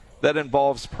examination that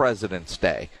involves President's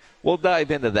Day. We'll dive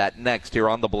into that next here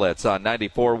on the Blitz on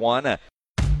 94.1.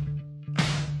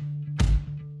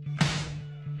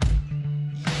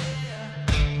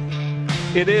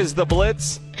 It is the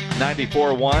Blitz,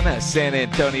 94.1, San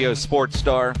Antonio Sports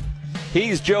Star.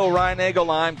 He's Joe Reinagel.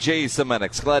 I'm Jay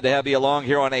Semenix. Glad to have you along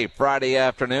here on a Friday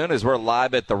afternoon as we're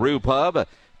live at the Rue Pub,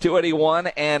 281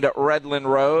 and Redland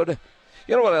Road.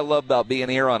 You know what I love about being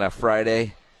here on a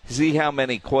Friday? See how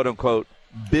many quote-unquote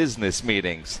business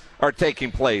meetings are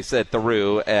taking place at the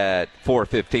Rue at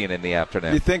 4:15 in the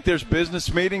afternoon. You think there's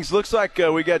business meetings? Looks like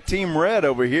we got Team Red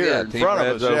over here in Team front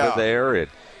Red's of us. over there. And,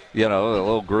 a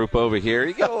little group over here.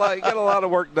 You get a lot of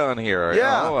work done here.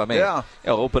 Yeah,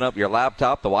 open up your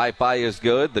laptop. The Wi-Fi is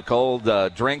good. The cold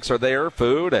drinks are there.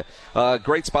 Food.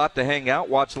 Great spot to hang out.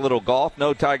 Watch a little golf.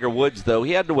 No Tiger Woods, though.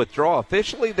 He had to withdraw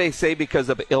officially, they say, because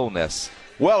of illness.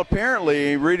 Well,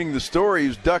 apparently, reading the story, he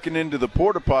was ducking into the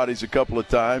porta potties a couple of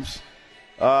times.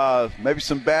 Maybe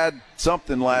some bad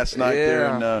something last night there.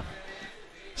 And,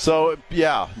 so,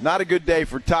 not a good day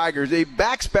for Tigers.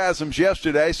 Back spasms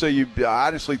yesterday, so you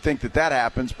honestly think that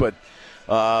happens. But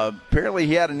apparently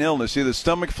he had an illness, either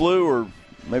stomach flu or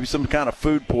maybe some kind of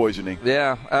food poisoning.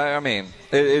 Yeah, I mean,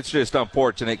 it's just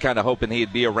unfortunate, kind of hoping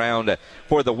he'd be around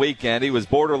for the weekend. He was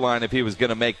borderline if he was going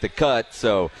to make the cut.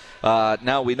 So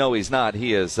now we know he's not.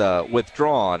 He is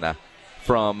withdrawn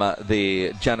from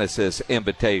the Genesis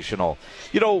Invitational.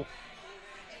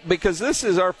 Because this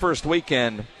is our first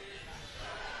weekend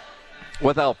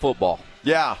without football.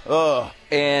 Yeah.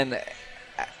 And,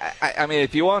 I mean,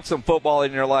 if you want some football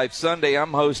in your life, Sunday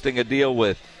I'm hosting a deal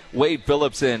with Wade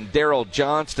Phillips and Daryl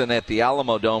Johnston at the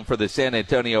Alamo Dome for the San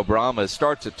Antonio Brahmas.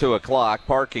 Starts at 2 o'clock.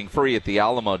 Parking free at the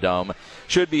Alamo Dome.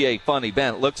 Should be a fun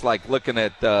event. Looks like looking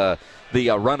at the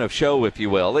run of show, if you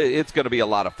will. It's going to be a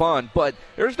lot of fun, but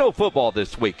there's no football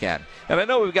this weekend. And I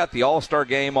know we've got the All-Star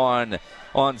game on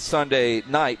Sunday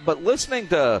night, but listening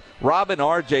to Rob and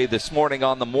RJ this morning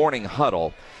on the Morning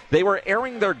Huddle, they were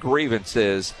airing their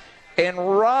grievances, and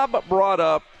Rob brought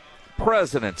up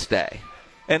President's Day.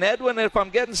 And Edwin, if I'm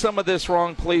getting some of this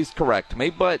wrong, please correct me,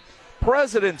 but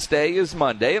President's Day is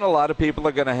Monday, and a lot of people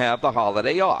are going to have the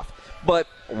holiday off. But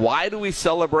why do we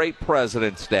celebrate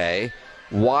President's Day?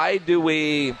 Why do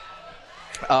we,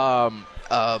 why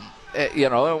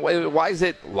is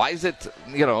it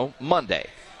Monday?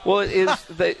 Well,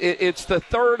 it's the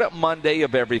third Monday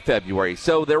of every February,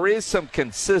 so there is some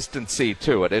consistency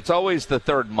to it. It's always the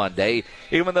third Monday,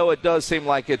 even though it does seem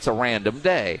like it's a random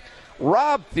day.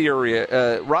 Rob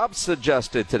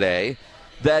suggested today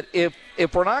that if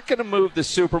we're not going to move the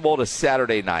Super Bowl to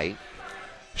Saturday night,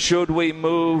 should we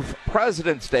move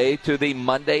President's Day to the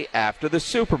Monday after the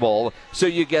Super Bowl so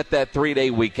you get that 3-day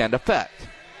weekend effect?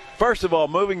 First of all,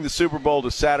 moving the Super Bowl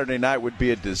to Saturday night would be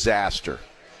a disaster.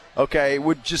 Okay, it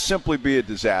would just simply be a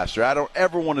disaster. I don't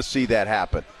ever want to see that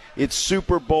happen. It's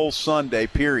Super Bowl Sunday,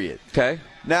 period. Okay.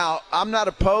 Now, I'm not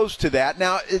opposed to that.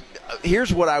 Now,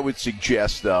 here's what I would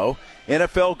suggest, though.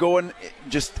 NFL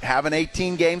just have an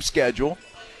 18-game schedule,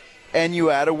 and you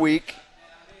add a week,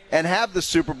 and have the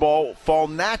Super Bowl fall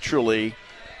naturally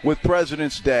with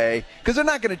President's Day, because they're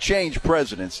not going to change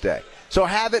President's Day. So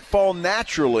have it fall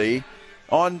naturally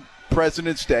on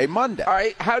President's Day Monday. All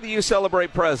right, how do you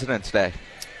celebrate President's Day?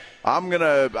 I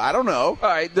don't know. All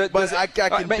right. But I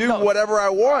can do whatever I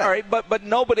want. All right, but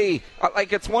nobody,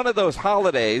 it's one of those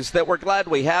holidays that we're glad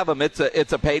we have them. It's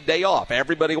a paid day off.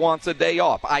 Everybody wants a day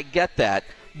off. I get that.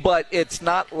 But it's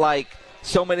not like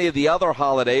so many of the other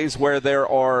holidays where there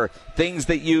are things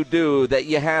that you do that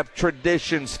you have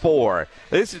traditions for.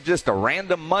 This is just a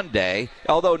random Monday,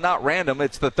 although not random.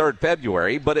 It's the 3rd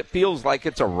February, but it feels like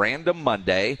it's a random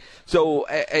Monday. So,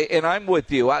 and I'm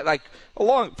with you.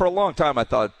 For a long time I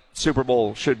thought Super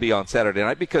Bowl should be on Saturday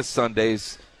night because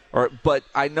Sundays but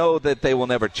I know that they will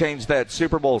never change that.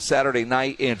 Super Bowl Saturday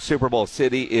night in Super Bowl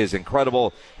City is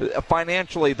incredible.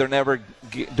 Financially, they're never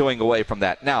doing away from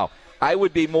that. Now, I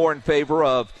would be more in favor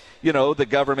of, the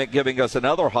government giving us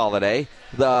another holiday,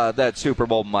 that Super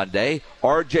Bowl Monday.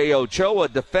 R.J. Ochoa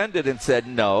defended and said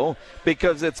no,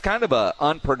 because it's kind of an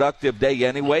unproductive day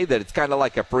anyway, that it's kind of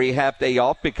like a free half day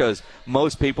off because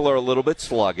most people are a little bit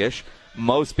sluggish.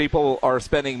 Most people are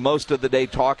spending most of the day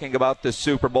talking about the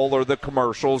Super Bowl or the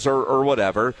commercials or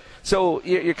whatever. So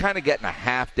you're kind of getting a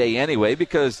half day anyway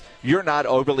because you're not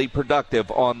overly productive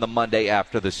on the Monday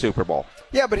after the Super Bowl.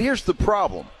 Yeah, but here's the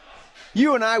problem.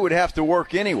 You and I would have to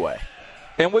work anyway.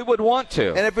 And we would want to.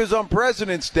 And if it was on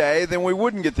President's Day, then we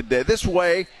wouldn't get the day. This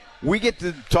way, we get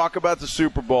to talk about the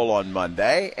Super Bowl on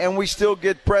Monday, and we still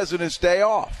get President's Day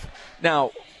off.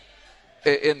 Now,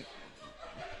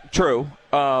 true.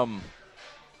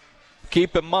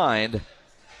 Keep in mind,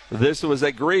 this was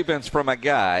a grievance from a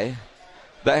guy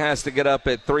that has to get up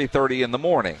at 3:30 in the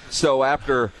morning. So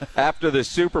after the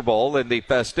Super Bowl and the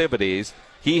festivities,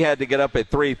 he had to get up at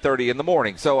 3:30 in the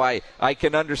morning. So I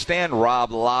can understand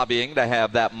Rob lobbying to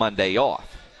have that Monday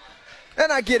off.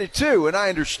 And I get it, too, and I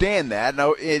understand that.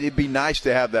 Now, it'd be nice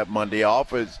to have that Monday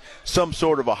off as some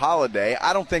sort of a holiday.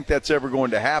 I don't think that's ever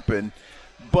going to happen.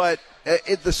 But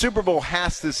the Super Bowl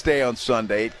has to stay on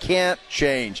Sunday. It can't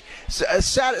change.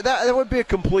 That would be a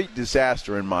complete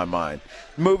disaster in my mind,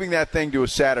 moving that thing to a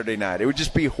Saturday night. It would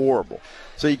just be horrible.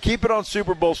 So you keep it on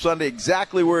Super Bowl Sunday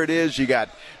exactly where it is. You got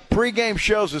pregame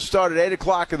shows that start at 8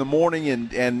 o'clock in the morning,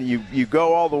 and you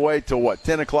go all the way to,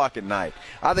 10 o'clock at night.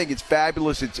 I think it's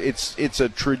fabulous. It's a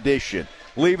tradition.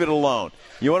 Leave it alone.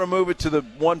 You want to move it to the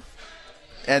one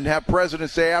and have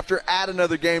President's Day after, add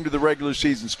another game to the regular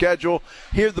season schedule.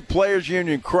 Hear the Players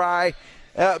Union cry,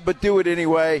 but do it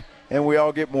anyway, and we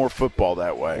all get more football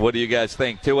that way. What do you guys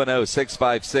think?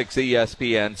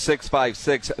 210-656-ESPN,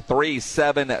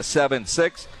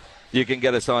 656-3776. You can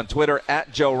get us on Twitter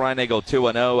at Joe Reinagle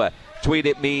 210. Tweet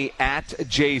at me at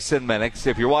Jason Minix.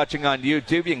 If you're watching on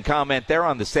YouTube, you can comment there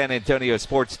on the San Antonio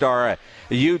Sports Star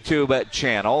YouTube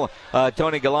channel.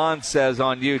 Tony Gallan says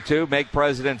on YouTube, make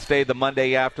President's Day the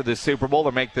Monday after the Super Bowl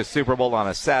or make the Super Bowl on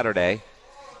a Saturday.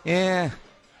 Yeah.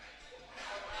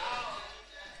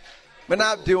 We're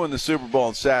not doing the Super Bowl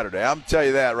on Saturday. I'm telling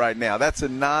you that right now. That's a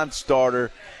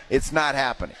non-starter. It's not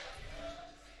happening.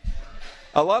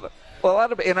 A lot of,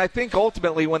 and I think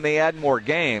ultimately when they add more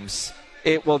games,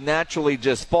 it will naturally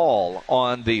just fall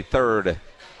on the third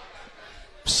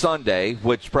Sunday,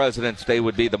 which President's Day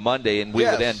would be the Monday, and we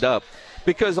would end up.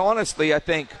 Because honestly, I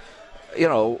think,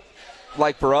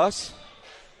 like for us,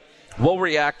 we'll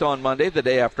react on Monday, the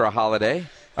day after a holiday.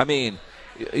 I mean,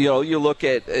 you look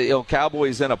at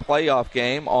Cowboys in a playoff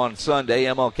game on Sunday,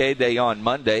 MLK Day on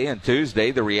Monday, and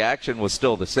Tuesday, the reaction was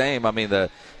still the same. I mean, the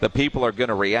people are going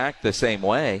to react the same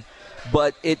way.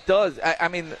 But it does,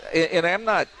 and I'm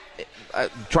not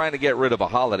trying to get rid of a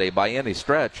holiday by any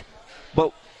stretch,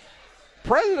 but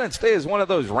President's Day is one of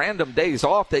those random days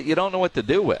off that you don't know what to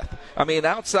do with. I mean,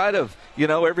 outside of,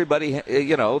 everybody,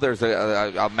 there's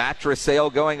a mattress sale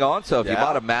going on. So if you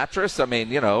bought a mattress,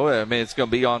 it's going to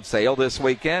be on sale this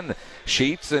weekend.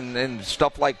 Sheets and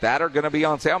stuff like that are going to be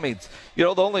on sale.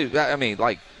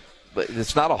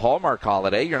 It's not a Hallmark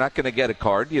holiday. You're not going to get a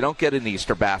card. You don't get an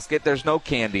Easter basket. There's no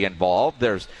candy involved.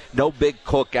 There's no big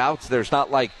cookouts. There's not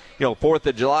 4th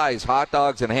of July's hot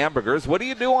dogs and hamburgers. What do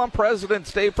you do on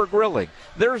President's Day for grilling?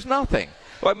 There's nothing.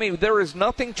 There is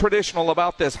nothing traditional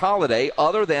about this holiday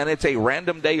other than it's a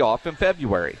random day off in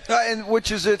February.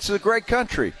 It's a great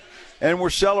country. And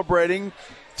we're celebrating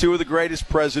two of the greatest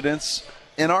presidents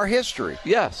in our history.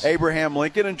 Yes. Abraham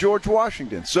Lincoln and George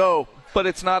Washington. But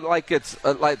it's not like it's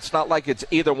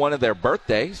either one of their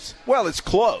birthdays. Well, it's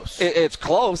close. It's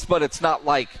close, but it's not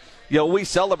like we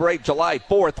celebrate July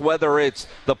 4th, whether it's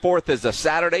the 4th is a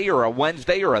Saturday or a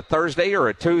Wednesday or a Thursday or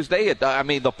a Tuesday. The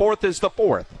 4th is the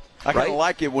 4th. I kind of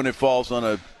like it when it falls on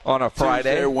a Friday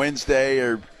Tuesday or Wednesday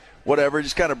or whatever. It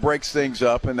just kind of breaks things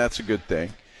up, and that's a good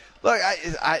thing. Look,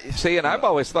 I've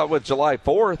always thought with July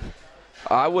 4th,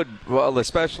 I would,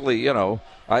 especially,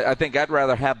 I think I'd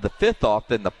rather have the 5th off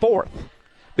than the 4th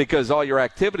because all your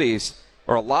activities,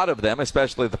 or a lot of them,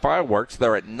 especially the fireworks,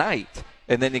 they're at night.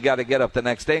 And then you got to get up the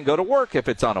next day and go to work if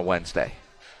it's on a Wednesday.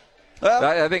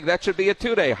 I think that should be a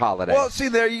 2-day holiday. Well, see,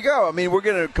 there you go. We're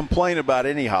going to complain about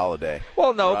any holiday.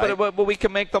 Well, no, right? but we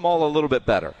can make them all a little bit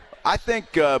better. I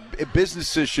think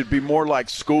businesses should be more like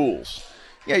schools.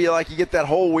 Yeah, you get that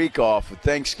whole week off of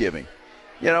Thanksgiving.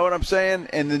 You know what I'm saying?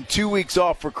 And then 2 weeks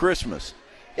off for Christmas.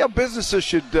 Yeah, businesses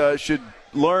should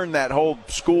learn that whole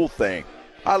school thing.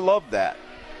 I love that.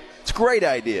 It's a great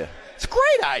idea. It's a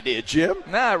great idea, Jim.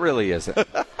 Nah, it really isn't.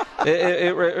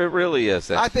 it really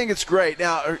isn't. I think it's great.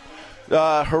 Now,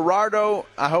 Gerardo,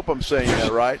 I hope I'm saying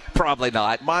that right. Probably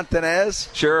not. Montanez?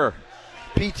 Sure.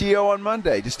 PTO on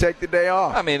Monday. Just take the day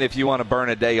off. If you want to burn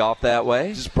a day off that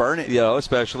way. Just burn it.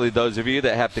 Especially those of you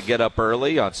that have to get up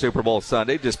early on Super Bowl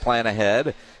Sunday, just plan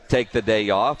ahead, take the day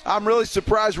off. I'm really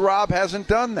surprised Rob hasn't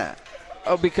done that.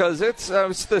 Oh, because it's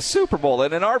the Super Bowl,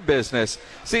 and in our business,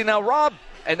 Rob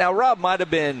might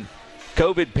have been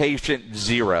COVID patient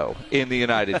 0 in the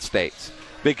United States.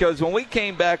 Because when we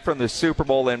came back from the Super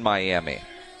Bowl in Miami,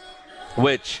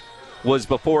 which was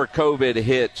before COVID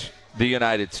hit the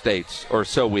United States, or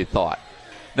so we thought.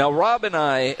 Now, Rob and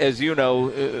I, as you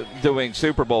know, doing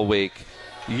Super Bowl week,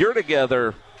 you're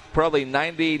together probably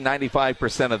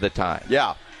 90-95% of the time.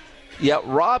 Yeah. Yet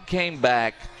Rob came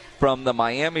back from the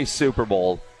Miami Super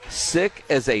Bowl sick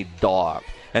as a dog.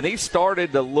 And he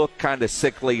started to look kind of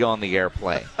sickly on the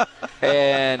airplane.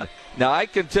 And now I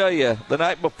can tell you, the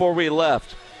night before we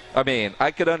left,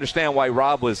 I could understand why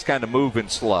Rob was kind of moving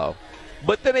slow.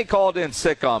 But then he called in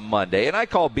sick on Monday, and I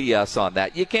call BS on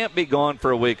that. You can't be gone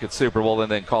for a week at Super Bowl and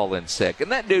then call in sick.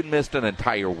 And that dude missed an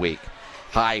entire week.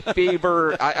 High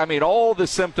fever. All the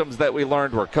symptoms that we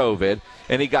learned were COVID,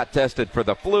 and he got tested for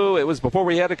the flu. It was before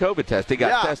we had a COVID test. He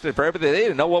got tested for everything. They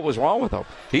didn't know what was wrong with him.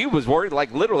 He was worried,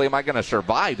 literally, am I going to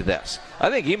survive this? I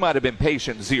think he might have been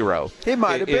patient 0. He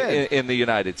might have been. In the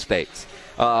United States.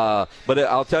 But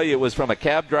I'll tell you, it was from a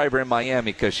cab driver in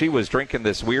Miami because she was drinking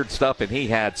this weird stuff, and he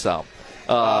had some.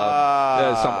 Some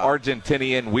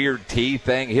Argentinian weird tea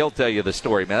thing. He'll tell you the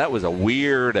story, man. That was a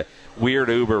weird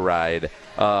Uber ride.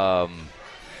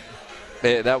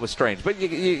 That was strange. But,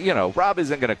 Rob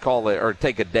isn't going to call it or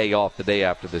take a day off the day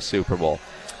after the Super Bowl.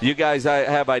 You guys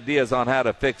have ideas on how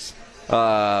to fix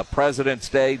President's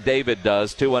Day? David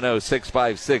does.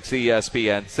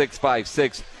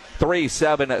 210-656-ESPN,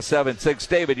 656-3776.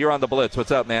 David, you're on the Blitz.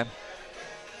 What's up, man?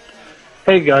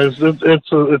 Hey, guys.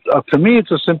 To me, it's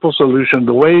a simple solution.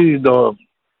 The way the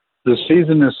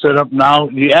season is set up now,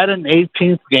 you add an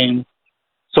 18th game,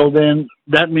 so then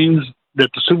that means that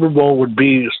the Super Bowl would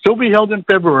still be held in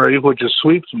February, which is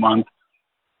sweeps month,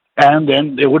 and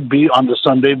then it would be on the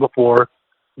Sunday before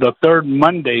the third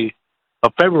Monday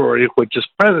of February, which is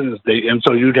President's Day, and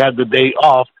so you'd have the day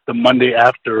off the Monday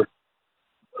after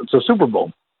the Super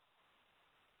Bowl.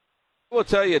 will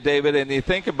tell you, David, and you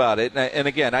think about it, and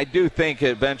again, I do think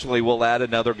eventually we'll add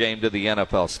another game to the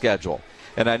NFL schedule.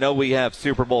 And I know we have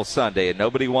Super Bowl Sunday, and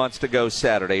nobody wants to go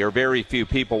Saturday, or very few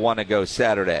people want to go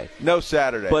Saturday. No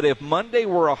Saturday. But if Monday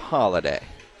were a holiday,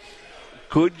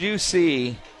 could you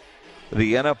see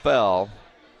the NFL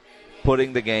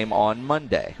putting the game on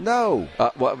Monday? No.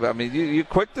 Well, I mean, you're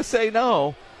quick to say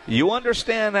no. You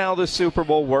understand how the Super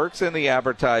Bowl works and the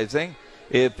advertising.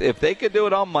 If they could do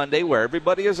it on Monday where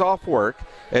everybody is off work,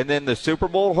 and then the Super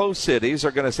Bowl host cities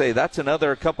are going to say that's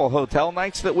another couple hotel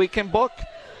nights that we can book,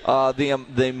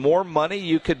 the more money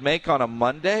you could make on a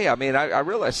Monday. I mean, I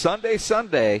realize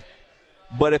Sunday,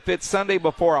 but if it's Sunday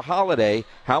before a holiday,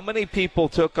 how many people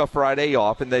took a Friday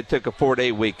off and they took a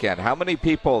 4-day weekend? How many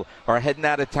people are heading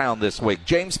out of town this week?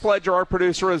 James Pledger, our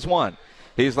producer, is one.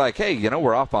 He's like, hey,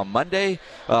 we're off on Monday.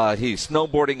 He's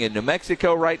snowboarding in New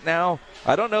Mexico right now.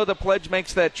 I don't know the Pledge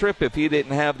makes that trip if he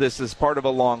didn't have this as part of a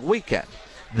long weekend.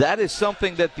 That is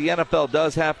something that the NFL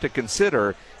does have to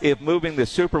consider if moving the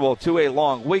Super Bowl to a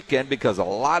long weekend, because a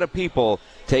lot of people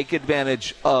take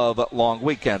advantage of long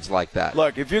weekends like that.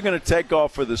 Look, if you're going to take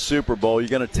off for the Super Bowl, you're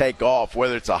going to take off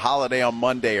whether it's a holiday on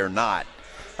Monday or not.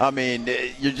 I mean,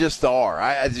 you just are.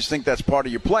 I just think that's part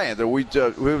of your plan. Who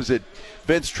was it?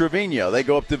 Vince Trevino. They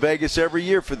go up to Vegas every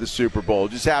year for the Super Bowl.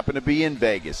 Just happen to be in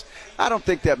Vegas. I don't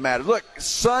think that matters. Look,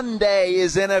 Sunday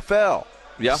is NFL.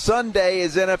 Yeah. Sunday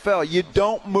is NFL. You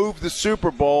don't move the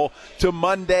Super Bowl to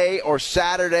Monday or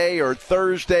Saturday or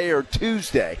Thursday or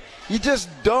Tuesday. You just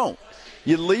don't.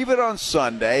 You leave it on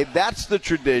Sunday. That's the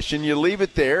tradition. You leave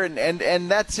it there, and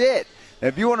that's it.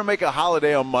 If you want to make a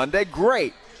holiday on Monday,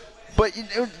 great. But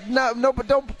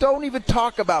but don't even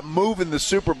talk about moving the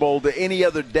Super Bowl to any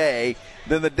other day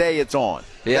than the day it's on.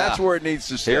 Yeah. That's where it needs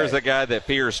to stay. Here's a guy that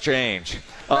fears change.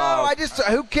 No,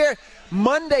 who cares?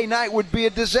 Monday night would be a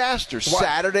disaster.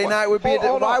 Saturday night would be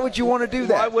why would you want to do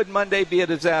that? Why would Monday be a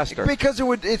disaster? Because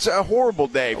it's a horrible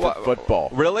day for football.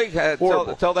 Really?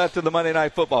 Tell that to the Monday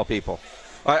Night Football people.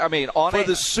 I mean, for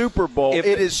the Super Bowl, it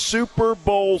is Super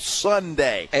Bowl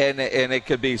Sunday. And it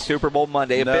could be Super Bowl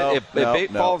Monday if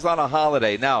it falls on a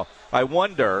holiday. Now, I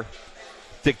wonder,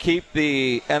 to keep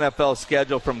the NFL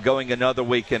schedule from going another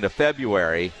week into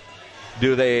February,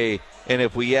 and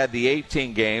if we add the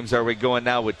 18 games, are we going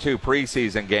now with 2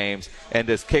 preseason games? And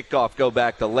does kickoff go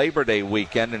back to Labor Day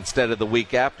weekend instead of the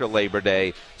week after Labor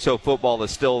Day, so football is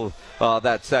still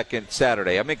that second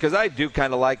Saturday? I mean, because I do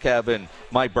kind of like having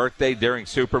my birthday during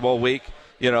Super Bowl week.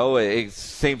 It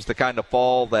seems to kind of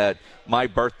fall that my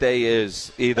birthday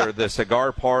is either the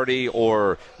cigar party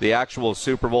or the actual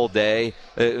Super Bowl day.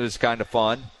 It was kind of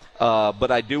fun.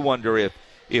 But I do wonder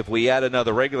if we add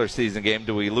another regular season game,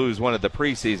 do we lose one of the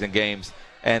preseason games?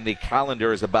 And the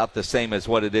calendar is about the same as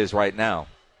what it is right now.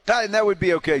 And that would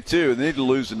be okay, too. They need to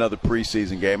lose another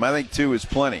preseason game. I think 2 is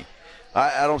plenty.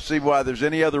 I don't see why there's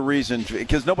any other reason,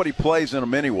 because nobody plays in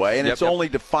them anyway, and it's only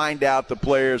to find out the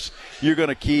players you're going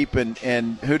to keep and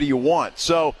who do you want.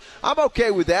 So I'm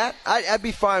okay with that. I'd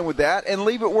be fine with that, and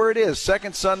leave it where it is,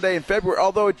 second Sunday in February,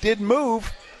 although it did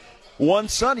move. One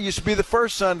Sunday used to be the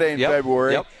first Sunday in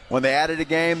February. When they added a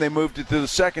game, they moved it to the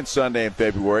second Sunday in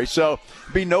February. So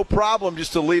it'd be no problem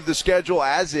just to leave the schedule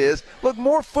as is. Look,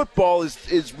 more football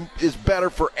is better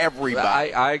for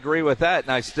everybody. I agree with that,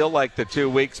 and I still like the 2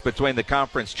 weeks between the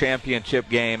conference championship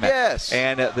game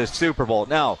and the Super Bowl.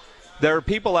 Now, there are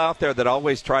people out there that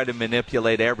always try to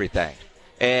manipulate everything,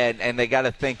 and they got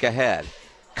to think ahead.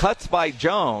 Cuts by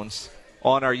Jones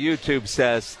on our YouTube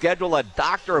says, schedule a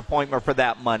doctor appointment for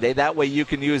that Monday. That way you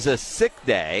can use a sick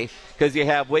day, because you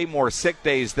have way more sick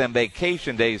days than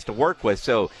vacation days to work with,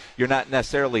 so you're not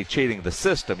necessarily cheating the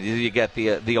system. You get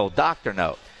the old doctor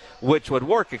note, which would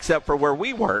work, except for where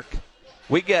we work.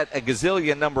 We get a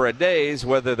gazillion number of days,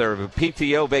 whether they're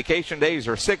PTO, vacation days,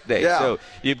 or sick days. Yeah. So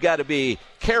you've got to be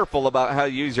careful about how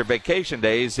you use your vacation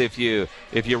days if you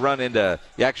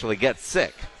actually get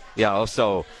sick.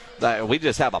 So we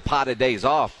just have a pot of days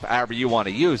off, however you want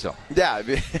to use them. Yeah,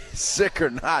 sick or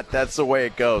not, that's the way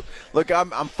it goes. Look, I'm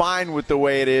fine with the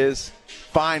way it is.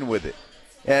 Fine with it.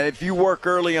 And if you work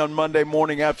early on Monday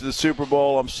morning after the Super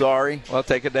Bowl, I'm sorry. Well,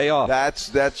 take a day off. That's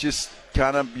just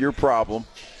kind of your problem.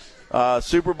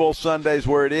 Super Bowl Sunday's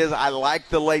where it is. I like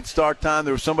the late start time.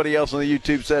 There was somebody else on the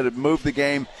YouTube said it moved the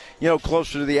game,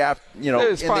 closer to the the afternoon. It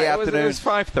was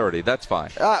 5:30. That's fine.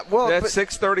 That's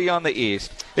 6:30 on the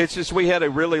East. It's just we had a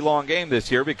really long game this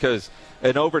year because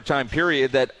an overtime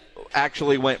period that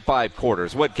actually went 5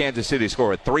 quarters. What Kansas City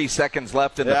scored? 3 seconds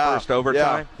left in the first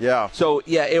overtime? Yeah. So,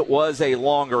 it was a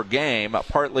longer game,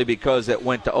 partly because it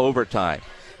went to overtime.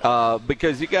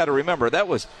 because you got to remember that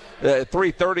was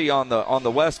 3:30 on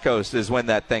the West Coast is when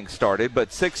that thing started, but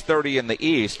 6:30 in the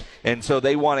East, and so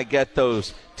they want to get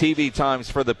those TV times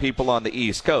for the people on the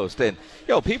East Coast. And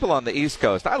people on the East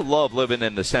Coast, I love living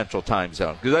in the Central Time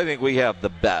Zone because I think we have the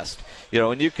best.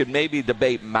 And you could maybe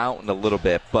debate Mountain a little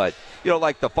bit, but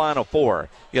like the Final Four,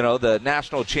 the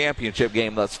national championship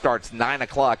game that starts 9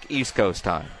 o'clock East Coast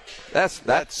time. That's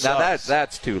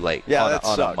too late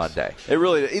on a Monday.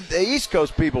 The East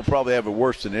Coast people probably have it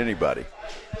worse than anybody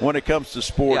when it comes to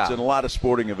sports and a lot of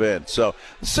sporting events. So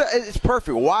it's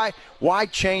perfect. Why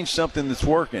change something that's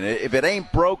working? If it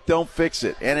ain't broke, don't fix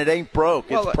it. And it ain't broke.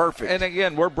 It's perfect. And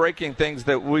again, we're breaking things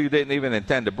that we didn't even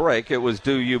intend to break. It was,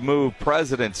 do you move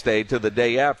President's Day to the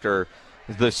day after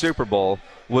the Super Bowl?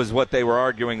 Was what they were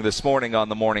arguing this morning on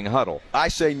the Morning Huddle. I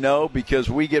say no, because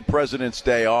we get President's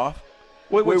Day off.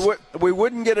 We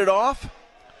wouldn't get it off.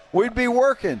 We'd be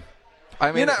working.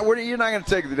 I mean, you're not going to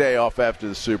take the day off after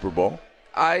the Super Bowl.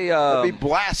 That'd be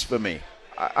blasphemy.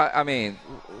 I mean,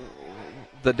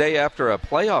 the day after a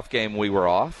playoff game, we were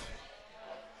off.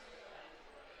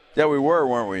 Yeah, we were,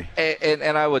 weren't we?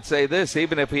 And I would say this: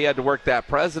 even if we had to work that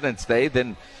President's Day,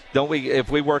 then don't we? If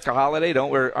we work a holiday,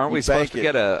 aren't we supposed to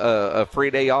get a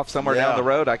free day off somewhere down the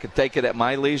road? I could take it at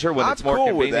my leisure when it's more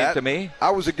convenient to me.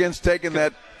 I was against taking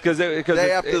that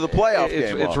day after the playoff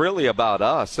game. It's really about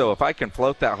us. So if I can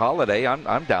float that holiday,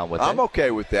 I'm down with it. I'm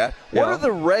okay with that. What are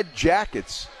the Red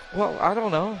Jackets? Well, I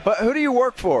don't know. But who do you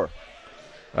work for?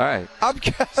 All right.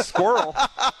 Squirrel.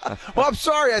 Well, I'm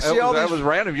sorry. That was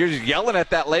random. You're just yelling at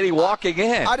that lady walking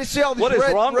in. I just see all these What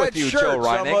is wrong with you, shirts, Joe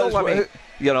Reinagle? I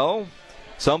mean,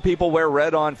 some people wear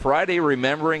red on Friday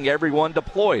remembering everyone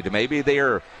deployed. Maybe they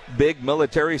are big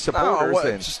military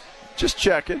supporters. Just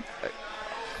checking.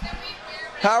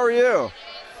 How are you?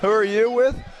 Who are you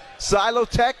with?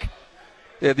 Silotech?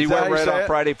 Yeah, do you wear red on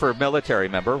Friday for military,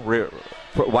 remember?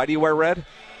 Why do you wear red?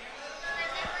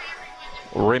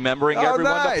 Remembering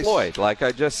everyone deployed, like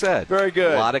I just said. Very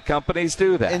good. A lot of companies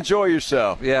do that. Enjoy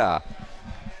yourself. Yeah.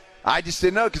 I just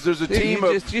didn't know because there's a team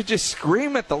you just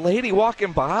scream at the lady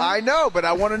walking by. I know, but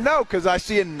I want to know because I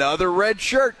see another red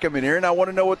shirt coming here, and I want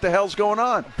to know what the hell's going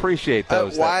on. Appreciate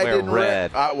those that wear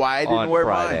red why I didn't wear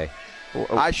Friday. Mine.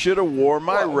 I should have wore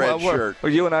my red shirt.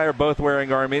 Well, you and I are both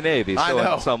wearing Army-Navy,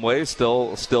 so in some ways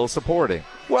still supporting.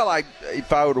 Well,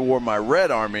 if I would have worn my red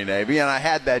Army-Navy, and I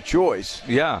had that choice.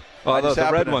 Yeah. Although the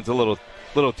red one's a little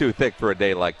too thick for a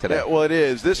day like today. Yeah, well, it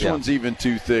is. This one's even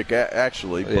too thick,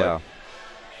 actually. But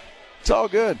it's all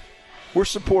good. We're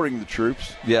supporting the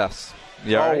troops. Yes.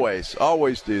 Yeah,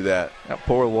 always do that. That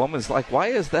poor woman's like, why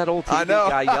is that old TV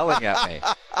guy yelling at me?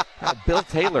 Bill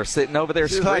Taylor sitting over there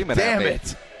screaming at me. Damn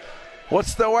it.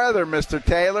 What's the weather, Mr.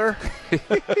 Taylor?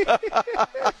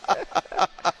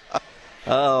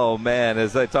 Oh, man,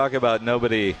 as I talk about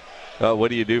nobody, what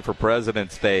do you do for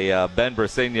President's Day? Ben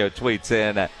Briseno tweets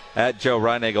in at Joe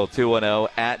Reinagle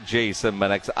 210, at Jason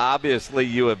Minix. Obviously,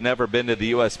 you have never been to the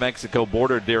U.S.-Mexico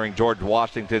border during George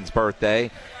Washington's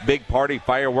birthday. Big party,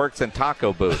 fireworks, and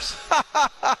taco booths.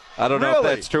 I don't know if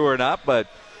that's true or not, but,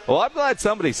 I'm glad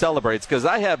somebody celebrates because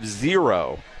I have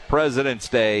zero President's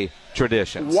Day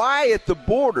traditions. Why at the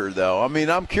border, though? I mean,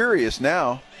 I'm curious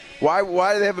now. Why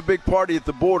do they have a big party at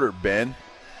the border, Ben?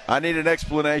 I need an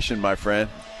explanation, my friend.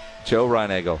 Joe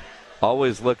Reinagle,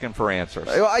 always looking for answers.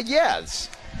 Yes.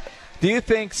 Do you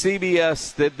think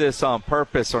CBS did this on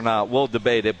purpose or not? We'll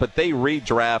debate it, but they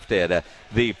redrafted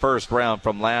the first round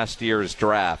from last year's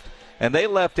draft, and they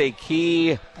left a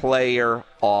key player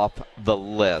off the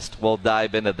list. We'll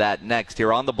dive into that next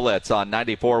here on the Blitz on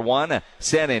 94.1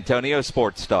 San Antonio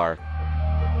Sports Star.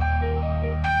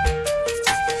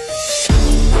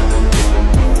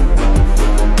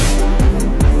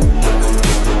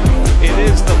 It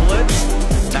is the Blitz,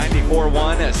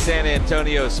 94.1 San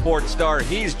Antonio Sports Star.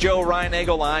 He's Joe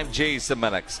Reinagle. I'm Jason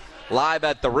Minix. Live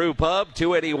at the Rue Pub,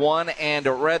 281 and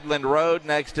Redland Road,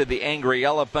 next to the Angry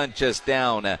Elephant, just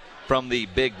down from the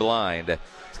Big Blind.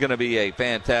 It's going to be a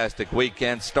fantastic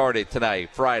weekend. Started tonight,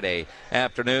 Friday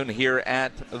afternoon, here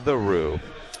at the Rue.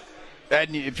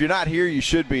 And if you're not here, you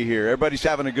should be here. Everybody's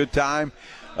having a good time.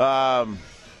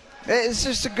 It's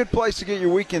just a good place to get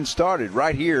your weekend started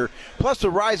right here. Plus, the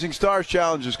Rising Stars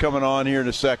Challenge is coming on here in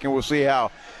a second. We'll see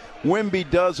how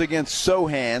Wemby does against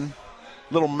Sochan.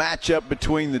 Little matchup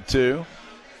between the two.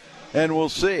 And we'll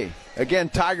see. Again,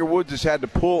 Tiger Woods has had to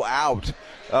pull out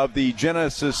of the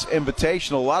Genesis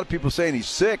Invitational. A lot of people saying he's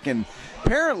sick. And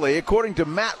apparently, according to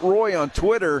Matt Roy on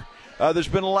Twitter, there's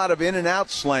been a lot of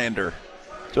In-N-Out slander.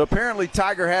 So apparently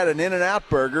Tiger had an In-N-Out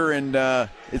burger and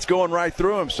It's going right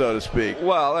through him, so to speak.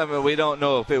 Well, I mean, we don't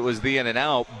know if it was the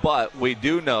In-N-Out, but we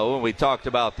do know, and we talked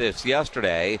about this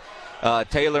yesterday,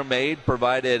 TaylorMade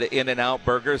provided In-N-Out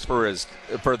burgers for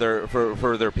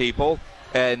their people,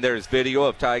 and there's video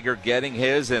of Tiger getting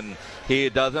his, and he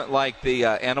doesn't like the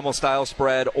animal-style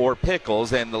spread or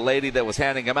pickles, and the lady that was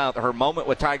handing him out, her moment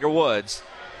with Tiger Woods,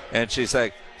 and she's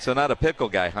like, so not a pickle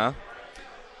guy, huh?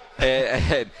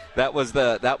 And that was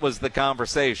the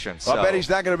conversation. So, I bet he's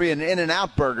not going to be an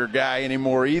In-N-Out burger guy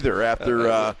anymore either.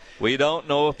 After we don't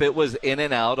know if it was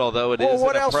In-N-Out, although it is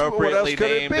an appropriately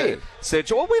named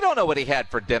situation. Well, we don't know what he had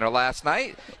for dinner last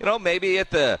night. You know, maybe at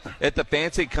the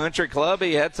fancy country club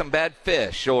he had some bad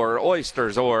fish or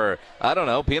oysters or I don't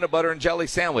know, peanut butter and jelly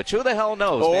sandwich. Who the hell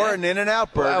knows? Or man? an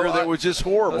In-N-Out burger that was just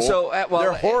horrible. So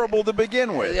they're horrible to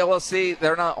begin with. Yeah, well, see,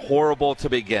 they're not horrible to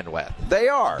begin with. They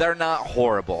are. They're not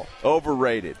horrible.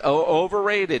 Overrated.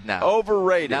 Overrated now.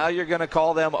 Overrated. Now you're going to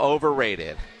call them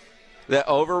overrated. The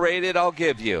overrated, I'll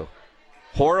give you.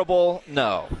 Horrible,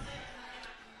 no.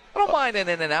 I don't mind an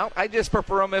In-N-Out. I just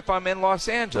prefer them if I'm in Los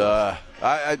Angeles.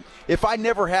 If I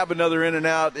never have another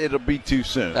In-N-Out, it'll be too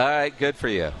soon. All right, good for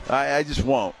you. I just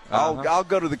won't. I'll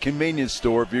go to the convenience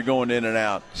store if you're going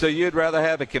In-N-Out. So you'd rather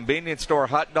have a convenience store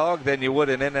hot dog than you would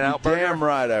an In-N-Out burger? Damn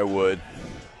right I would.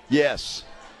 Yes.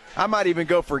 I might even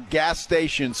go for gas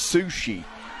station sushi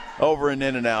over an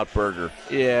In-N-Out burger.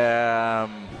 Yeah.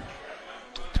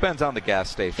 Depends on the gas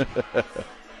station.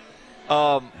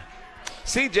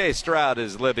 C.J. Stroud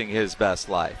is living his best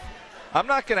life. I'm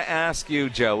not going to ask you,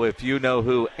 Joe, if you know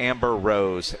who Amber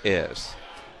Rose is.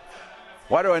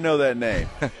 Why do I know that name?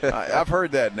 I've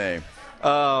heard that name.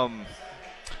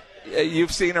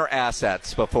 You've seen her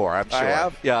assets before, I'm sure. I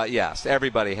have? Yeah, yes,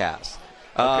 everybody has.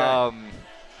 Okay.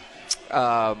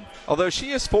 Although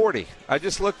she is 40. I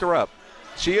just looked her up.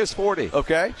 She is 40.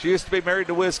 Okay. She used to be married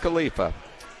to Wiz Khalifa.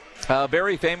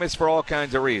 Very famous for all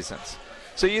kinds of reasons.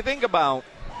 So you think about...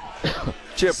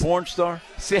 She a porn star?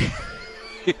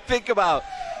 You think about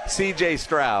C.J.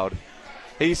 Stroud.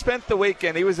 He spent the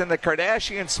weekend, he was in the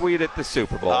Kardashian suite at the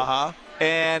Super Bowl. Uh-huh.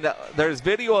 And there's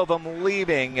video of him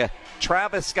leaving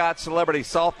Travis Scott's celebrity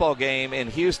softball game in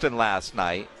Houston last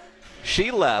night. She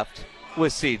left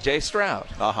with C.J. Stroud.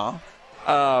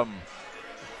 Uh-huh.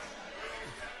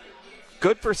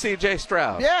 Good for C.J.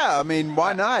 Stroud. Yeah, I mean,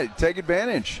 why not? Take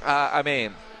advantage. I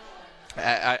mean,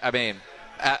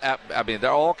 there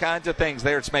are all kinds of things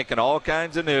there. It's making all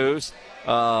kinds of news.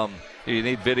 You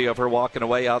need video of her walking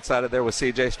away outside of there with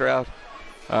C.J. Stroud?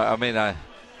 How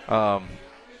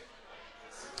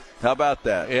about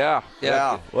that? Yeah.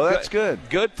 Well, that's good.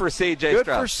 Good for C.J. Good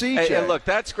Stroud. for C.J. And look,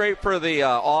 that's great for the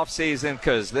off season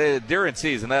because during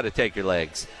season that'd take your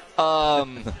legs.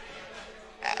 And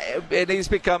he's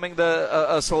becoming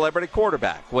a celebrity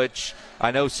quarterback, which I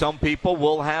know some people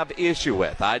will have issue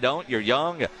with. I don't. You're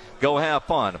young. Go have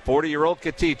fun. A 40-year-old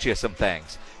could teach you some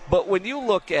things. But when you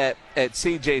look at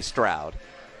C.J. Stroud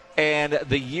and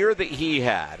the year that he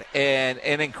had, and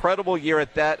an incredible year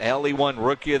at that, hell, he won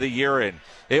Rookie of the Year, and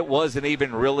it wasn't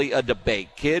even really a debate.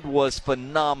 Kid was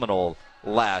phenomenal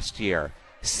last year.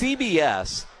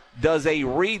 CBS does a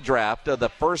redraft of the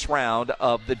first round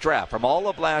of the draft from all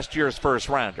of last year's first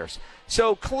rounders.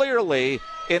 So clearly,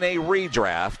 in a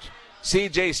redraft,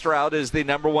 C.J. Stroud is the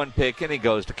number one pick, and he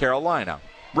goes to Carolina.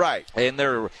 Right. In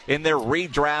their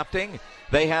redrafting,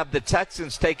 they have the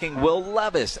Texans taking Will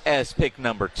Levis as pick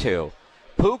number 2.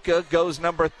 Puka goes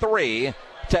number 3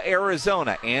 to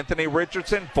Arizona. Anthony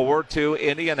Richardson 4 to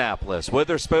Indianapolis.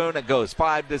 Witherspoon goes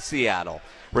 5 to Seattle.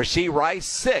 Rashee Rice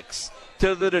 6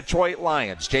 to the Detroit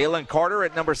Lions. Jalen Carter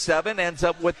at number 7 ends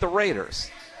up with the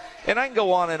Raiders. And I can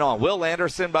go on and on. Will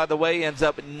Anderson, by the way, ends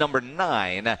up at number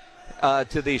 9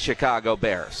 to the Chicago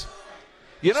Bears.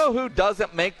 You know who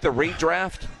doesn't make the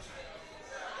redraft?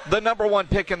 The number 1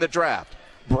 pick in the draft.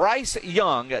 Bryce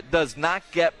Young does not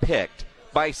get picked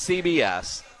by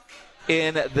CBS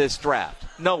in this draft.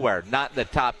 Nowhere. Not in the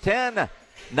top 10.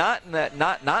 Not in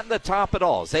the top at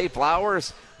all. Zay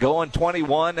Flowers going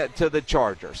 21 to the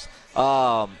Chargers.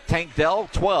 Tank Dell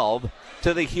 12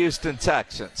 to the Houston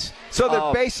Texans. So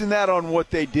they're basing that on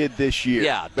what they did this year.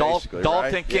 Yeah, Dalton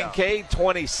right? Kincaid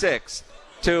 26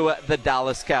 to the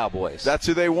Dallas Cowboys. That's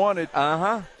who they wanted.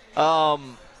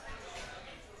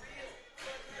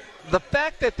 The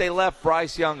fact that they left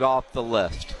Bryce Young off the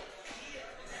list,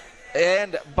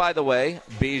 and by the way,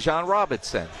 Bijan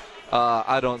Robinson,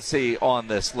 I don't see on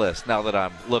this list now that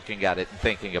I'm looking at it and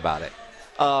thinking about it.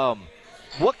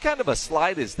 What kind of a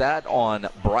slide is that on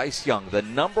Bryce Young, the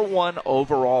number 1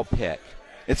 overall pick?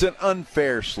 It's an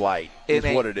unfair slight is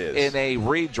what it is. In a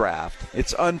redraft.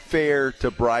 It's unfair to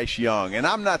Bryce Young. And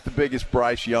I'm not the biggest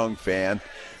Bryce Young fan.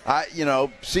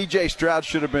 C.J. Stroud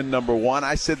should have been number one.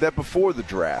 I said that before the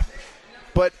draft.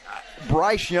 But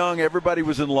Bryce Young, everybody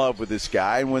was in love with this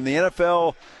guy. And when the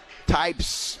NFL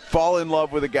types fall in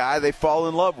love with a guy, they fall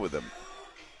in love with him.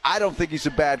 I don't think he's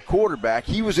a bad quarterback.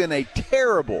 He was in a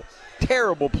terrible,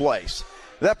 terrible place.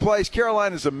 That place,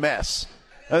 Carolina's a mess.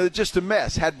 Just a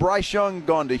mess. Had Bryce Young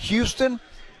gone to Houston,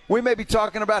 we may be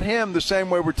talking about him the same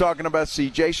way we're talking about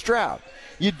C.J. Stroud.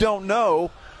 You don't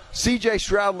know. C.J.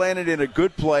 Stroud landed in a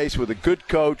good place with a good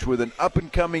coach, with an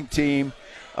up-and-coming team,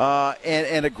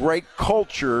 and a great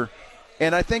culture,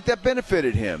 and I think that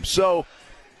benefited him. So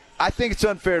I think it's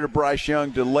unfair to Bryce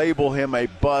Young to label him a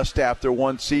bust after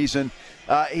one season.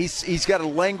 He's got to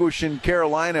languish in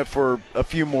Carolina for a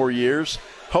few more years.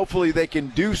 Hopefully they can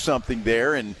do something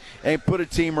there and put a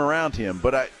team around him.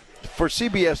 But for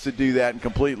CBS to do that and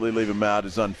completely leave him out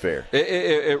is unfair.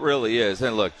 It really is.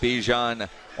 And look, Bijan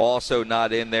also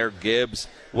not in there. Gibbs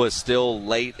was still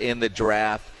late in the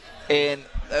draft. And,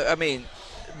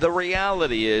 the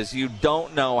reality is you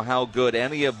don't know how good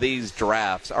any of these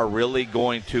drafts are really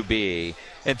going to be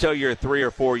until you're 3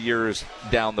 or 4 years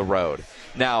down the road.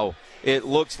 Now, it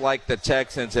looks like the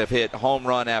Texans have hit home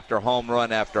run after home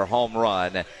run after home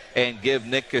run, and give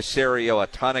Nick Caserio a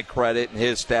ton of credit and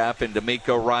his staff and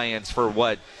D'Amico Ryans for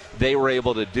what they were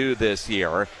able to do this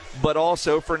year, but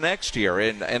also for next year.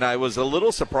 And I was a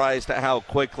little surprised at how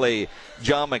quickly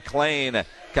John McClain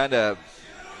kind of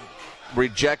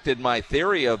rejected my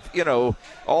theory of,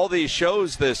 all these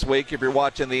shows this week, if you're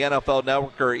watching the NFL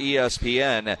Network or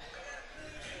ESPN,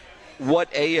 what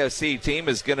AFC team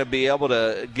is going to be able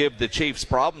to give the Chiefs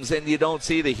problems, and you don't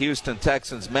see the Houston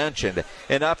Texans mentioned.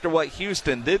 And after what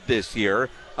Houston did this year,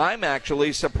 I'm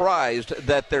actually surprised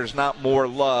that there's not more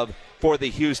love for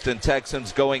the Houston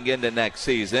Texans going into next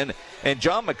season. And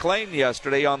Jon McClain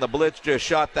yesterday on the Blitz just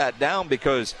shot that down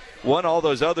because, one, all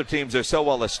those other teams are so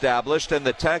well established, and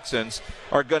the Texans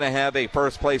are going to have a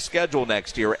first-place schedule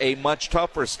next year, a much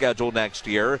tougher schedule next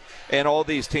year, and all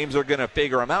these teams are going to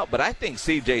figure them out. But I think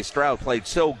C.J. Stroud played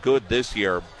so good this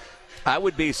year, I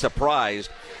would be surprised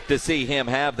to see him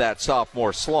have that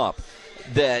sophomore slump.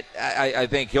 That I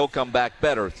think he'll come back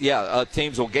better. Yeah,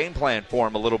 teams will game plan for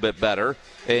him a little bit better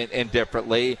and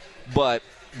differently, but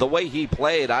the way he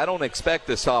played, I don't expect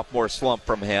a sophomore slump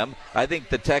from him. I think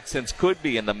the Texans could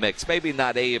be in the mix, maybe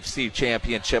not AFC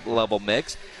championship level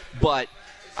mix, but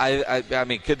I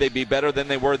mean, could they be better than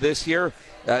they were this year?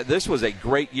 This was a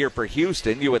great year for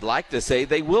Houston. You would like to say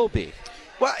they will be.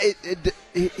 Well,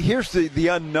 here's the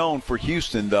unknown for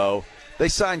Houston, though. They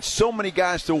signed so many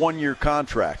guys to one-year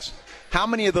contracts. How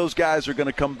many of those guys are going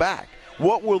to come back?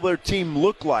 What will their team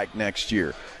look like next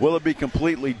year? Will it be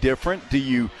completely different? Do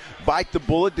you bite the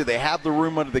bullet? Do they have the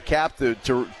room under the cap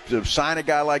to sign a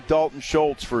guy like Dalton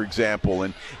Schultz, for example,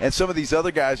 and some of these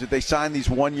other guys that they sign these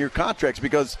one-year contracts?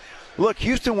 Because, look,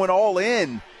 Houston went all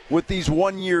in with these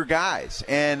one-year guys,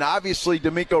 and obviously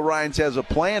D'Amico Ryans has a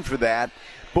plan for that.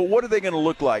 But what are they going to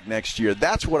look like next year?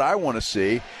 That's what I want to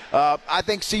see. I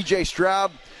think C.J.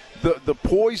 Stroud, the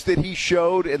poise that he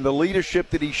showed and the leadership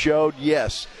that he showed,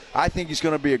 yes, I think he's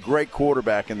going to be a great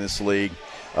quarterback in this league.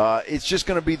 It's just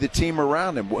going to be the team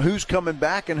around him. Who's coming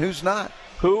back and who's not?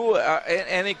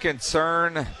 Any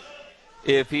concern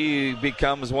if he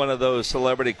becomes one of those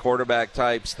celebrity quarterback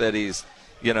types that he's,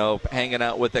 hanging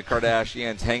out with the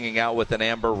Kardashians, hanging out with an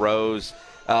Amber Rose?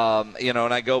 And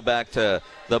I go back to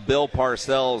the Bill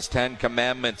Parcells 10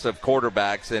 Commandments of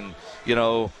quarterbacks and,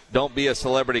 don't be a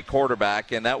celebrity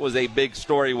quarterback. And that was a big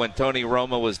story when Tony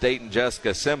Romo was dating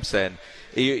Jessica Simpson.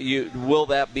 Will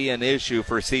that be an issue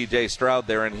for C.J. Stroud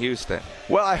there in Houston?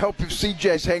 Well, I hope if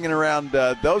C.J.'s hanging around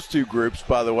those two groups,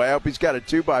 by the way, I hope he's got a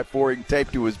 2x4 he can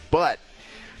tape to his butt.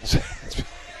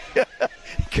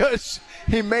 Because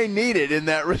he may need it in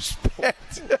that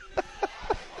respect.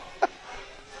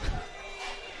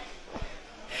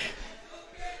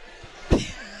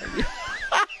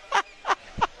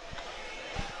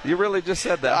 You really just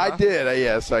said that, huh? I did.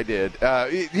 Yes, I did.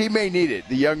 He may need it.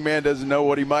 The young man doesn't know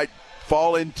what he might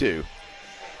fall into.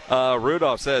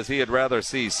 Rudolph says he'd rather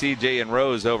see C.J. and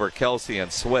Rose over Kelsey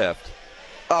and Swift.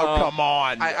 Oh, come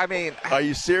on. I mean, are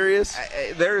you serious?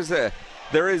 There is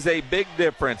a big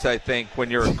difference, I think, when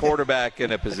you're a quarterback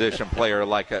and a position player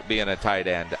like being a tight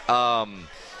end.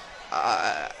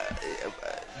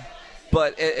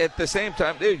 But at the same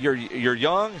time, dude, you're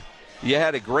young. You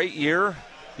had a great year.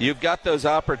 You've got those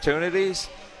opportunities.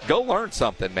 Go learn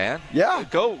something, man. Yeah.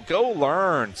 Go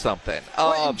learn something.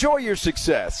 Well, enjoy your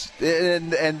success.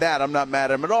 And that, I'm not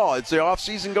mad at him at all. It's the off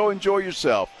season. Go enjoy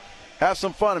yourself. Have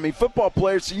some fun. I mean, football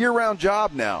players, it's a year-round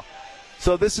job now.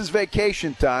 So this is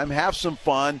vacation time. Have some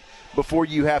fun. before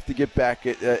you have to get back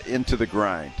into the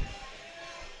grind.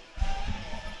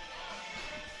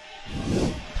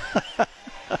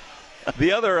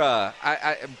 The other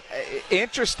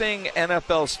interesting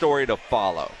NFL story to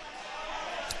follow.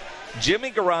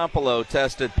 Jimmy Garoppolo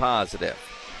tested positive.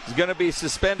 He's going to be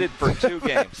suspended for 2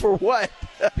 games. For what?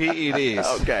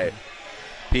 PEDs. Okay.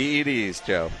 PEDs,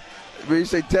 Joe. When you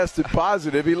say tested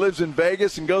positive, he lives in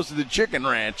Vegas and goes to the chicken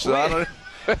ranch. So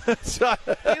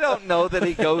You don't know that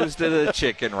he goes to the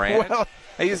chicken ranch. Well,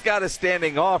 he's got a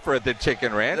standing offer at the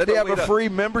chicken ranch. Did he have a free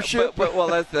membership? Well,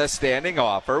 that's a standing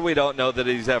offer. We don't know that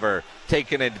he's ever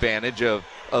taken advantage of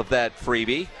that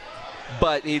freebie.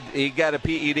 But he got a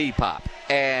PED pop.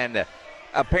 And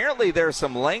apparently there's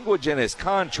some language in his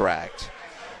contract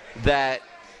that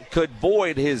could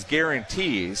void his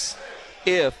guarantees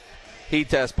if he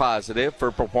tests positive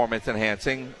for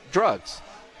performance-enhancing drugs,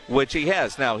 which he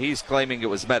has. Now, he's claiming it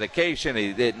was medication.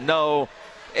 He didn't know.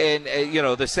 And,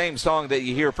 the same song that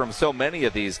you hear from so many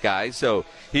of these guys. So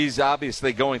he's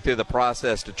obviously going through the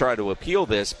process to try to appeal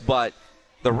this. But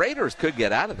the Raiders could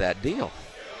get out of that deal.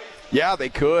 Yeah, they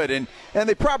could. And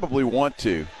they probably want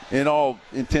to, in all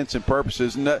intents and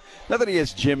purposes. Not that he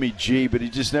has Jimmy G, but he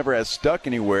just never has stuck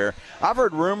anywhere. I've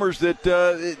heard rumors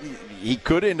that he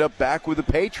could end up back with the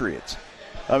Patriots.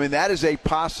 I mean, that is a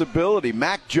possibility.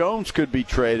 Mac Jones could be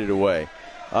traded away.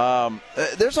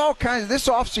 There's all kinds. This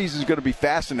offseason is going to be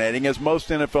fascinating, as most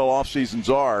NFL offseasons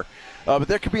are. But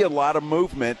there could be a lot of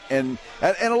movement and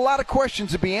a lot of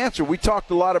questions to be answered. We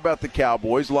talked a lot about the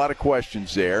Cowboys, a lot of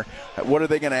questions there. What are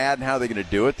they going to add and how are they going to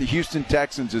do it? The Houston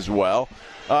Texans as well.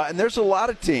 And there's a lot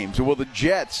of teams. Will the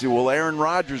Jets, will Aaron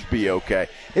Rodgers be okay?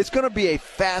 It's going to be a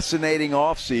fascinating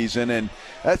offseason, and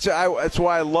that's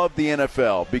why I love the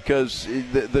NFL, because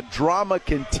the drama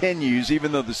continues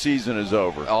even though the season is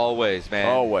over. Always, man.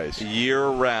 Always.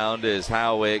 Year-round is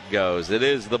how it goes. It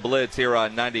is the Blitz here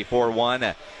on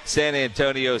 94.1. San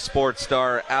Antonio Sports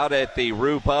Star out at the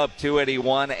Rue Pub,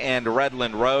 281 and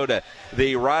Redland Road.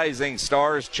 The Rising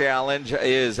Stars Challenge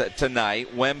is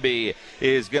tonight. Wemby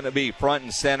is going to be front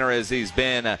and center, as he's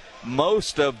been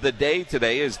most of the day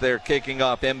today, as they're kicking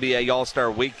off NBA All-Star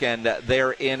Weekend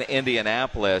there in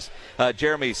Indianapolis.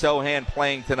 Jeremy Sochan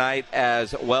playing tonight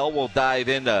as well. We'll dive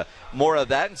into more of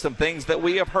that and some things that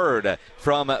we have heard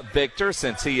from Victor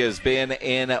since he has been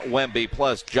in Wemby.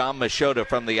 Plus, Jon Machota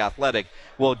from The Athletic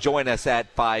will join us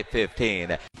at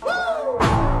 5:15.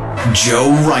 Joe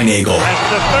Reinagel. That's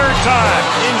the third time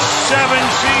in 7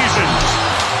 seasons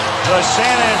the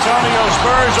San Antonio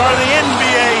Spurs are the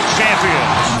NBA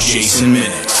champions. Jason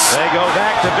Minnick. They go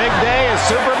back to big day as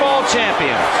Super Bowl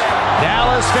champions.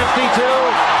 Dallas 52,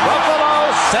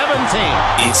 Buffalo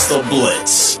 17. It's the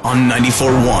Blitz on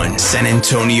 94.1 San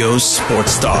Antonio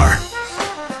Sports Star.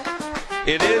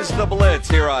 It is the Blitz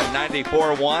here on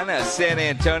 94.1 San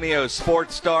Antonio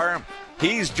Sports Star.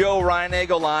 He's Joe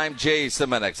Reinagel. I'm Jason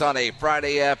Minnick on a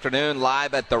Friday afternoon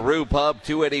live at the Rue Pub,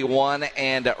 281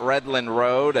 and Redland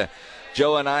Road.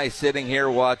 Joe and I sitting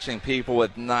here watching people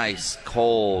with nice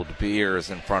cold beers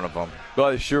in front of them.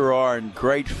 Well, they sure are, and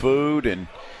great food and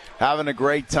having a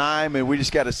great time, and we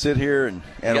just got to sit here and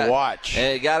watch.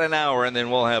 Got an hour, and then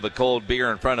we'll have a cold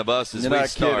beer in front of us as we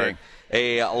start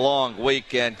a long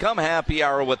weekend. Come happy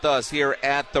hour with us here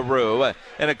at the Rue.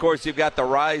 And, of course, you've got the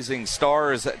Rising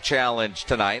Stars Challenge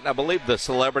tonight, and I believe the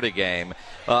celebrity game.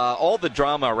 All the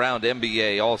drama around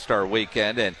NBA All-Star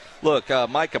Weekend. And, look,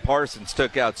 Micah Parsons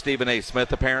took out Stephen A.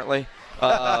 Smith, apparently,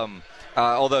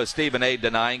 although Stephen A.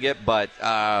 denying it. But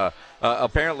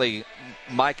apparently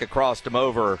Micah crossed him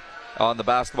over on the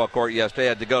basketball court yesterday,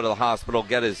 had to go to the hospital,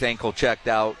 get his ankle checked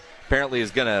out. Apparently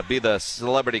is going to be the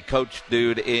celebrity coach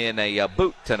dude in a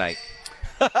boot tonight.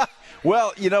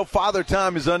 Well, Father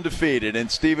Time is undefeated, and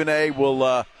Stephen A.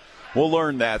 will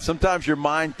learn that. Sometimes your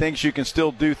mind thinks you can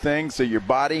still do things that your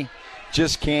body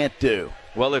just can't do.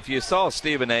 Well, if you saw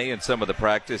Stephen A. in some of the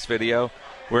practice video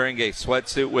wearing a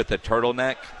sweatsuit with a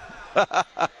turtleneck,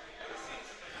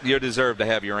 you deserve to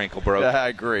have your ankle broken. I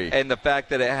agree. And the fact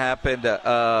that it happened,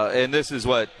 and this is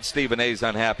what Stephen A. is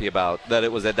unhappy about, that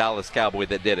it was a Dallas Cowboy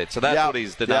that did it. So that's what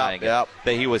he's denying, that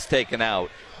he was taken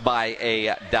out by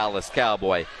a Dallas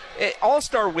Cowboy.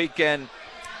 All-Star Weekend,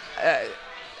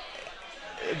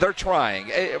 they're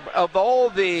trying. Of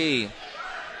all the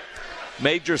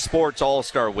major sports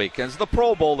All-Star Weekends, the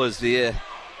Pro Bowl is the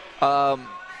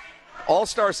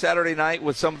All-Star Saturday night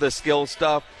with some of the skill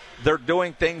stuff. They're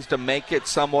doing things to make it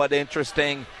somewhat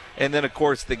interesting. And then, of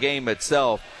course, the game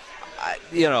itself.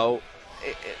 If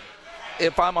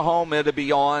I'm at home, it'll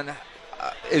be on.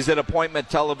 Is it appointment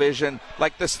television?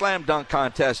 Like the slam dunk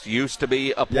contest used to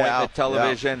be appointment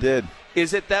television. Yeah, it did.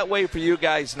 Is it that way for you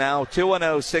guys now?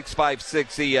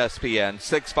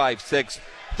 210-656-ESPN,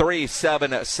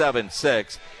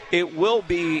 656-3776. It will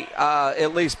be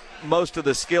at least most of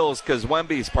the skills because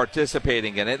Wemby's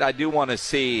participating in it. I do want to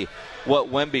see what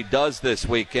Wemby does this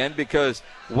weekend because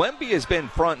Wemby has been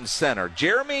front and center.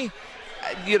 Jeremy,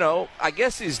 I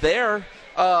guess he's there.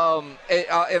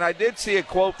 And I did see a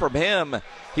quote from him.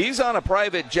 He's on a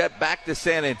private jet back to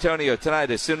San Antonio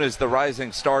tonight as soon as the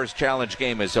Rising Stars Challenge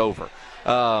game is over.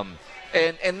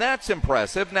 And that's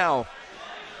impressive. Now,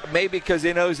 maybe because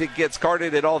he knows he gets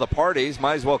carded at all the parties,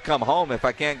 might as well come home if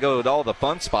I can't go to all the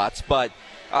fun spots. But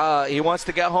he wants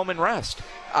to get home and rest.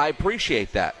 I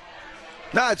appreciate that.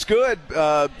 No, it's good.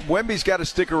 Wemby's got to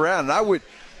stick around. And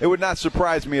it would not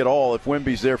surprise me at all if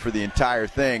Wemby's there for the entire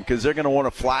thing because they're going to want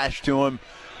to flash to him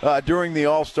during the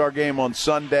All-Star game on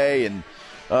Sunday. And,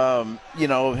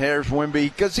 here's Wemby.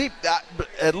 Because he,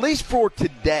 at least for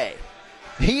today,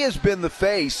 he has been the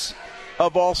face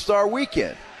of All-Star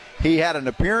Weekend. He had an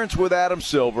appearance with Adam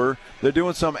Silver. They're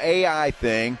doing some AI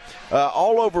thing.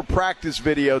 All over practice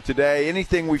video today.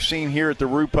 Anything we've seen here at the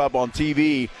Roo Pub on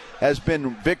TV has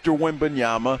been Victor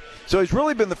Wembanyama. So he's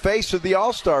really been the face of the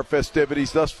All-Star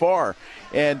festivities thus far.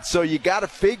 And so you got to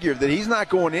figure that he's not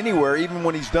going anywhere even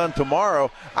when he's done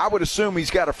tomorrow. I would assume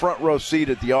he's got a front row seat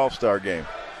at the All-Star game.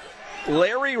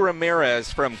 Larry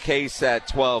Ramirez from KSAT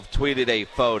 12 tweeted a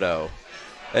photo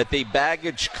at the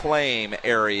baggage claim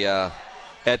area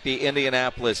at the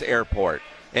Indianapolis airport.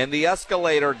 And the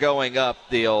escalator going up,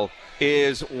 Deal,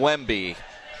 is Wemby.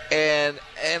 And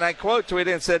I quote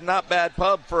tweeted and said, not bad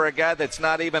pub for a guy that's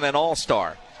not even an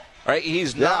all-star. Right?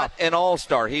 He's not an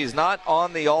all-star. He's not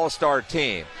on the all-star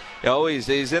team.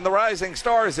 He's in the Rising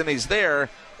Stars and he's there.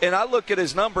 And I look at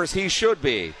his numbers, he should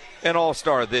be an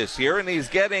all-star this year. And he's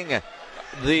getting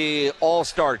the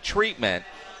all-star treatment.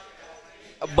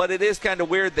 But it is kind of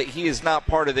weird that he is not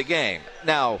part of the game.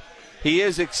 Now, he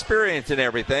is experienced in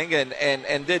everything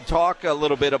and did talk a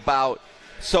little bit about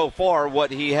so far what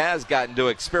he has gotten to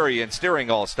experience during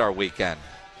All-Star Weekend.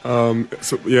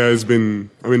 It's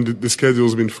been, the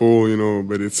schedule's been full,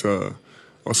 but it's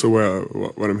also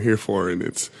what I'm here for. And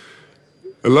it's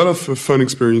a lot of fun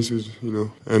experiences,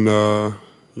 And,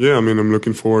 I'm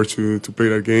looking forward to play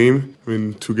that game.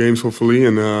 2 games hopefully.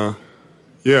 And,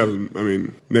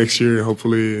 next year,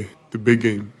 hopefully, the big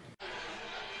game.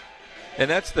 And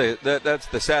that's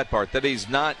the sad part, that he's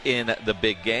not in the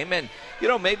big game. And,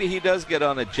 maybe he does get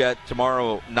on a jet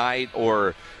tomorrow night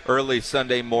or early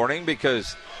Sunday morning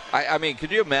because,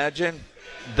 could you imagine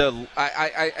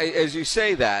as you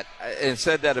say that and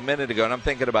said that a minute ago, and I'm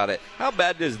thinking about it, how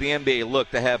bad does the NBA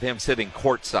look to have him sitting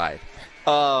courtside?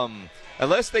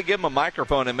 Unless they give him a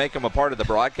microphone and make him a part of the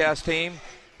broadcast team,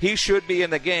 he should be in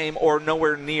the game or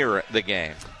nowhere near the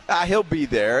game. He'll be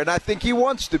there, and I think he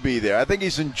wants to be there. I think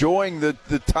he's enjoying the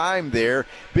time there,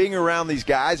 being around these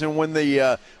guys. And when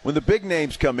the big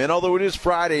names come in, although it is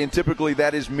Friday, and typically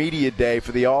that is media day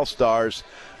for the All-Stars,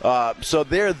 so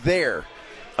they're there.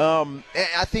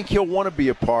 I think he'll want to be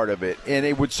a part of it, and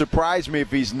it would surprise me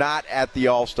if he's not at the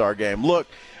All-Star game. Look,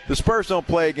 the Spurs don't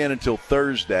play again until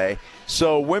Thursday,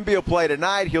 so Wemby will play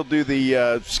tonight. He'll do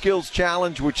the skills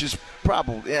challenge, which is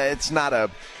probably it's not a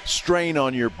strain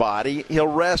on your body. He'll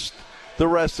rest the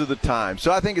rest of the time.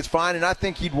 So I think it's fine, and I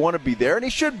think he'd want to be there, and he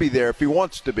should be there if he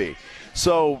wants to be.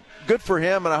 So good for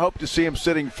him, and I hope to see him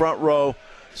sitting front row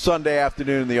Sunday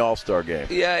afternoon in the All-Star game.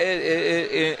 Yeah,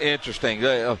 interesting.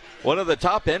 One of the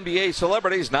top NBA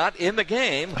celebrities not in the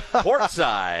game,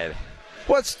 courtside.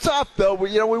 Well, it's tough, though.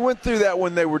 We went through that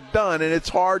when they were done, and it's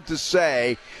hard to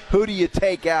say who do you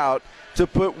take out to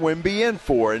put Wemby in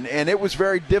for. And it was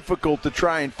very difficult to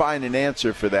try and find an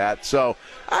answer for that. So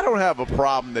I don't have a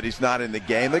problem that he's not in the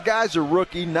game. The guy's a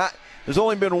rookie. There's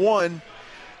only been one.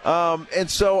 And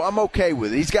so I'm okay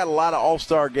with it. He's got a lot of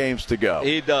All-Star games to go.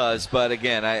 He does, but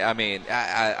again, I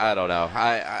don't know.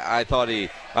 I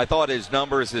thought his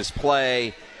numbers, his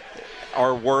play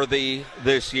are worthy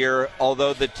this year,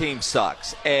 although the team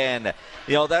sucks. And,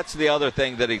 that's the other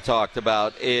thing that he talked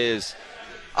about is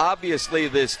obviously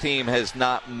this team has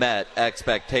not met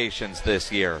expectations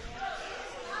this year.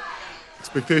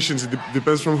 Expectations, it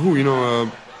depends from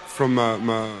who, from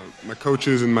my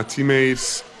coaches and my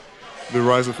teammates. The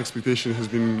rise of expectation has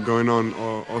been going on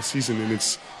all season, and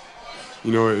it's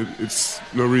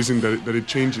no reason that it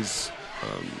changes.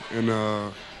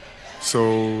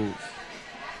 So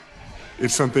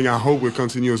it's something I hope will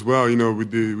continue as well,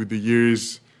 with the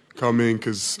years coming,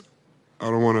 because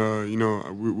I don't want to,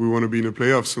 we want to be in the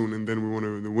playoffs soon, and then we want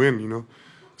to win,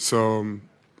 So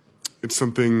it's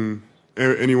something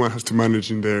anyone has to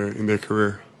manage in their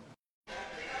career.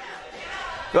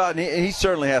 Well, and he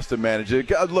certainly has to manage it.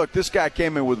 Look, this guy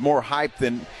came in with more hype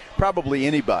than probably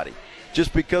anybody,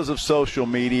 just because of social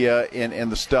media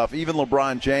and the stuff. Even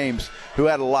LeBron James, who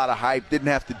had a lot of hype, didn't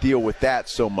have to deal with that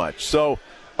so much. So,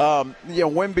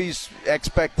 Wemby's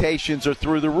expectations are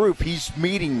through the roof. He's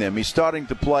meeting them. He's starting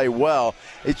to play well.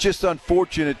 It's just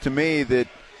unfortunate to me that,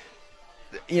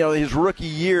 his rookie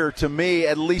year, to me,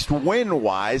 at least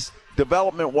win-wise,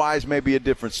 development-wise, maybe a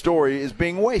different story, is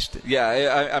being wasted.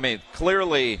 Yeah, I mean,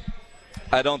 clearly,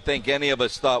 I don't think any of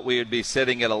us thought we would be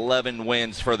sitting at 11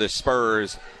 wins for the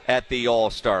Spurs at the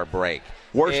All-Star break.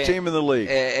 Worst team in the league.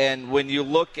 And when you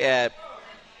look at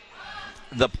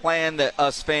the plan that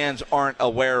us fans aren't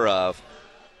aware of,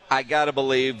 I got to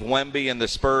believe Wemby and the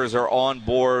Spurs are on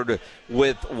board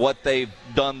with what they've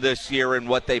done this year and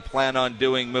what they plan on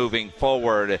doing moving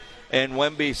forward. And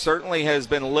Wemby certainly has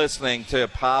been listening to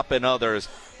Pop and others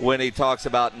when he talks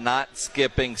about not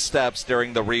skipping steps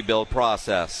during the rebuild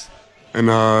process. And,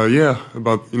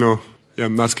 about,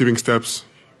 not skipping steps.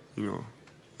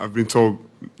 I've been told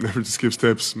never to skip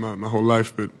steps my whole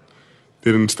life, but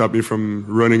didn't stop me from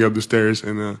running up the stairs.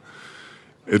 And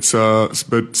of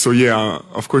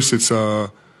course it's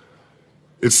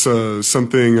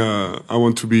something I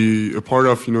want to be a part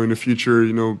of, in the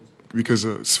future,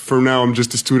 because for now I'm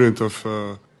just a student of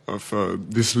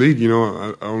this league. I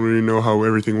don't really know how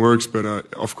everything works, but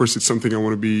of course it's something I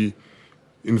want to be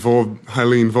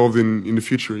highly involved in the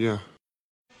future. Yeah.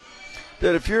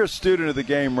 That if you're a student of the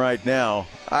game right now,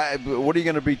 what are you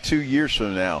going to be 2 years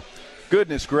from now?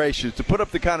 Goodness gracious, to put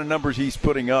up the kind of numbers he's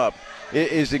putting up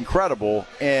is incredible.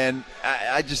 And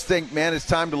I just think, man, it's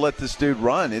time to let this dude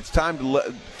run. It's time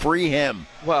to free him.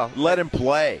 Well, let him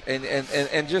play.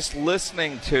 And just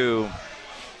listening to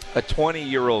a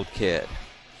 20-year-old kid,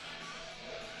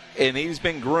 and he's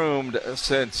been groomed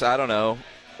since, I don't know,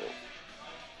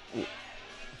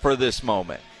 for this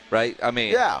moment, right? I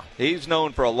mean, yeah. He's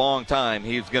known for a long time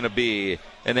he's going to be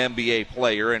an NBA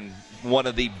player and one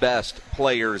of the best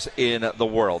players in the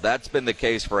world. That's been the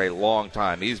case for a long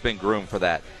time. He's been groomed for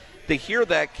that. To hear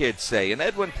that kid say, and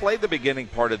Edwin, play the beginning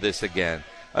part of this again.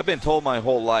 I've been told my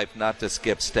whole life not to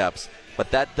skip steps,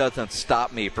 but that doesn't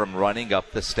stop me from running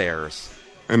up the stairs.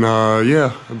 And, not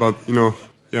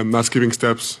skipping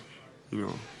steps.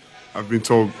 I've been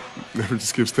told never to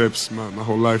skip steps my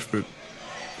whole life, but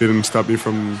didn't stop me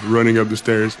from running up the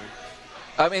stairs.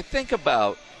 I mean, think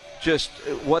about just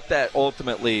what that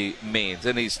ultimately means,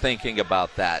 and he's thinking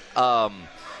about that.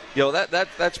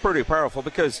 That's pretty powerful,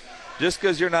 because just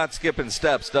because you're not skipping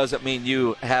steps doesn't mean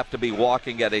you have to be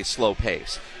walking at a slow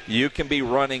pace. You can be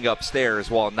running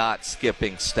upstairs while not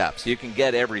skipping steps. You can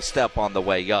get every step on the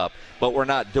way up, but we're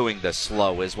not doing this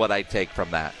slow is what I take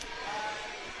from that.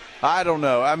 I don't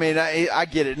know. I mean, I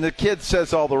get it. And the kid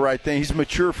says all the right things. He's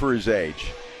mature for his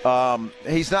age.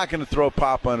 He's not going to throw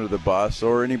Pop under the bus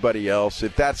or anybody else.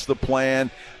 If that's the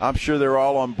plan, I'm sure they're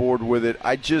all on board with it.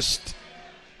 I just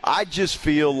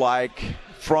feel like,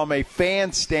 from a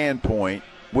fan standpoint,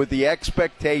 with the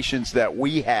expectations that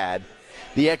we had,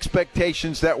 the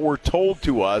expectations that were told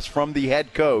to us from the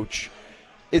head coach,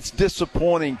 it's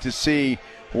disappointing to see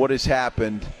what has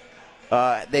happened.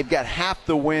 They've got half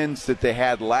the wins that they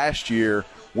had last year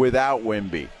without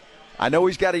Wemby. I know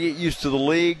he's got to get used to the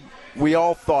league. We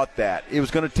all thought that. It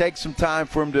was going to take some time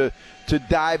for him to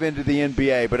dive into the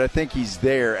NBA, but I think he's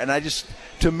there. And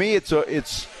to me, it's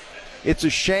a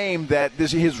shame that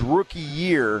his rookie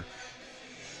year,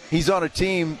 he's on a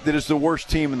team that is the worst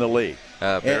team in the league.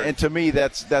 And to me,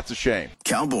 that's a shame.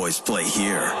 Cowboys play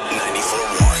here.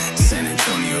 94.1 San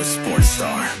Antonio Sports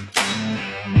Star.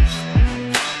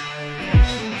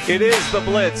 It is the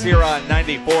Blitz here on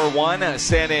 94.1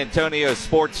 San Antonio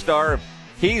Sports Star.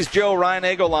 He's Joe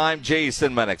Reinagel. I'm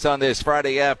Jason Minix on this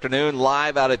Friday afternoon,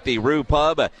 live out at the Rue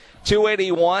Pub,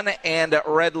 281 and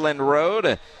Redland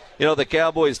Road. The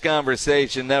Cowboys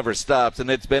conversation never stops, and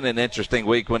it's been an interesting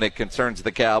week when it concerns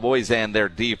the Cowboys and their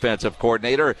defensive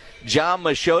coordinator, Jon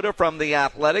Machota from The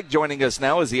Athletic, joining us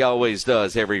now, as he always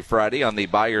does every Friday, on the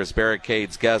Buyers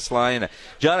Barricades guest line.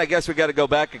 John, I guess we got to go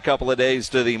back a couple of days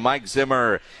to the Mike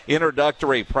Zimmer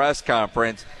introductory press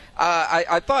conference.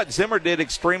 I thought Zimmer did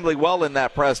extremely well in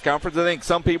that press conference. I think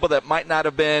some people that might not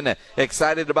have been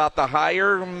excited about the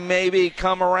hire maybe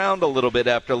come around a little bit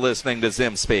after listening to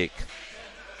Zim speak.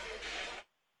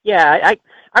 Yeah,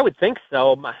 I would think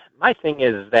so. My thing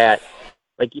is that,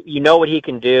 what he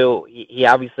can do. He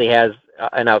obviously has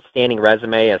an outstanding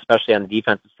resume, especially on the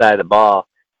defensive side of the ball.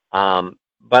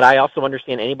 But I also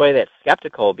understand anybody that's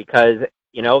skeptical, because,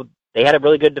 they had a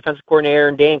really good defensive coordinator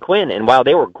in Dan Quinn, and while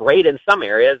they were great in some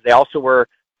areas, they also were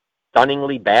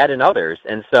stunningly bad in others.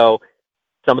 And so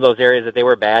some of those areas that they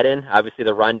were bad in, obviously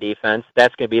the run defense,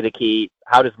 that's going to be the key.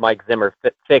 How does Mike Zimmer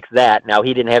fix that? Now,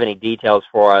 he didn't have any details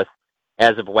for us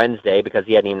as of Wednesday because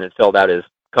he hadn't even filled out his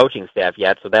coaching staff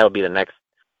yet, so that'll be the next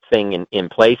thing in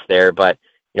place there. But,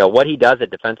 what he does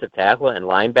at defensive tackle and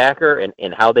linebacker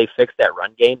and how they fix that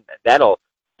run game, that'll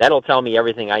tell me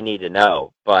everything I need to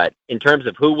know. But in terms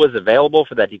of who was available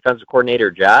for that defensive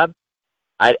coordinator job,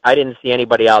 I didn't see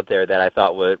anybody out there that I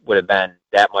thought would have been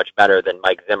that much better than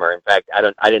Mike Zimmer. In fact, I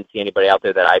didn't see anybody out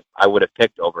there that I would have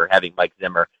picked over having Mike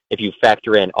Zimmer if you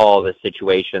factor in all the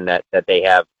situation that they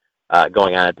have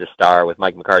going on at the Star with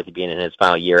Mike McCarthy being in his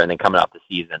final year and then coming off the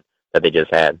season that they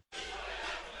just had.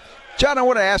 John, I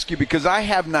want to ask you, because I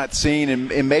have not seen,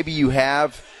 and maybe you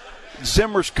have,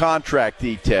 Zimmer's contract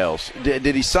details.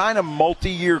 Did he sign a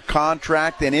multi-year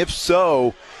contract? And if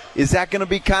so, is that going to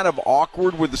be kind of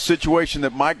awkward with the situation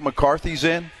that Mike McCarthy's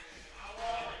in?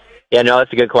 Yeah, no,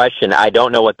 that's a good question. I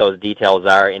don't know what those details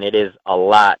are, and it is a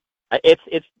lot.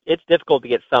 It's difficult to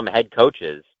get some head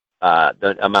coaches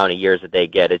the amount of years that they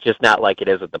get. It's just not like it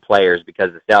is with the players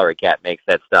because the salary cap makes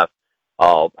that stuff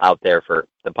all out there for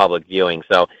the public viewing.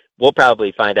 So we'll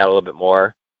probably find out a little bit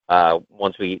more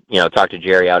once we talk to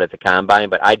Jerry out at the Combine,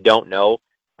 but I don't know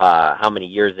how many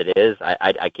years it is.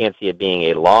 I can't see it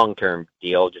being a long-term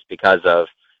deal just because of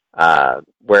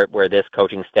where this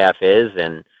coaching staff is,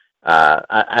 and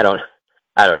I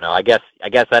don't know. I guess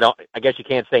you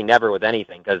can't say never with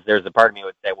anything, because there's a part of me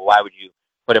would say, well, why would you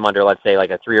put him under, let's say, like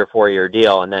a 3 or 4 year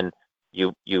deal, and then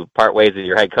you part ways with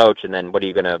your head coach, and then what are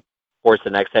you going to force the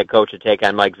next head coach to take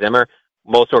on Mike Zimmer?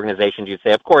 Most organizations you'd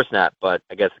say, of course not, but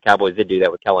I guess the Cowboys did do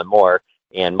that with Kellen Moore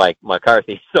and Mike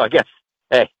McCarthy. So I guess,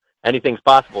 hey, anything's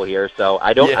possible here. So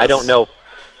I don't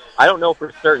know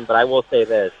for certain, but I will say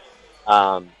this: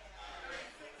 the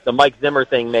Mike Zimmer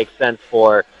thing makes sense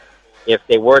for if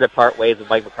they were to part ways with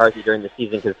Mike McCarthy during the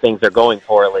season because things are going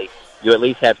poorly. You at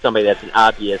least have somebody that's an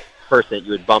obvious person that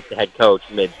you would bump the head coach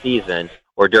mid-season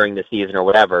or during the season or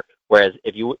whatever. Whereas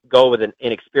if you go with an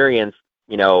inexperienced,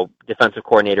 defensive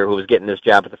coordinator who was getting this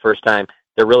job for the first time,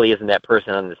 there really isn't that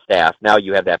person on the staff. Now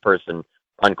you have that person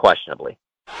unquestionably.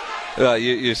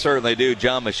 You certainly do.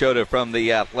 Jon Machota from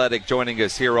The Athletic joining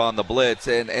us here on the Blitz,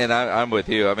 and I'm with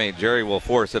you. I mean, Jerry will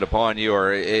force it upon you,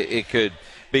 or it could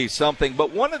be something.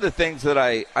 But one of the things that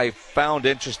I found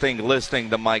interesting listening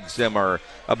to Mike Zimmer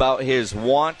about his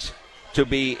want to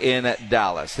be in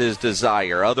Dallas, his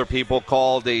desire. Other people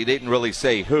called, he didn't really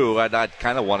say who, and I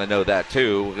kind of want to know that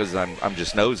too because I'm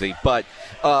just nosy. But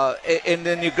and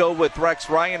then you go with Rex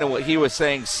Ryan and what he was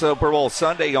saying Super Bowl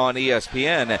Sunday on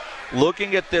ESPN,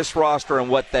 looking at this roster and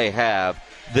what they have,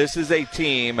 this is a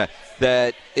team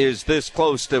that is this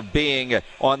close to being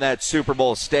on that Super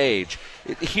Bowl stage.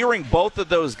 Hearing both of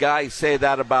those guys say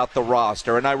that about the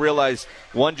roster, and I realize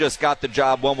one just got the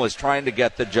job, one was trying to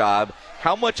get the job.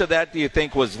 How much of that do you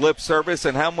think was lip service,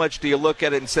 and how much do you look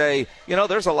at it and say,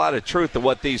 there's a lot of truth to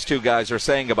what these two guys are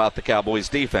saying about the Cowboys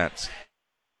defense?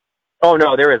 Oh,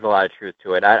 no, there is a lot of truth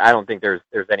to it. I don't think there's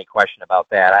any question about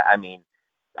that. I mean,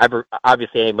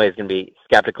 obviously anybody's going to be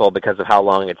skeptical because of how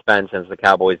long it's been since the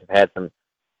Cowboys have had some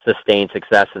sustained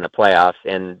success in the playoffs,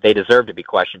 and they deserve to be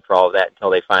questioned for all of that until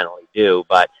they finally do.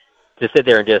 But to sit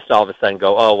there and just all of a sudden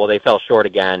go, oh, well, they fell short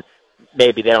again,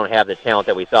 maybe they don't have the talent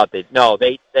that we thought they. No,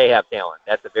 they have talent.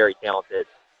 That's a very talented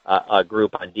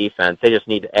group on defense. They just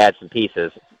need to add some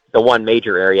pieces. The one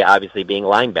major area, obviously, being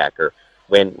linebacker.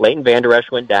 When Leighton Vander Esch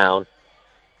went down,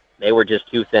 they were just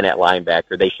too thin at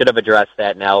linebacker. They should have addressed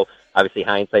that. Now, obviously,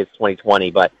 hindsight's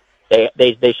 20/20, but they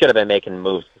should have been making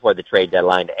moves before the trade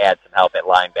deadline to add some help at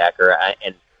linebacker.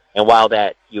 And while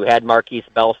that you had Marquise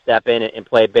Bell step in and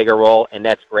play a bigger role, and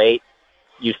that's great,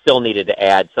 you still needed to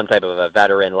add some type of a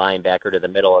veteran linebacker to the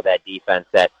middle of that defense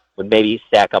that would maybe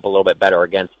stack up a little bit better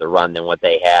against the run than what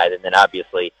they had. And then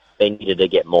obviously they needed to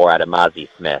get more out of Mozzie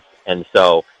Smith. And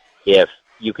so if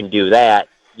you can do that,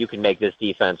 you can make this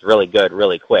defense really good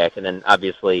really quick. And then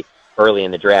obviously early in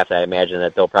the draft, I imagine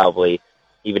that they'll probably,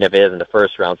 even if it isn't the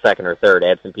first round, second or third,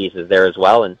 add some pieces there as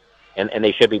well. And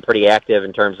they should be pretty active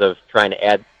in terms of trying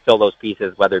to fill those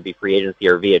pieces, whether it be free agency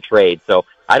or via trade. So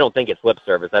I don't think it's lip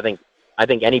service. I think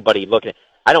anybody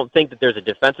I don't think that there's a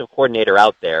defensive coordinator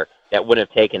out there that wouldn't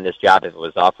have taken this job if it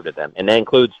was offered to them. And that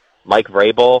includes Mike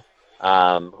Vrabel,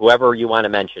 whoever you want to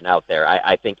mention out there.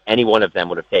 I think any one of them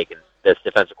would have taken this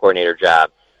defensive coordinator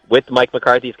job. With Mike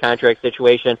McCarthy's contract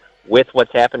situation, with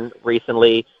what's happened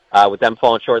recently, with them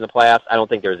falling short in the playoffs, I don't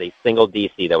think there's a single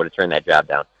DC that would have turned that job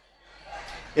down.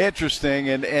 Interesting,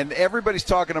 and everybody's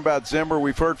talking about Zimmer.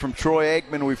 We've heard from Troy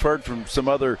Aikman. We've heard from some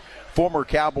other former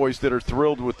Cowboys that are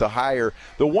thrilled with the hire.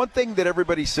 The one thing that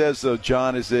everybody says, though,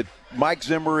 John, is that Mike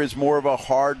Zimmer is more of a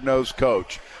hard-nosed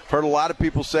coach. I've heard a lot of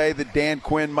people say that Dan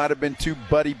Quinn might have been too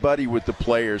buddy-buddy with the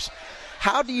players.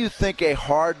 How do you think a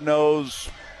hard-nosed,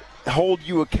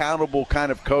 hold-you-accountable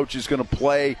kind of coach is going to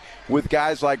play with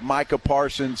guys like Micah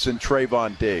Parsons and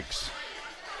Trayvon Diggs?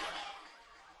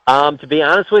 To be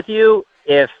honest with you,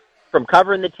 if from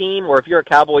covering the team or if you're a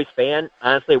Cowboys fan,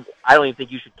 honestly, I don't even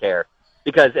think you should care.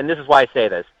 Because, and this is why I say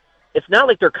this, it's not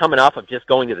like they're coming off of just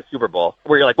going to the Super Bowl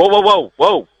where you're like,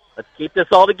 whoa, let's keep this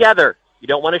all together. You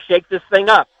don't want to shake this thing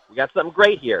up. We got something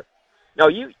great here. No,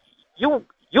 you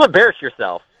embarrassed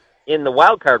yourself in the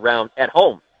wild card round at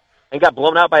home and got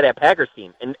blown out by that Packers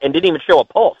team and didn't even show a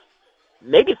pulse.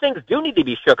 Maybe things do need to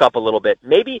be shook up a little bit.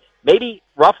 Maybe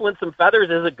ruffling some feathers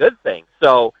is a good thing.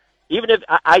 So even if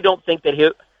I don't think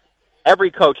that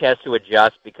every coach has to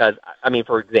adjust because, I mean,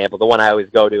 for example, the one I always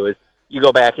go to is you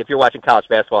go back, if you're watching college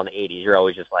basketball in the 80s, you're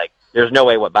always just like, there's no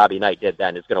way what Bobby Knight did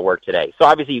then is going to work today. So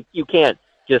obviously you can't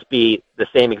just be the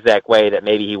same exact way that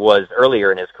maybe he was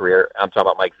earlier in his career. I'm talking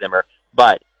about Mike Zimmer.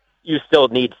 But you still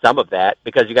need some of that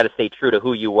because you got to stay true to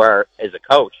who you were as a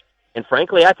coach. And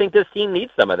frankly, I think this team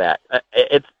needs some of that.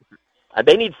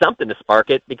 They need something to spark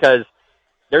it because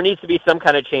there needs to be some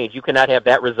kind of change. You cannot have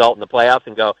that result in the playoffs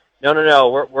and go,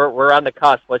 no, we're on the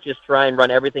cusp. Let's just try and run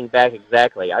everything back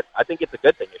exactly. I think it's a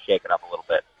good thing to shake it up a little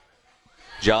bit.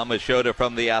 Jon Machota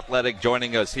from The Athletic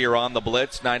joining us here on the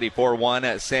Blitz 94.1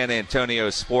 at San Antonio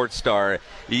Sports Star.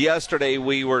 Yesterday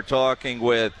we were talking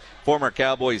with former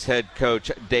Cowboys head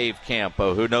coach Dave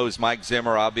Campo, who knows Mike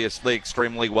Zimmer obviously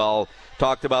extremely well.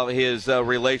 Talked about his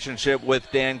relationship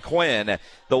with Dan Quinn.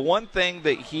 The one thing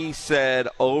that he said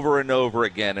over and over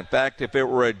again, in fact, if it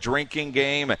were a drinking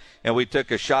game and we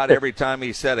took a shot every time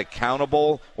he said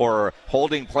accountable or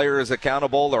holding players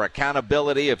accountable or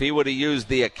accountability, if he would have used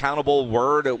the accountable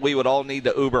word, we would all need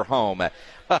to Uber home.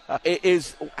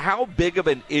 How big of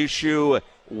an issue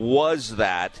was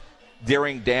that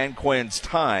during Dan Quinn's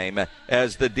time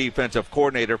as the defensive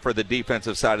coordinator for the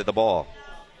defensive side of the ball?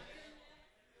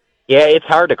 Yeah, it's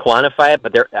hard to quantify it,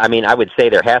 but I would say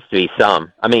there has to be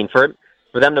some. I mean, for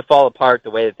them to fall apart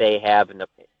the way that they have,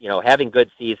 having good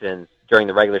seasons during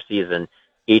the regular season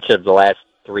each of the last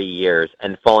 3 years,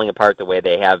 and falling apart the way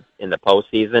they have in the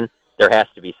postseason, there has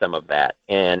to be some of that.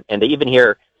 And to even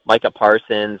hear Micah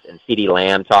Parsons and CeeDee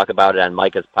Lamb talk about it on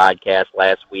Micah's podcast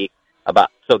last week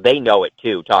so they know it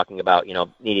too, talking about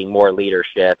needing more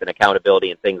leadership and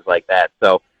accountability and things like that.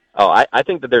 So. I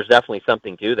think that there's definitely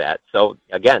something to that. So,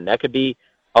 again, that could be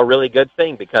a really good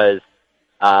thing because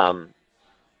believe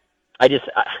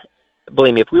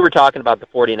me, if we were talking about the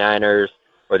 49ers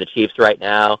or the Chiefs right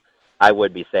now, I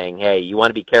would be saying, hey, you want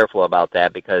to be careful about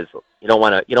that because you don't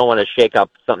want to shake up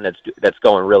something that's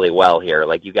going really well here.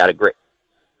 Like you got a great.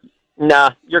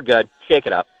 Nah, you're good. Shake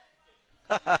it up.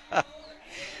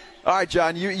 All right,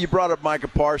 John, you brought up Micah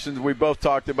Parsons. We both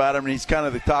talked about him, and he's kind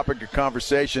of the topic of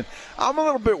conversation. I'm a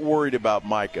little bit worried about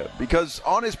Micah because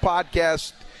on his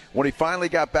podcast, when he finally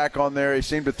got back on there, he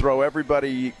seemed to throw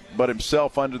everybody but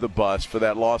himself under the bus for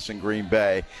that loss in Green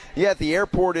Bay. He had the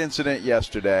airport incident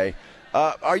yesterday.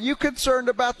 Are you concerned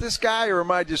about this guy, or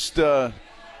am I just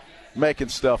making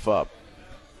stuff up?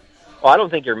 Well, I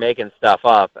don't think you're making stuff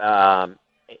up.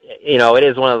 It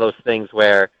is one of those things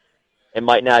where it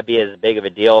might not be as big of a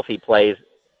deal if he plays,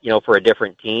 for a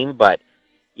different team. But,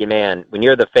 when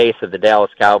you're the face of the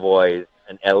Dallas Cowboys,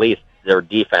 and at least their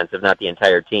defense, if not the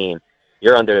entire team,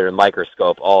 you're under the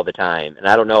microscope all the time. And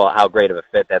I don't know how great of a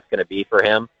fit that's going to be for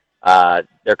him.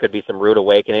 There could be some rude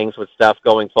awakenings with stuff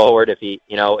going forward if he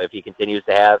continues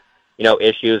to have,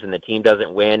 issues and the team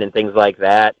doesn't win and things like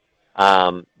that.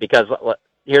 Because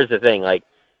here's the thing,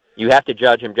 you have to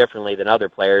judge him differently than other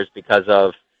players because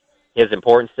of his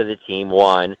importance to the team,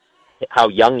 one, how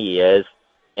young he is,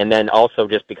 and then also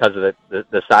just because of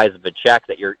the size of the check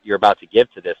that you're about to give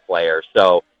to this player.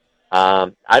 So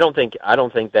I don't think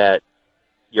that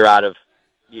you're out of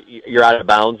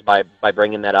bounds by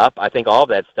bringing that up. I think all of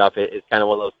that stuff is kind of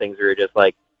one of those things where you're just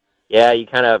like, yeah, you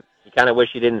kind of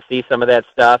wish you didn't see some of that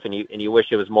stuff, and you wish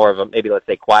it was more of a maybe let's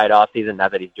say quiet off season.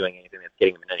 Not that he's doing anything that's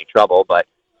getting him in any trouble, but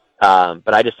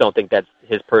I just don't think that's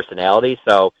his personality.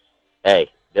 So hey.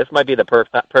 This might be the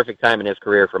perfect time in his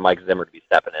career for Mike Zimmer to be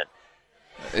stepping in.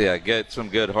 Yeah, get some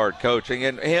good hard coaching.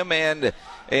 And him and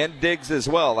Diggs as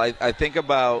well. I think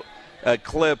about a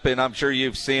clip, and I'm sure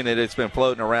you've seen it. It's been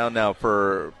floating around now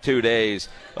for 2 days,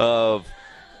 of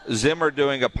Zimmer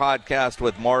doing a podcast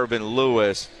with Marvin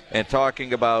Lewis and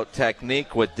talking about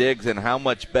technique with Diggs and how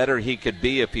much better he could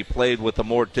be if he played with a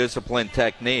more disciplined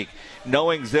technique.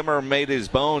 Knowing Zimmer made his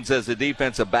bones as a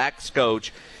defensive backs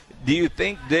coach, Do you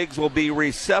think Diggs will be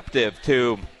receptive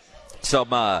to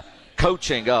some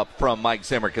coaching up from Mike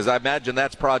Zimmer? Because I imagine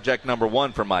that's project number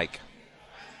one for Mike.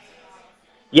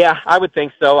 Yeah, I would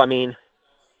think so. I mean,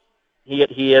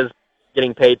 he is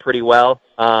getting paid pretty well,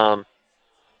 and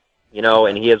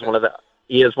he is one of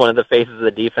the faces of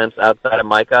the defense outside of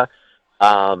Micah.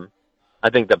 I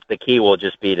think the key will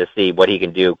just be to see what he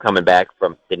can do coming back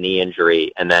from the knee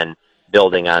injury and then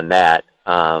building on that.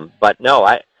 But no,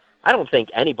 I don't think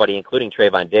anybody, including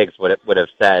Trayvon Diggs, would have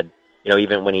said,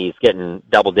 even when he's getting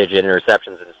double-digit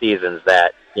interceptions in seasons,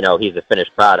 that he's a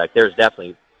finished product. There's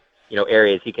definitely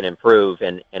areas he can improve,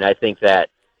 and I think that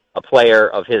a player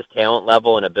of his talent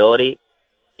level and ability,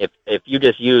 if you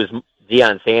just use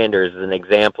Deion Sanders as an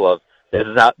example of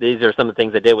these are some of the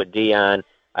things I did with Deion.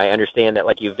 I understand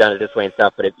that you've done it this way and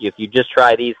stuff, but if you just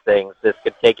try these things, this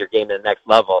could take your game to the next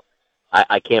level.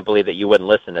 I can't believe that you wouldn't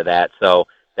listen to that. So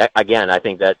again, I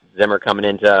think that Zimmer coming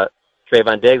into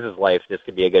Trayvon Diggs' life, this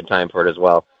could be a good time for it as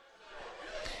well.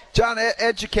 John,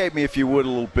 educate me if you would a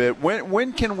little bit.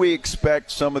 When can we expect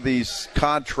some of these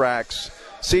contracts?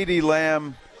 CeeDee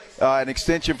Lamb, an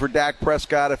extension for Dak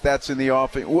Prescott, if that's in the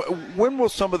offing. When will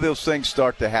some of those things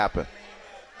start to happen?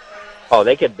 Oh,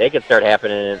 they could start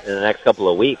happening in the next couple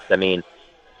of weeks. I mean,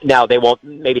 now they won't,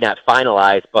 maybe not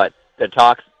finalize, but the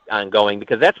talk's ongoing,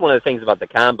 because that's one of the things about the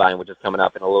Combine, which is coming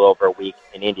up in a little over a week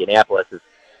in Indianapolis, is,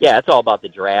 yeah, it's all about the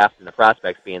draft and the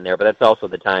prospects being there, but that's also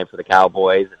the time for the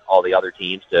Cowboys and all the other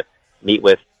teams to meet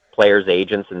with players'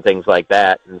 agents and things like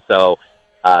that. And so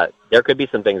there could be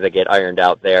some things that get ironed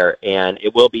out there, and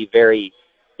it'll be very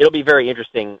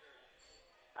interesting.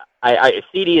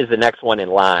 CD is the next one in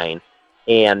line,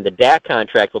 and the Dak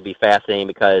contract will be fascinating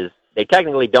because they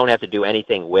technically don't have to do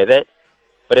anything with it,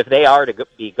 but if they are to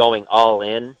be going all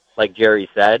in, like Jerry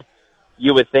said,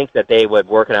 you would think that they would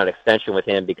work on an extension with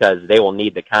him because they will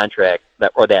need the contract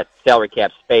or that salary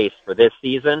cap space for this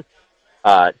season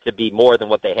to be more than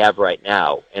what they have right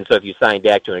now. And so if you sign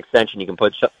Dak to an extension, you can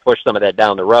push some of that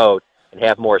down the road and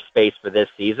have more space for this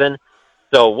season.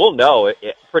 So we'll know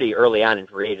pretty early on in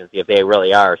free agency if they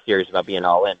really are serious about being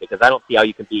all in, because I don't see how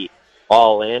you can be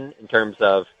all in terms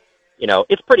of,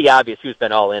 it's pretty obvious who's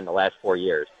been all in the last 4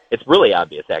 years. It's really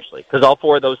obvious, actually, because all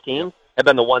four of those teams have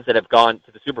been the ones that have gone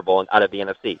to the Super Bowl out of the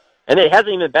NFC. And it hasn't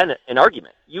even been an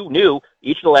argument. You knew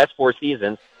each of the last 4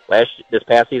 seasons. This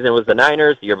past season was the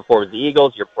Niners. The year before was the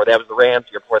Eagles. The year before that was the Rams.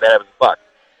 The year before that was the Bucs.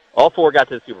 All 4 got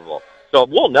to the Super Bowl. So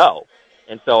we'll know.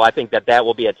 And so I think that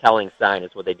will be a telling sign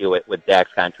is what they do with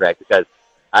Dak's contract, because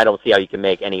I don't see how you can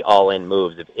make any all-in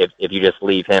moves if you just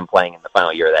leave him playing in the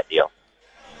final year of that deal.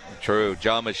 True.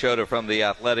 Jon Machota from The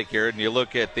Athletic here, and you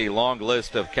look at the long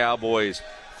list of Cowboys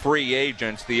free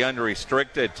agents, the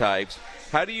unrestricted types.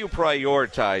 How do you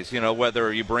prioritize,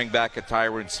 whether you bring back a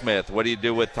Tyron Smith? What do you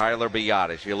do with Tyler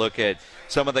Biadasz? You look at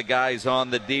some of the guys on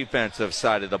the defensive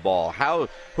side of the ball.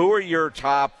 Who are your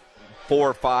top 4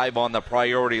 or 5 on the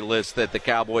priority list that the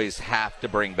Cowboys have to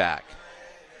bring back?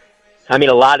 I mean,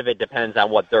 a lot of it depends on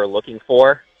what they're looking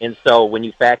for. And so when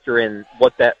you factor in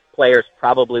what that player's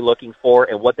probably looking for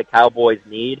and what the Cowboys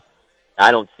need,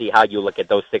 I don't see how you look at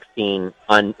those 16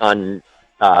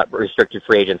 restricted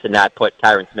free agents and not put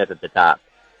Tyron Smith at the top.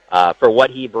 For what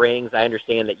he brings, I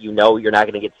understand that you're not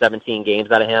going to get 17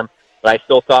 games out of him, but I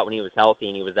still thought when he was healthy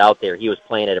and he was out there, he was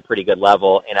playing at a pretty good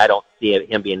level, and I don't see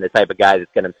him being the type of guy you're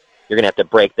going to have to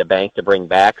break the bank to bring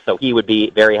back. So he would be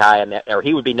very high on that, or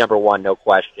he would be number 1, no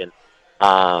question.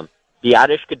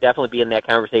 Biadasz could definitely be in that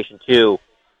conversation too,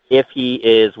 if he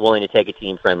is willing to take a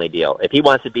team-friendly deal. If he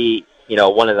wants to be,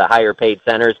 one of the higher-paid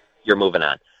centers, you're moving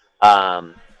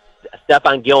on.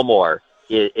 Stephon Gilmore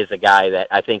is a guy that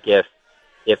I think if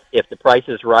the price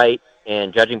is right,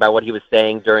 and judging by what he was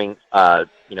saying during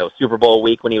Super Bowl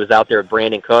week when he was out there with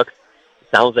Brandon Cooks, it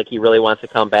sounds like he really wants to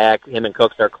come back. Him and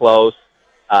Cooks are close.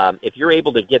 If you're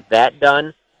able to get that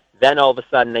done, then all of a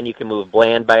sudden, then you can move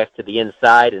Bland back to the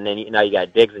inside, and then now you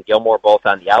got Diggs and Gilmore both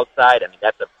on the outside. I mean,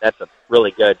 that's a really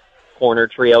good corner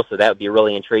trio, so that would be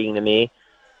really intriguing to me.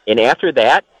 And after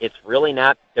that,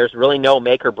 there's really no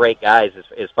make or break guys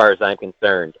as far as I'm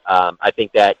concerned. I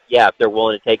think that, if they're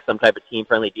willing to take some type of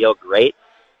team-friendly deal, great.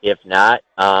 If not,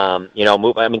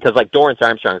 move. I mean, because like Dorrance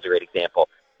Armstrong is a great example.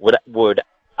 Would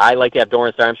I like to have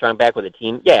Dorrance Armstrong back with a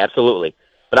team? Yeah, absolutely.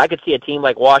 But I could see a team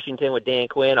like Washington with Dan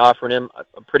Quinn offering him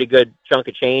a pretty good chunk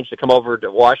of change to come over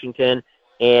to Washington.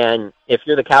 And if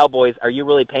you're the Cowboys, are you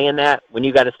really paying that when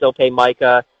you got to still pay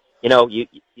Micah?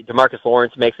 DeMarcus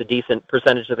Lawrence makes a decent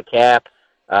percentage of the cap.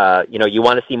 You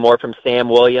want to see more from Sam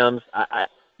Williams.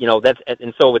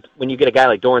 And so when you get a guy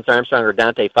like Dorrance Armstrong or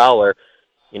Dante Fowler,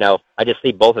 I just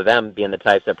see both of them being the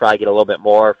types that probably get a little bit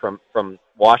more from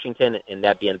Washington, and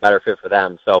that being a better fit for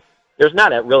them. So there's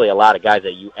not really a lot of guys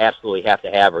that you absolutely have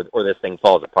to have, or this thing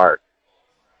falls apart.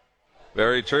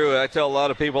 Very true. I tell a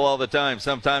lot of people all the time,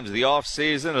 sometimes the off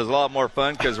season is a lot more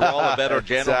fun because we're all a better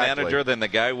general manager than the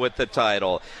guy with the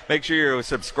title. Make sure you're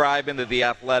subscribing to The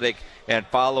Athletic and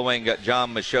following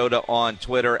Jon Machota on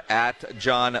Twitter at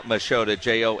Jon Machota,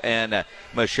 Jon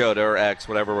Machota, or X,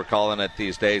 whatever we're calling it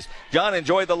these days. John,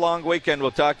 enjoy the long weekend.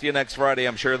 We'll talk to you next Friday.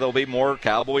 I'm sure there'll be more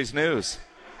Cowboys news.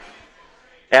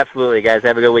 Absolutely, guys.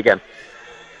 Have a good weekend.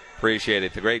 Appreciate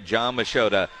it. The great Jon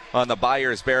Machota on the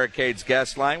Buyers Barricades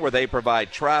guest line, where they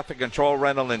provide traffic control,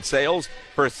 rental, and sales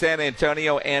for San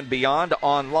Antonio and beyond,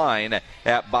 online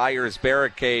at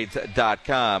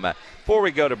buyersbarricades.com. Before we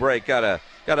go to break, got to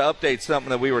update something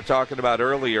that we were talking about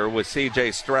earlier with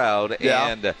C.J. Stroud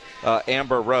and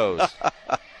Amber Rose.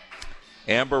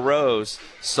 Amber Rose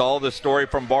saw the story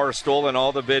from Barstool and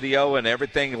all the video and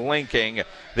everything linking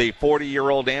the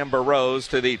 40-year-old Amber Rose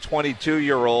to the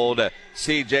 22-year-old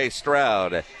C.J.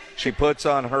 Stroud. She puts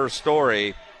on her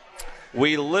story,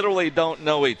 "We literally don't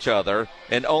know each other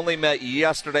and only met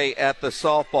yesterday at the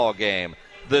softball game.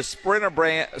 The Sprinter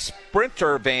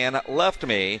van left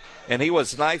me, and he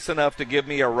was nice enough to give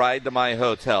me a ride to my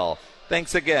hotel.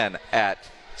 Thanks again," at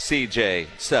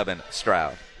CJ7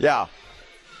 Stroud. Yeah.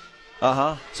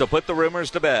 So put the rumors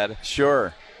to bed.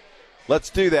 Sure. Let's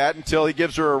do that until he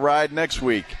gives her a ride next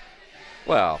week.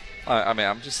 Well,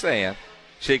 I'm just saying.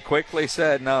 She quickly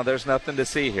said, "No, there's nothing to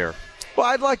see here." Well,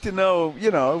 I'd like to know,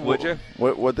 Would you?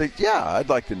 What they? Yeah, I'd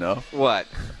like to know. What?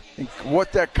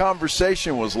 What that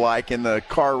conversation was like in the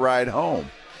car ride home.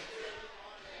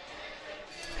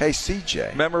 Hey,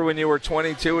 CJ. Remember when you were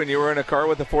 22 and you were in a car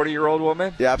with a 40-year-old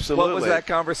woman? Yeah, absolutely. What was that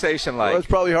conversation like? Well, it was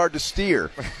probably hard to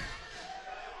steer.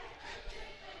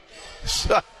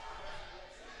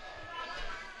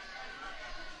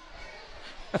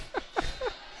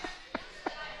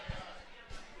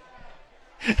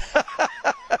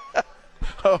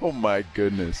 Oh, my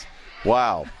goodness.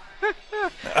 Wow.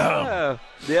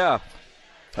 Yeah.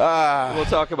 We'll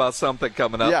talk about something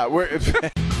coming up. Yeah.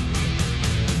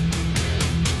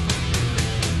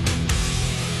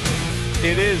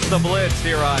 It is the Blitz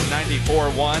here on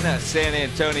 94.1 San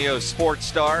Antonio Sports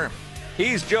Star.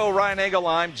 He's Joe Reinagel.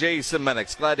 I'm Jason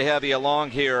Minix. Glad to have you along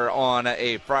here on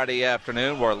a Friday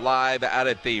afternoon. We're live out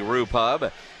at the Roo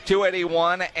Pub,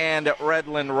 281 and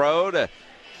Redland Road.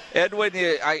 Edwin,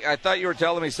 I thought you were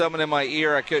telling me something in my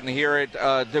ear. I couldn't hear it.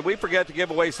 Did we forget to give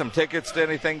away some tickets to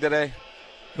anything today?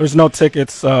 There's no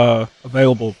tickets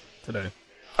available today.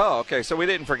 Oh, okay. So we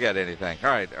didn't forget anything. All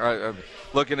right. I'm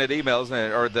looking at emails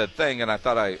or the thing, and I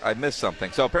thought I missed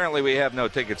something. So apparently we have no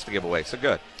tickets to give away. So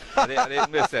good. I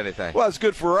didn't miss anything. Well, it's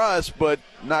good for us, but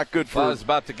not good for... I was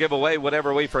about to give away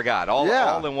whatever we forgot,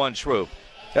 all in one swoop.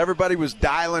 Everybody was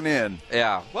dialing in.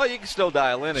 Yeah. Well, you can still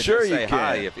dial in and sure just say you can.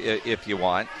 hi if you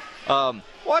want.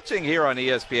 Watching here on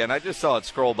ESPN, I just saw it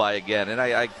scroll by again, and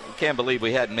I can't believe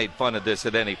we hadn't made fun of this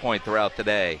at any point throughout the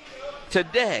day.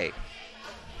 Today,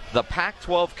 the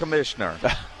Pac-12 commissioner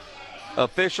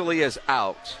officially is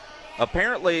out.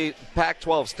 Apparently,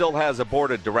 Pac-12 still has a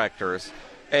board of directors,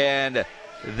 and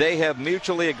they have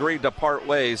mutually agreed to part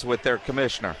ways with their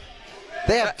commissioner.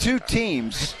 They have two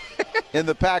teams in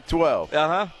the Pac-12.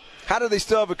 Uh-huh. How do they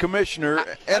still have a commissioner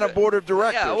and a board of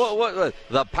directors? Yeah, what,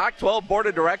 the Pac-12 board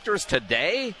of directors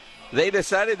today, they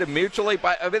decided to mutually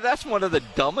buy. I mean, that's one of the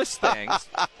dumbest things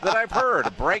that I've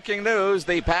heard. Breaking news,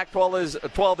 the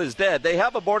Pac-12 is dead. They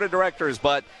have a board of directors,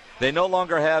 but they no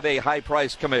longer have a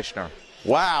high-priced commissioner.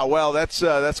 Wow, well, that's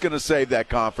going to save that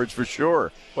conference for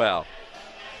sure. Well,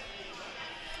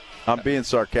 I'm being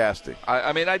sarcastic.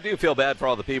 I mean, I do feel bad for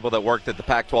all the people that worked at the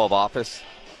Pac-12 office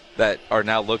that are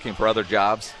now looking for other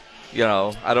jobs. You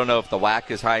know, I don't know if the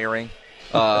WAC is hiring,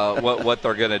 what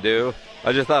they're going to do.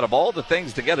 I just thought of all the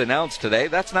things to get announced today,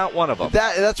 that's not one of them.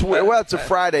 That's a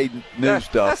Friday news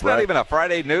dump, That's right? not even a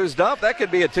Friday news dump. That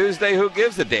could be a Tuesday. Who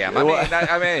gives a damn?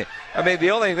 I mean, the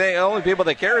only people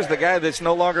that care is the guy that's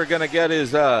no longer going to get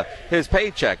his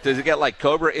paycheck. Does he get like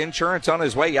Cobra insurance on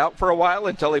his way out for a while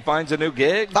until he finds a new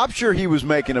gig? I'm sure he was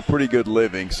making a pretty good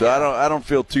living, so I don't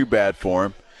feel too bad for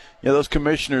him. You know, those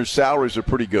commissioners' salaries are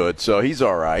pretty good, so he's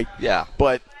all right. Yeah.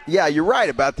 But, yeah, you're right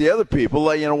about the other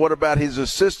people. You know, what about his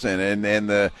assistant and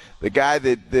the guy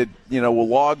that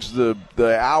logs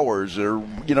the hours, or,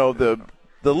 the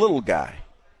little guy?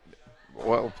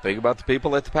 Well, think about the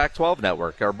people at the Pac-12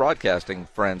 network, our broadcasting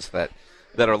friends that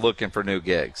are looking for new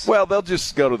gigs. Well, they'll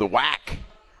just go to the WAC.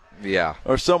 Yeah.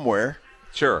 Or somewhere.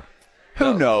 Sure.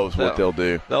 Who knows what they'll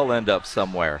do? They'll end up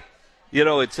somewhere. You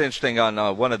know, it's interesting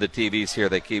on one of the TVs here.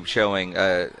 They keep showing.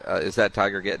 Is that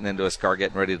Tiger getting into his car,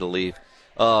 getting ready to leave?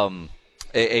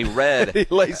 A red. He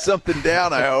lays something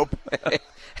down, I hope.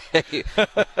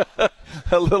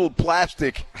 A little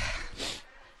plastic.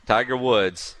 Tiger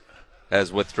Woods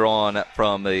has withdrawn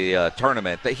from the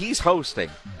tournament that he's hosting.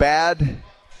 Bad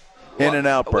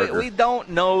In-N-Out burger. We don't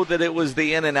know that it was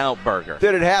the In-N-Out burger.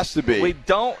 That it has to be. We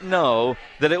don't know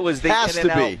that it was the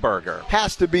In-N-Out burger.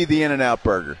 Has to be the In-N-Out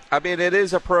burger. I mean, it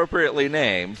is appropriately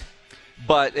named,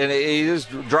 but he is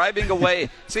driving away.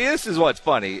 See, this is what's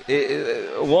funny.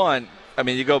 One, I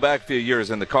mean, you go back a few years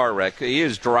in the car wreck. He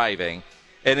is driving,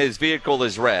 and his vehicle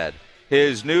is red.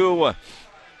 His new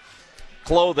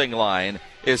clothing line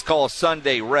is called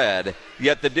Sunday Red,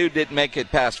 yet the dude didn't make it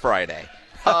past Friday.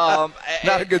 Not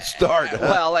a good start.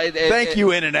 Well, thank you,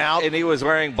 In-N-Out. And he was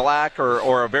wearing black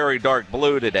or a very dark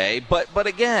blue today. But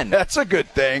again, that's a good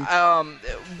thing.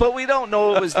 But we don't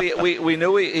know it was the. We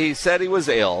knew he said he was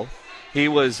ill. He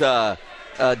was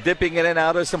dipping in and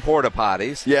out of some porta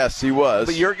potties. Yes, he was.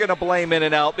 But you're going to blame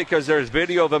In-N-Out because there's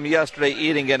video of him yesterday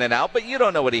eating In-N-Out, but you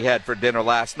don't know what he had for dinner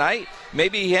last night.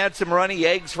 Maybe he had some runny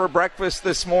eggs for breakfast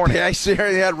this morning. Yeah, I see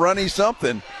he had runny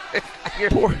something.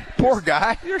 Poor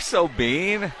guy. You're so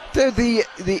mean. Dude,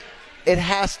 it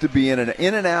has to be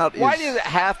In-N-Out. Why does it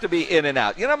have to be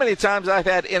In-N-Out? You know how many times I've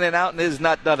had In-N-Out and it has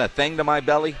not done a thing to my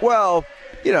belly? Well,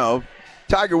 you know,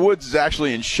 Tiger Woods is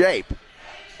actually in shape.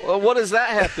 Well, what does that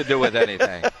have to do with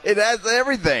anything? It has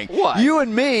everything. What? You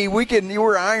and me,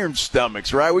 we're iron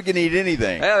stomachs, right? We can eat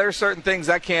anything. Yeah, there's certain things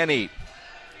I can't eat.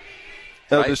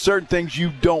 Right? There's certain things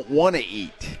you don't want to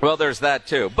eat. Well, there's that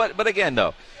too. But again,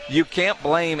 though, you can't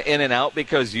blame In-N-Out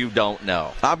because you don't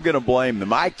know. I'm going to blame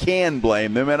them. I can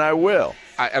blame them, and I will.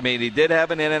 I mean, he did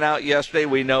have an In-N-Out yesterday.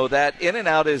 We know that.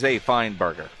 In-N-Out is a fine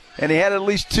burger. And he had at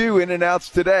least 2 In-N-Outs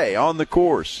today on the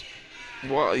course.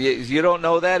 Well, you don't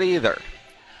know that either.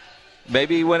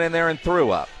 Maybe he went in there and threw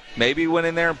up. Maybe he went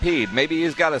in there and peed. Maybe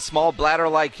he's got a small bladder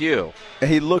like you.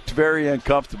 He looked very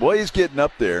uncomfortable. He's getting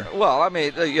up there. Well, I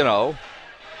mean,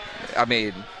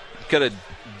 could have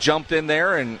jumped in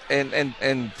there and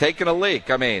taken a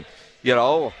leak. I mean,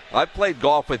 I played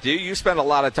golf with you. You spend a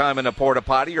lot of time in a porta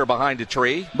potty or behind a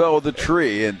tree. Well, the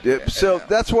tree. So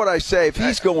that's what I say. If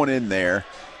he's going in there,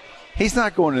 he's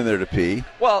not going in there to pee.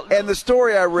 Well, and the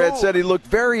story I read said he looked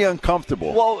very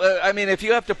uncomfortable. Well, I mean, if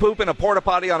you have to poop in a porta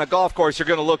potty on a golf course, you're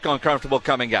going to look uncomfortable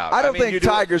coming out. I don't think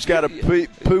Tiger's got to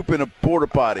poop in a porta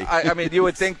potty. I mean, you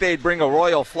would think they'd bring a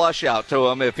royal flush out to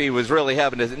him if he was really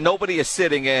having to. Nobody is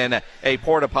sitting in a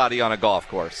porta potty on a golf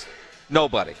course.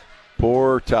 Nobody.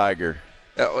 Poor Tiger.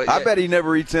 I bet he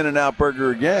never eats In-N-Out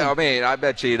burger again. I mean, I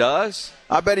bet he does.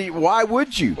 I bet he. Why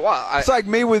would you? Well, it's like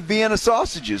me with Vienna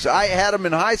sausages. I had them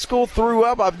in high school, threw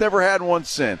up. I've never had one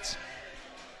since.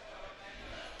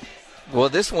 Well,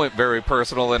 this went very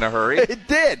personal in a hurry. It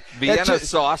did. Vienna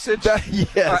sausage?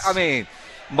 Yes. I mean,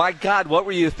 my God, what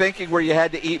were you thinking where you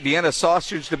had to eat Vienna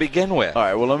sausage to begin with? All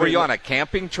right, well, were you on a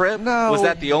camping trip? No. Was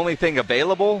that the only thing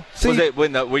available? See, was it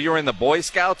when you were in the Boy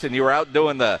Scouts and you were out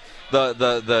doing the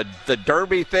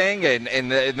derby thing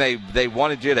and they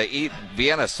wanted you to eat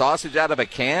Vienna sausage out of a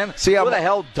can? See, who the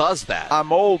hell does that?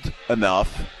 I'm old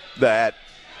enough that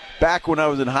back when I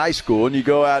was in high school and you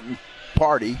go out and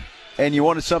party and you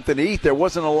wanted something to eat, there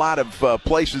wasn't a lot of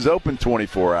places open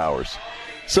 24 hours.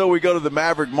 So we go to the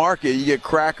Maverick Market, you get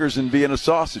crackers and Vienna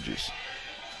sausages.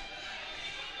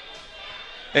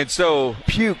 And so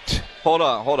puked. Hold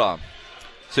on.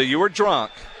 So you were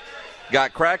drunk,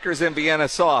 got crackers and Vienna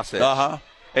sausage,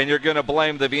 and you're going to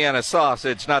blame the Vienna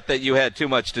sausage, not that you had too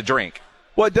much to drink.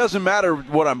 Well, it doesn't matter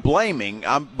what I'm blaming,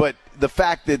 but the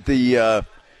fact that the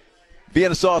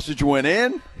Vienna sausage went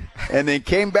in and then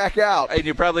came back out. And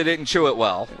you probably didn't chew it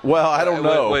well. Well, I don't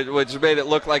know. Which made it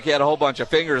look like you had a whole bunch of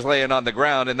fingers laying on the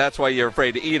ground, and that's why you're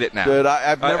afraid to eat it now. Dude,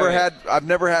 I've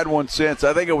never had one since.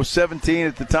 I think I was 17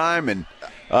 at the time, and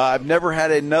I've never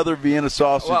had another Vienna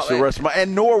sausage the rest of my,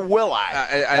 and nor will I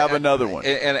have another one.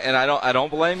 And I don't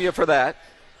blame you for that,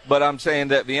 but I'm saying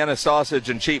that Vienna sausage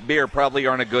and cheap beer probably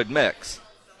aren't a good mix.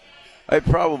 It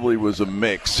probably was a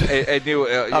mix.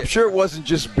 I'm sure it wasn't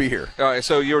just beer. All right,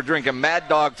 so you were drinking Mad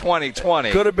Dog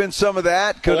 2020. Could have been some of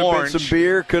that. Could have been some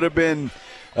beer. Could have been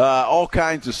all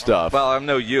kinds of stuff. Well, I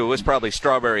know you. It was probably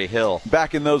Strawberry Hill.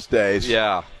 Back in those days.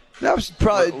 Yeah. That was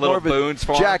probably more of a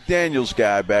Jack Daniels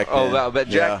guy back then. Oh, but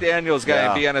Jack Daniels guy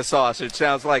and Vienna sausage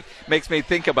sounds like, makes me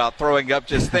think about throwing up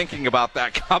just thinking about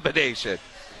that combination.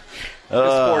 This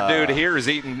poor dude here is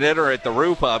eating dinner at the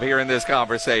Roo Pub here in this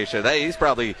conversation. Hey, he's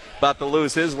probably about to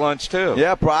lose his lunch too.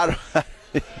 Yeah,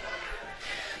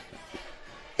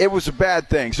 it was a bad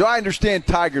thing. So I understand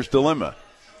Tiger's dilemma.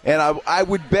 And I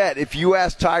would bet if you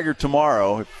ask Tiger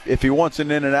tomorrow if he wants an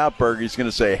In-N-Out burger, he's going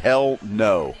to say hell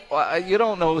no. Well, you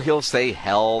don't know he'll say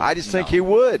hell. I just think he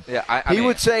would. Yeah, he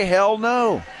would say hell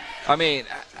no. I mean,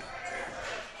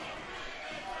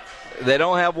 they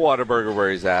don't have Whataburger where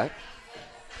he's at.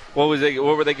 What were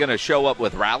they going to show up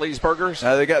with? Rally's Burgers?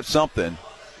 They got something.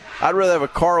 I'd rather have a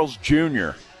Carl's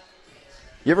Jr.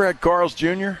 You ever had Carl's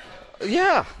Jr.?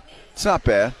 Yeah. It's not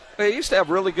bad. They used to have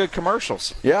really good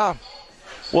commercials. Yeah.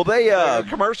 Well, their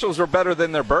commercials are better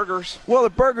than their burgers. Well, the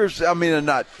burgers, I mean, are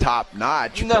not top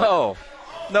notch. No,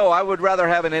 I would rather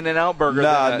have an In-N-Out burger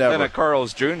than a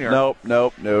Carl's Jr.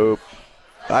 Nope.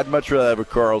 I'd much rather have a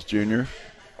Carl's Jr.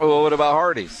 Well, what about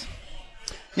Hardee's?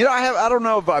 You know, I don't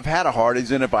know if I've had a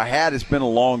Hardee's, and if I had, it's been a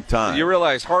long time. You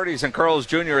realize Hardee's and Carl's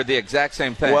Jr. are the exact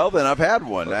same thing. Well, then I've had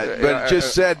one. But it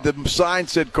just said, the sign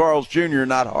said Carl's Jr.,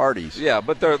 not Hardee's. Yeah,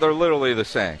 but they're literally the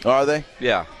same. Are they?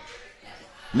 Yeah.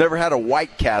 Never had a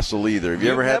White Castle either. Have you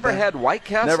ever had that? Never had White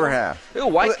Castle? Never have. Ew,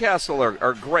 White Castle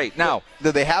are great. Now,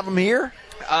 do they have them here?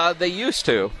 They used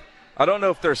to. I don't know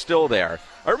if they're still there.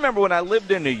 I remember when I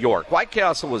lived in New York, White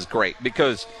Castle was great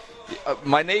because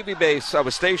my Navy base, I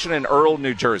was stationed in Earl,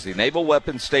 New Jersey, Naval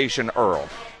Weapons Station Earl.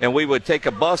 And we would take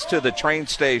a bus to the train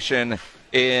station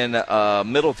in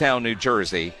Middletown, New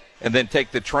Jersey, and then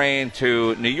take the train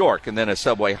to New York and then a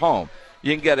subway home.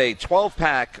 You can get a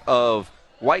 12-pack of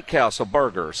White Castle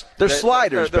burgers. They're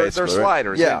sliders, basically. They're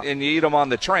sliders, yeah. and you eat them on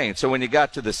the train. So when you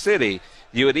got to the city,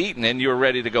 you had eaten and you were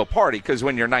ready to go party because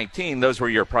when you're 19, those were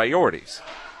your priorities.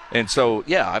 And so,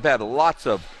 yeah, I've had lots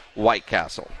of White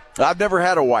Castle. I've never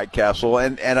had a White Castle,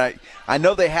 and I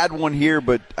know they had one here,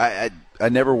 but I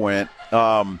never went.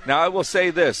 Now, I will say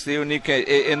this. When you can,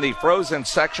 in the frozen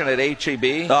section at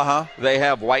H-E-B, they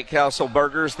have White Castle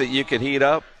burgers that you could heat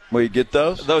up. Will you get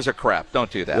those? Those are crap.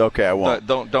 Don't do that. Okay, I won't.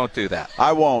 Don't do that.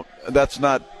 I won't. That's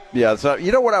not. Yeah. It's not,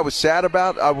 you know what I was sad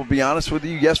about? I will be honest with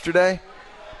you. Yesterday,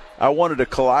 I wanted a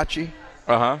kolache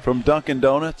from Dunkin'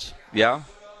 Donuts. Yeah.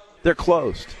 They're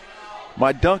closed.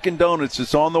 My Dunkin' Donuts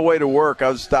is on the way to work. I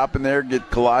was stopping there to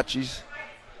get kolaches.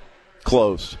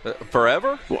 Closed.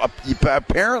 Forever? Well,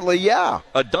 apparently, yeah.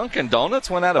 A Dunkin' Donuts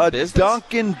went out of business? A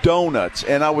Dunkin' Donuts,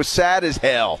 and I was sad as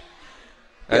hell.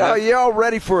 You're all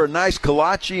ready for a nice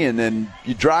kolache, and then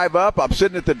you drive up. I'm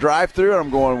sitting at the drive-thru, and I'm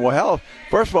going, well, hell,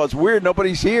 first of all, it's weird.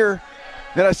 Nobody's here.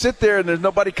 Then I sit there, and there's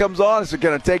nobody comes on. Is it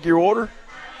going to take your order?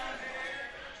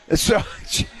 And so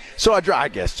I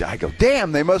drive. I go,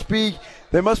 damn, they must be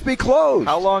closed.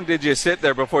 How long did you sit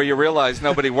there before you realized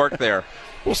nobody worked there?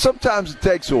 Well, sometimes it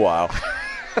takes a while.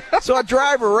 So I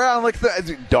drive around, look,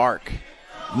 it's dark.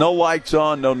 No lights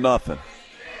on, no nothing.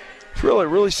 It's really,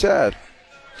 really sad.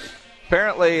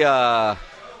 Apparently,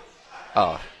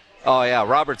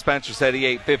 Robert Spencer said he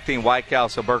ate 15 White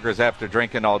Castle burgers after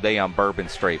drinking all day on Bourbon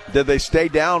Street. Did they stay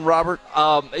down, Robert?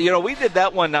 We did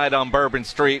that one night on Bourbon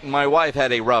Street, and my wife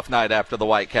had a rough night after the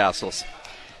White Castles.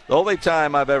 The only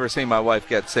time I've ever seen my wife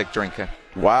get sick drinking.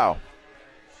 Wow.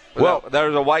 Well,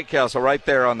 there's a White Castle right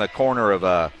there on the corner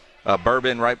of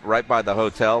Bourbon, right by the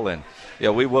hotel, and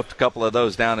we wolfed a couple of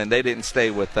those down, and they didn't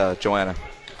stay with Joanna.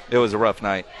 It was a rough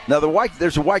night. Now,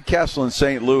 there's a White Castle in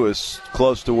St. Louis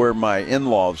close to where my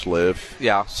in-laws live.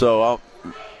 Yeah. So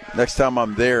next time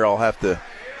I'm there, I'll have to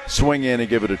swing in and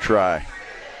give it a try.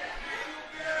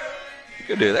 You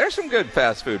could do. There's some good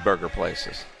fast food burger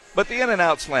places. But the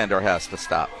In-N-Out slander has to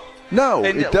stop. No,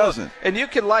 it doesn't. Look, and you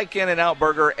can like In-N-Out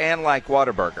burger and like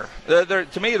Whataburger.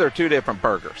 To me, they're two different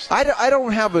burgers. I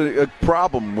don't have a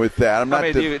problem with that. Are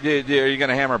you going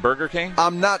to hammer Burger King?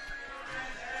 I'm not.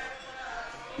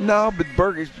 No, but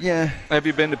burgers, yeah. Have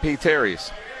you been to P.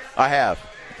 Terry's? I have.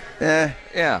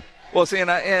 Yeah. Well, see,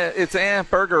 it's a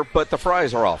burger, but the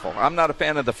fries are awful. I'm not a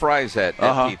fan of the fries at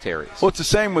P. Terry's. Well, it's the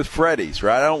same with Freddy's,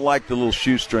 right? I don't like the little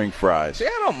shoestring fries. See,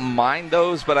 I don't mind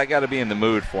those, but I got to be in the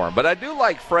mood for them. But I do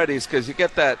like Freddy's because you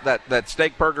get that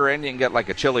steak burger and you can get like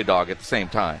a chili dog at the same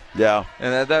time. Yeah.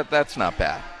 And that's not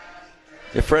bad.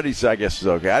 Yeah, Freddy's, I guess, is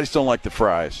okay. I just don't like the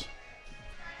fries.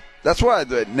 That's why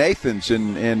Nathan's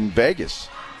in Vegas.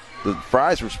 The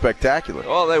fries were spectacular.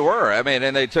 Well, they were. I mean,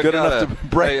 and they took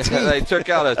they took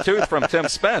out a tooth from Tim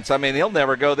Spence. I mean, he'll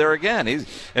never go there again. And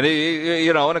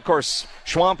of course,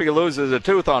 Schwampy loses a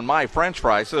tooth on my French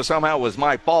fry, so somehow it was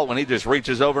my fault when he just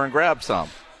reaches over and grabs some.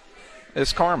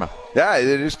 It's karma. Yeah, it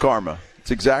is karma.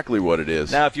 It's exactly what it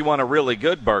is. Now, if you want a really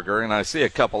good burger, and I see a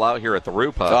couple out here at the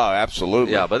Roo Pub. Oh,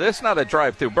 absolutely. Yeah, but it's not a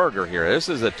drive-through burger here. This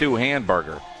is a two-hand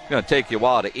burger. It's going to take you a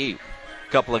while to eat.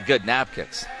 A couple of good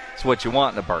napkins. What you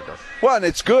want in a burger. Well, and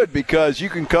it's good because you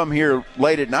can come here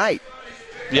late at night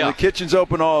Yeah. And the kitchen's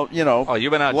open all, Oh,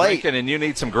 you've been out late. drinking and you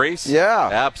need some grease? Yeah.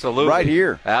 Absolutely. Right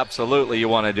here. Absolutely, you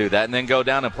want to do that. And then go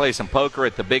down and play some poker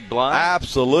at the Big Blind?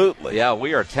 Absolutely. Yeah,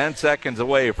 we are 10 seconds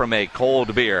away from a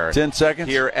cold beer. 10 seconds?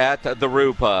 Here at the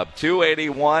Rue Pub.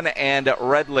 281 and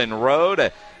Redland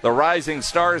Road. The Rising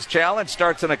Stars Challenge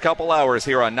starts in a couple hours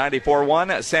here on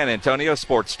 94.1 San Antonio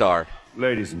Sports Star.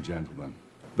 Ladies and gentlemen,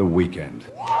 the weekend.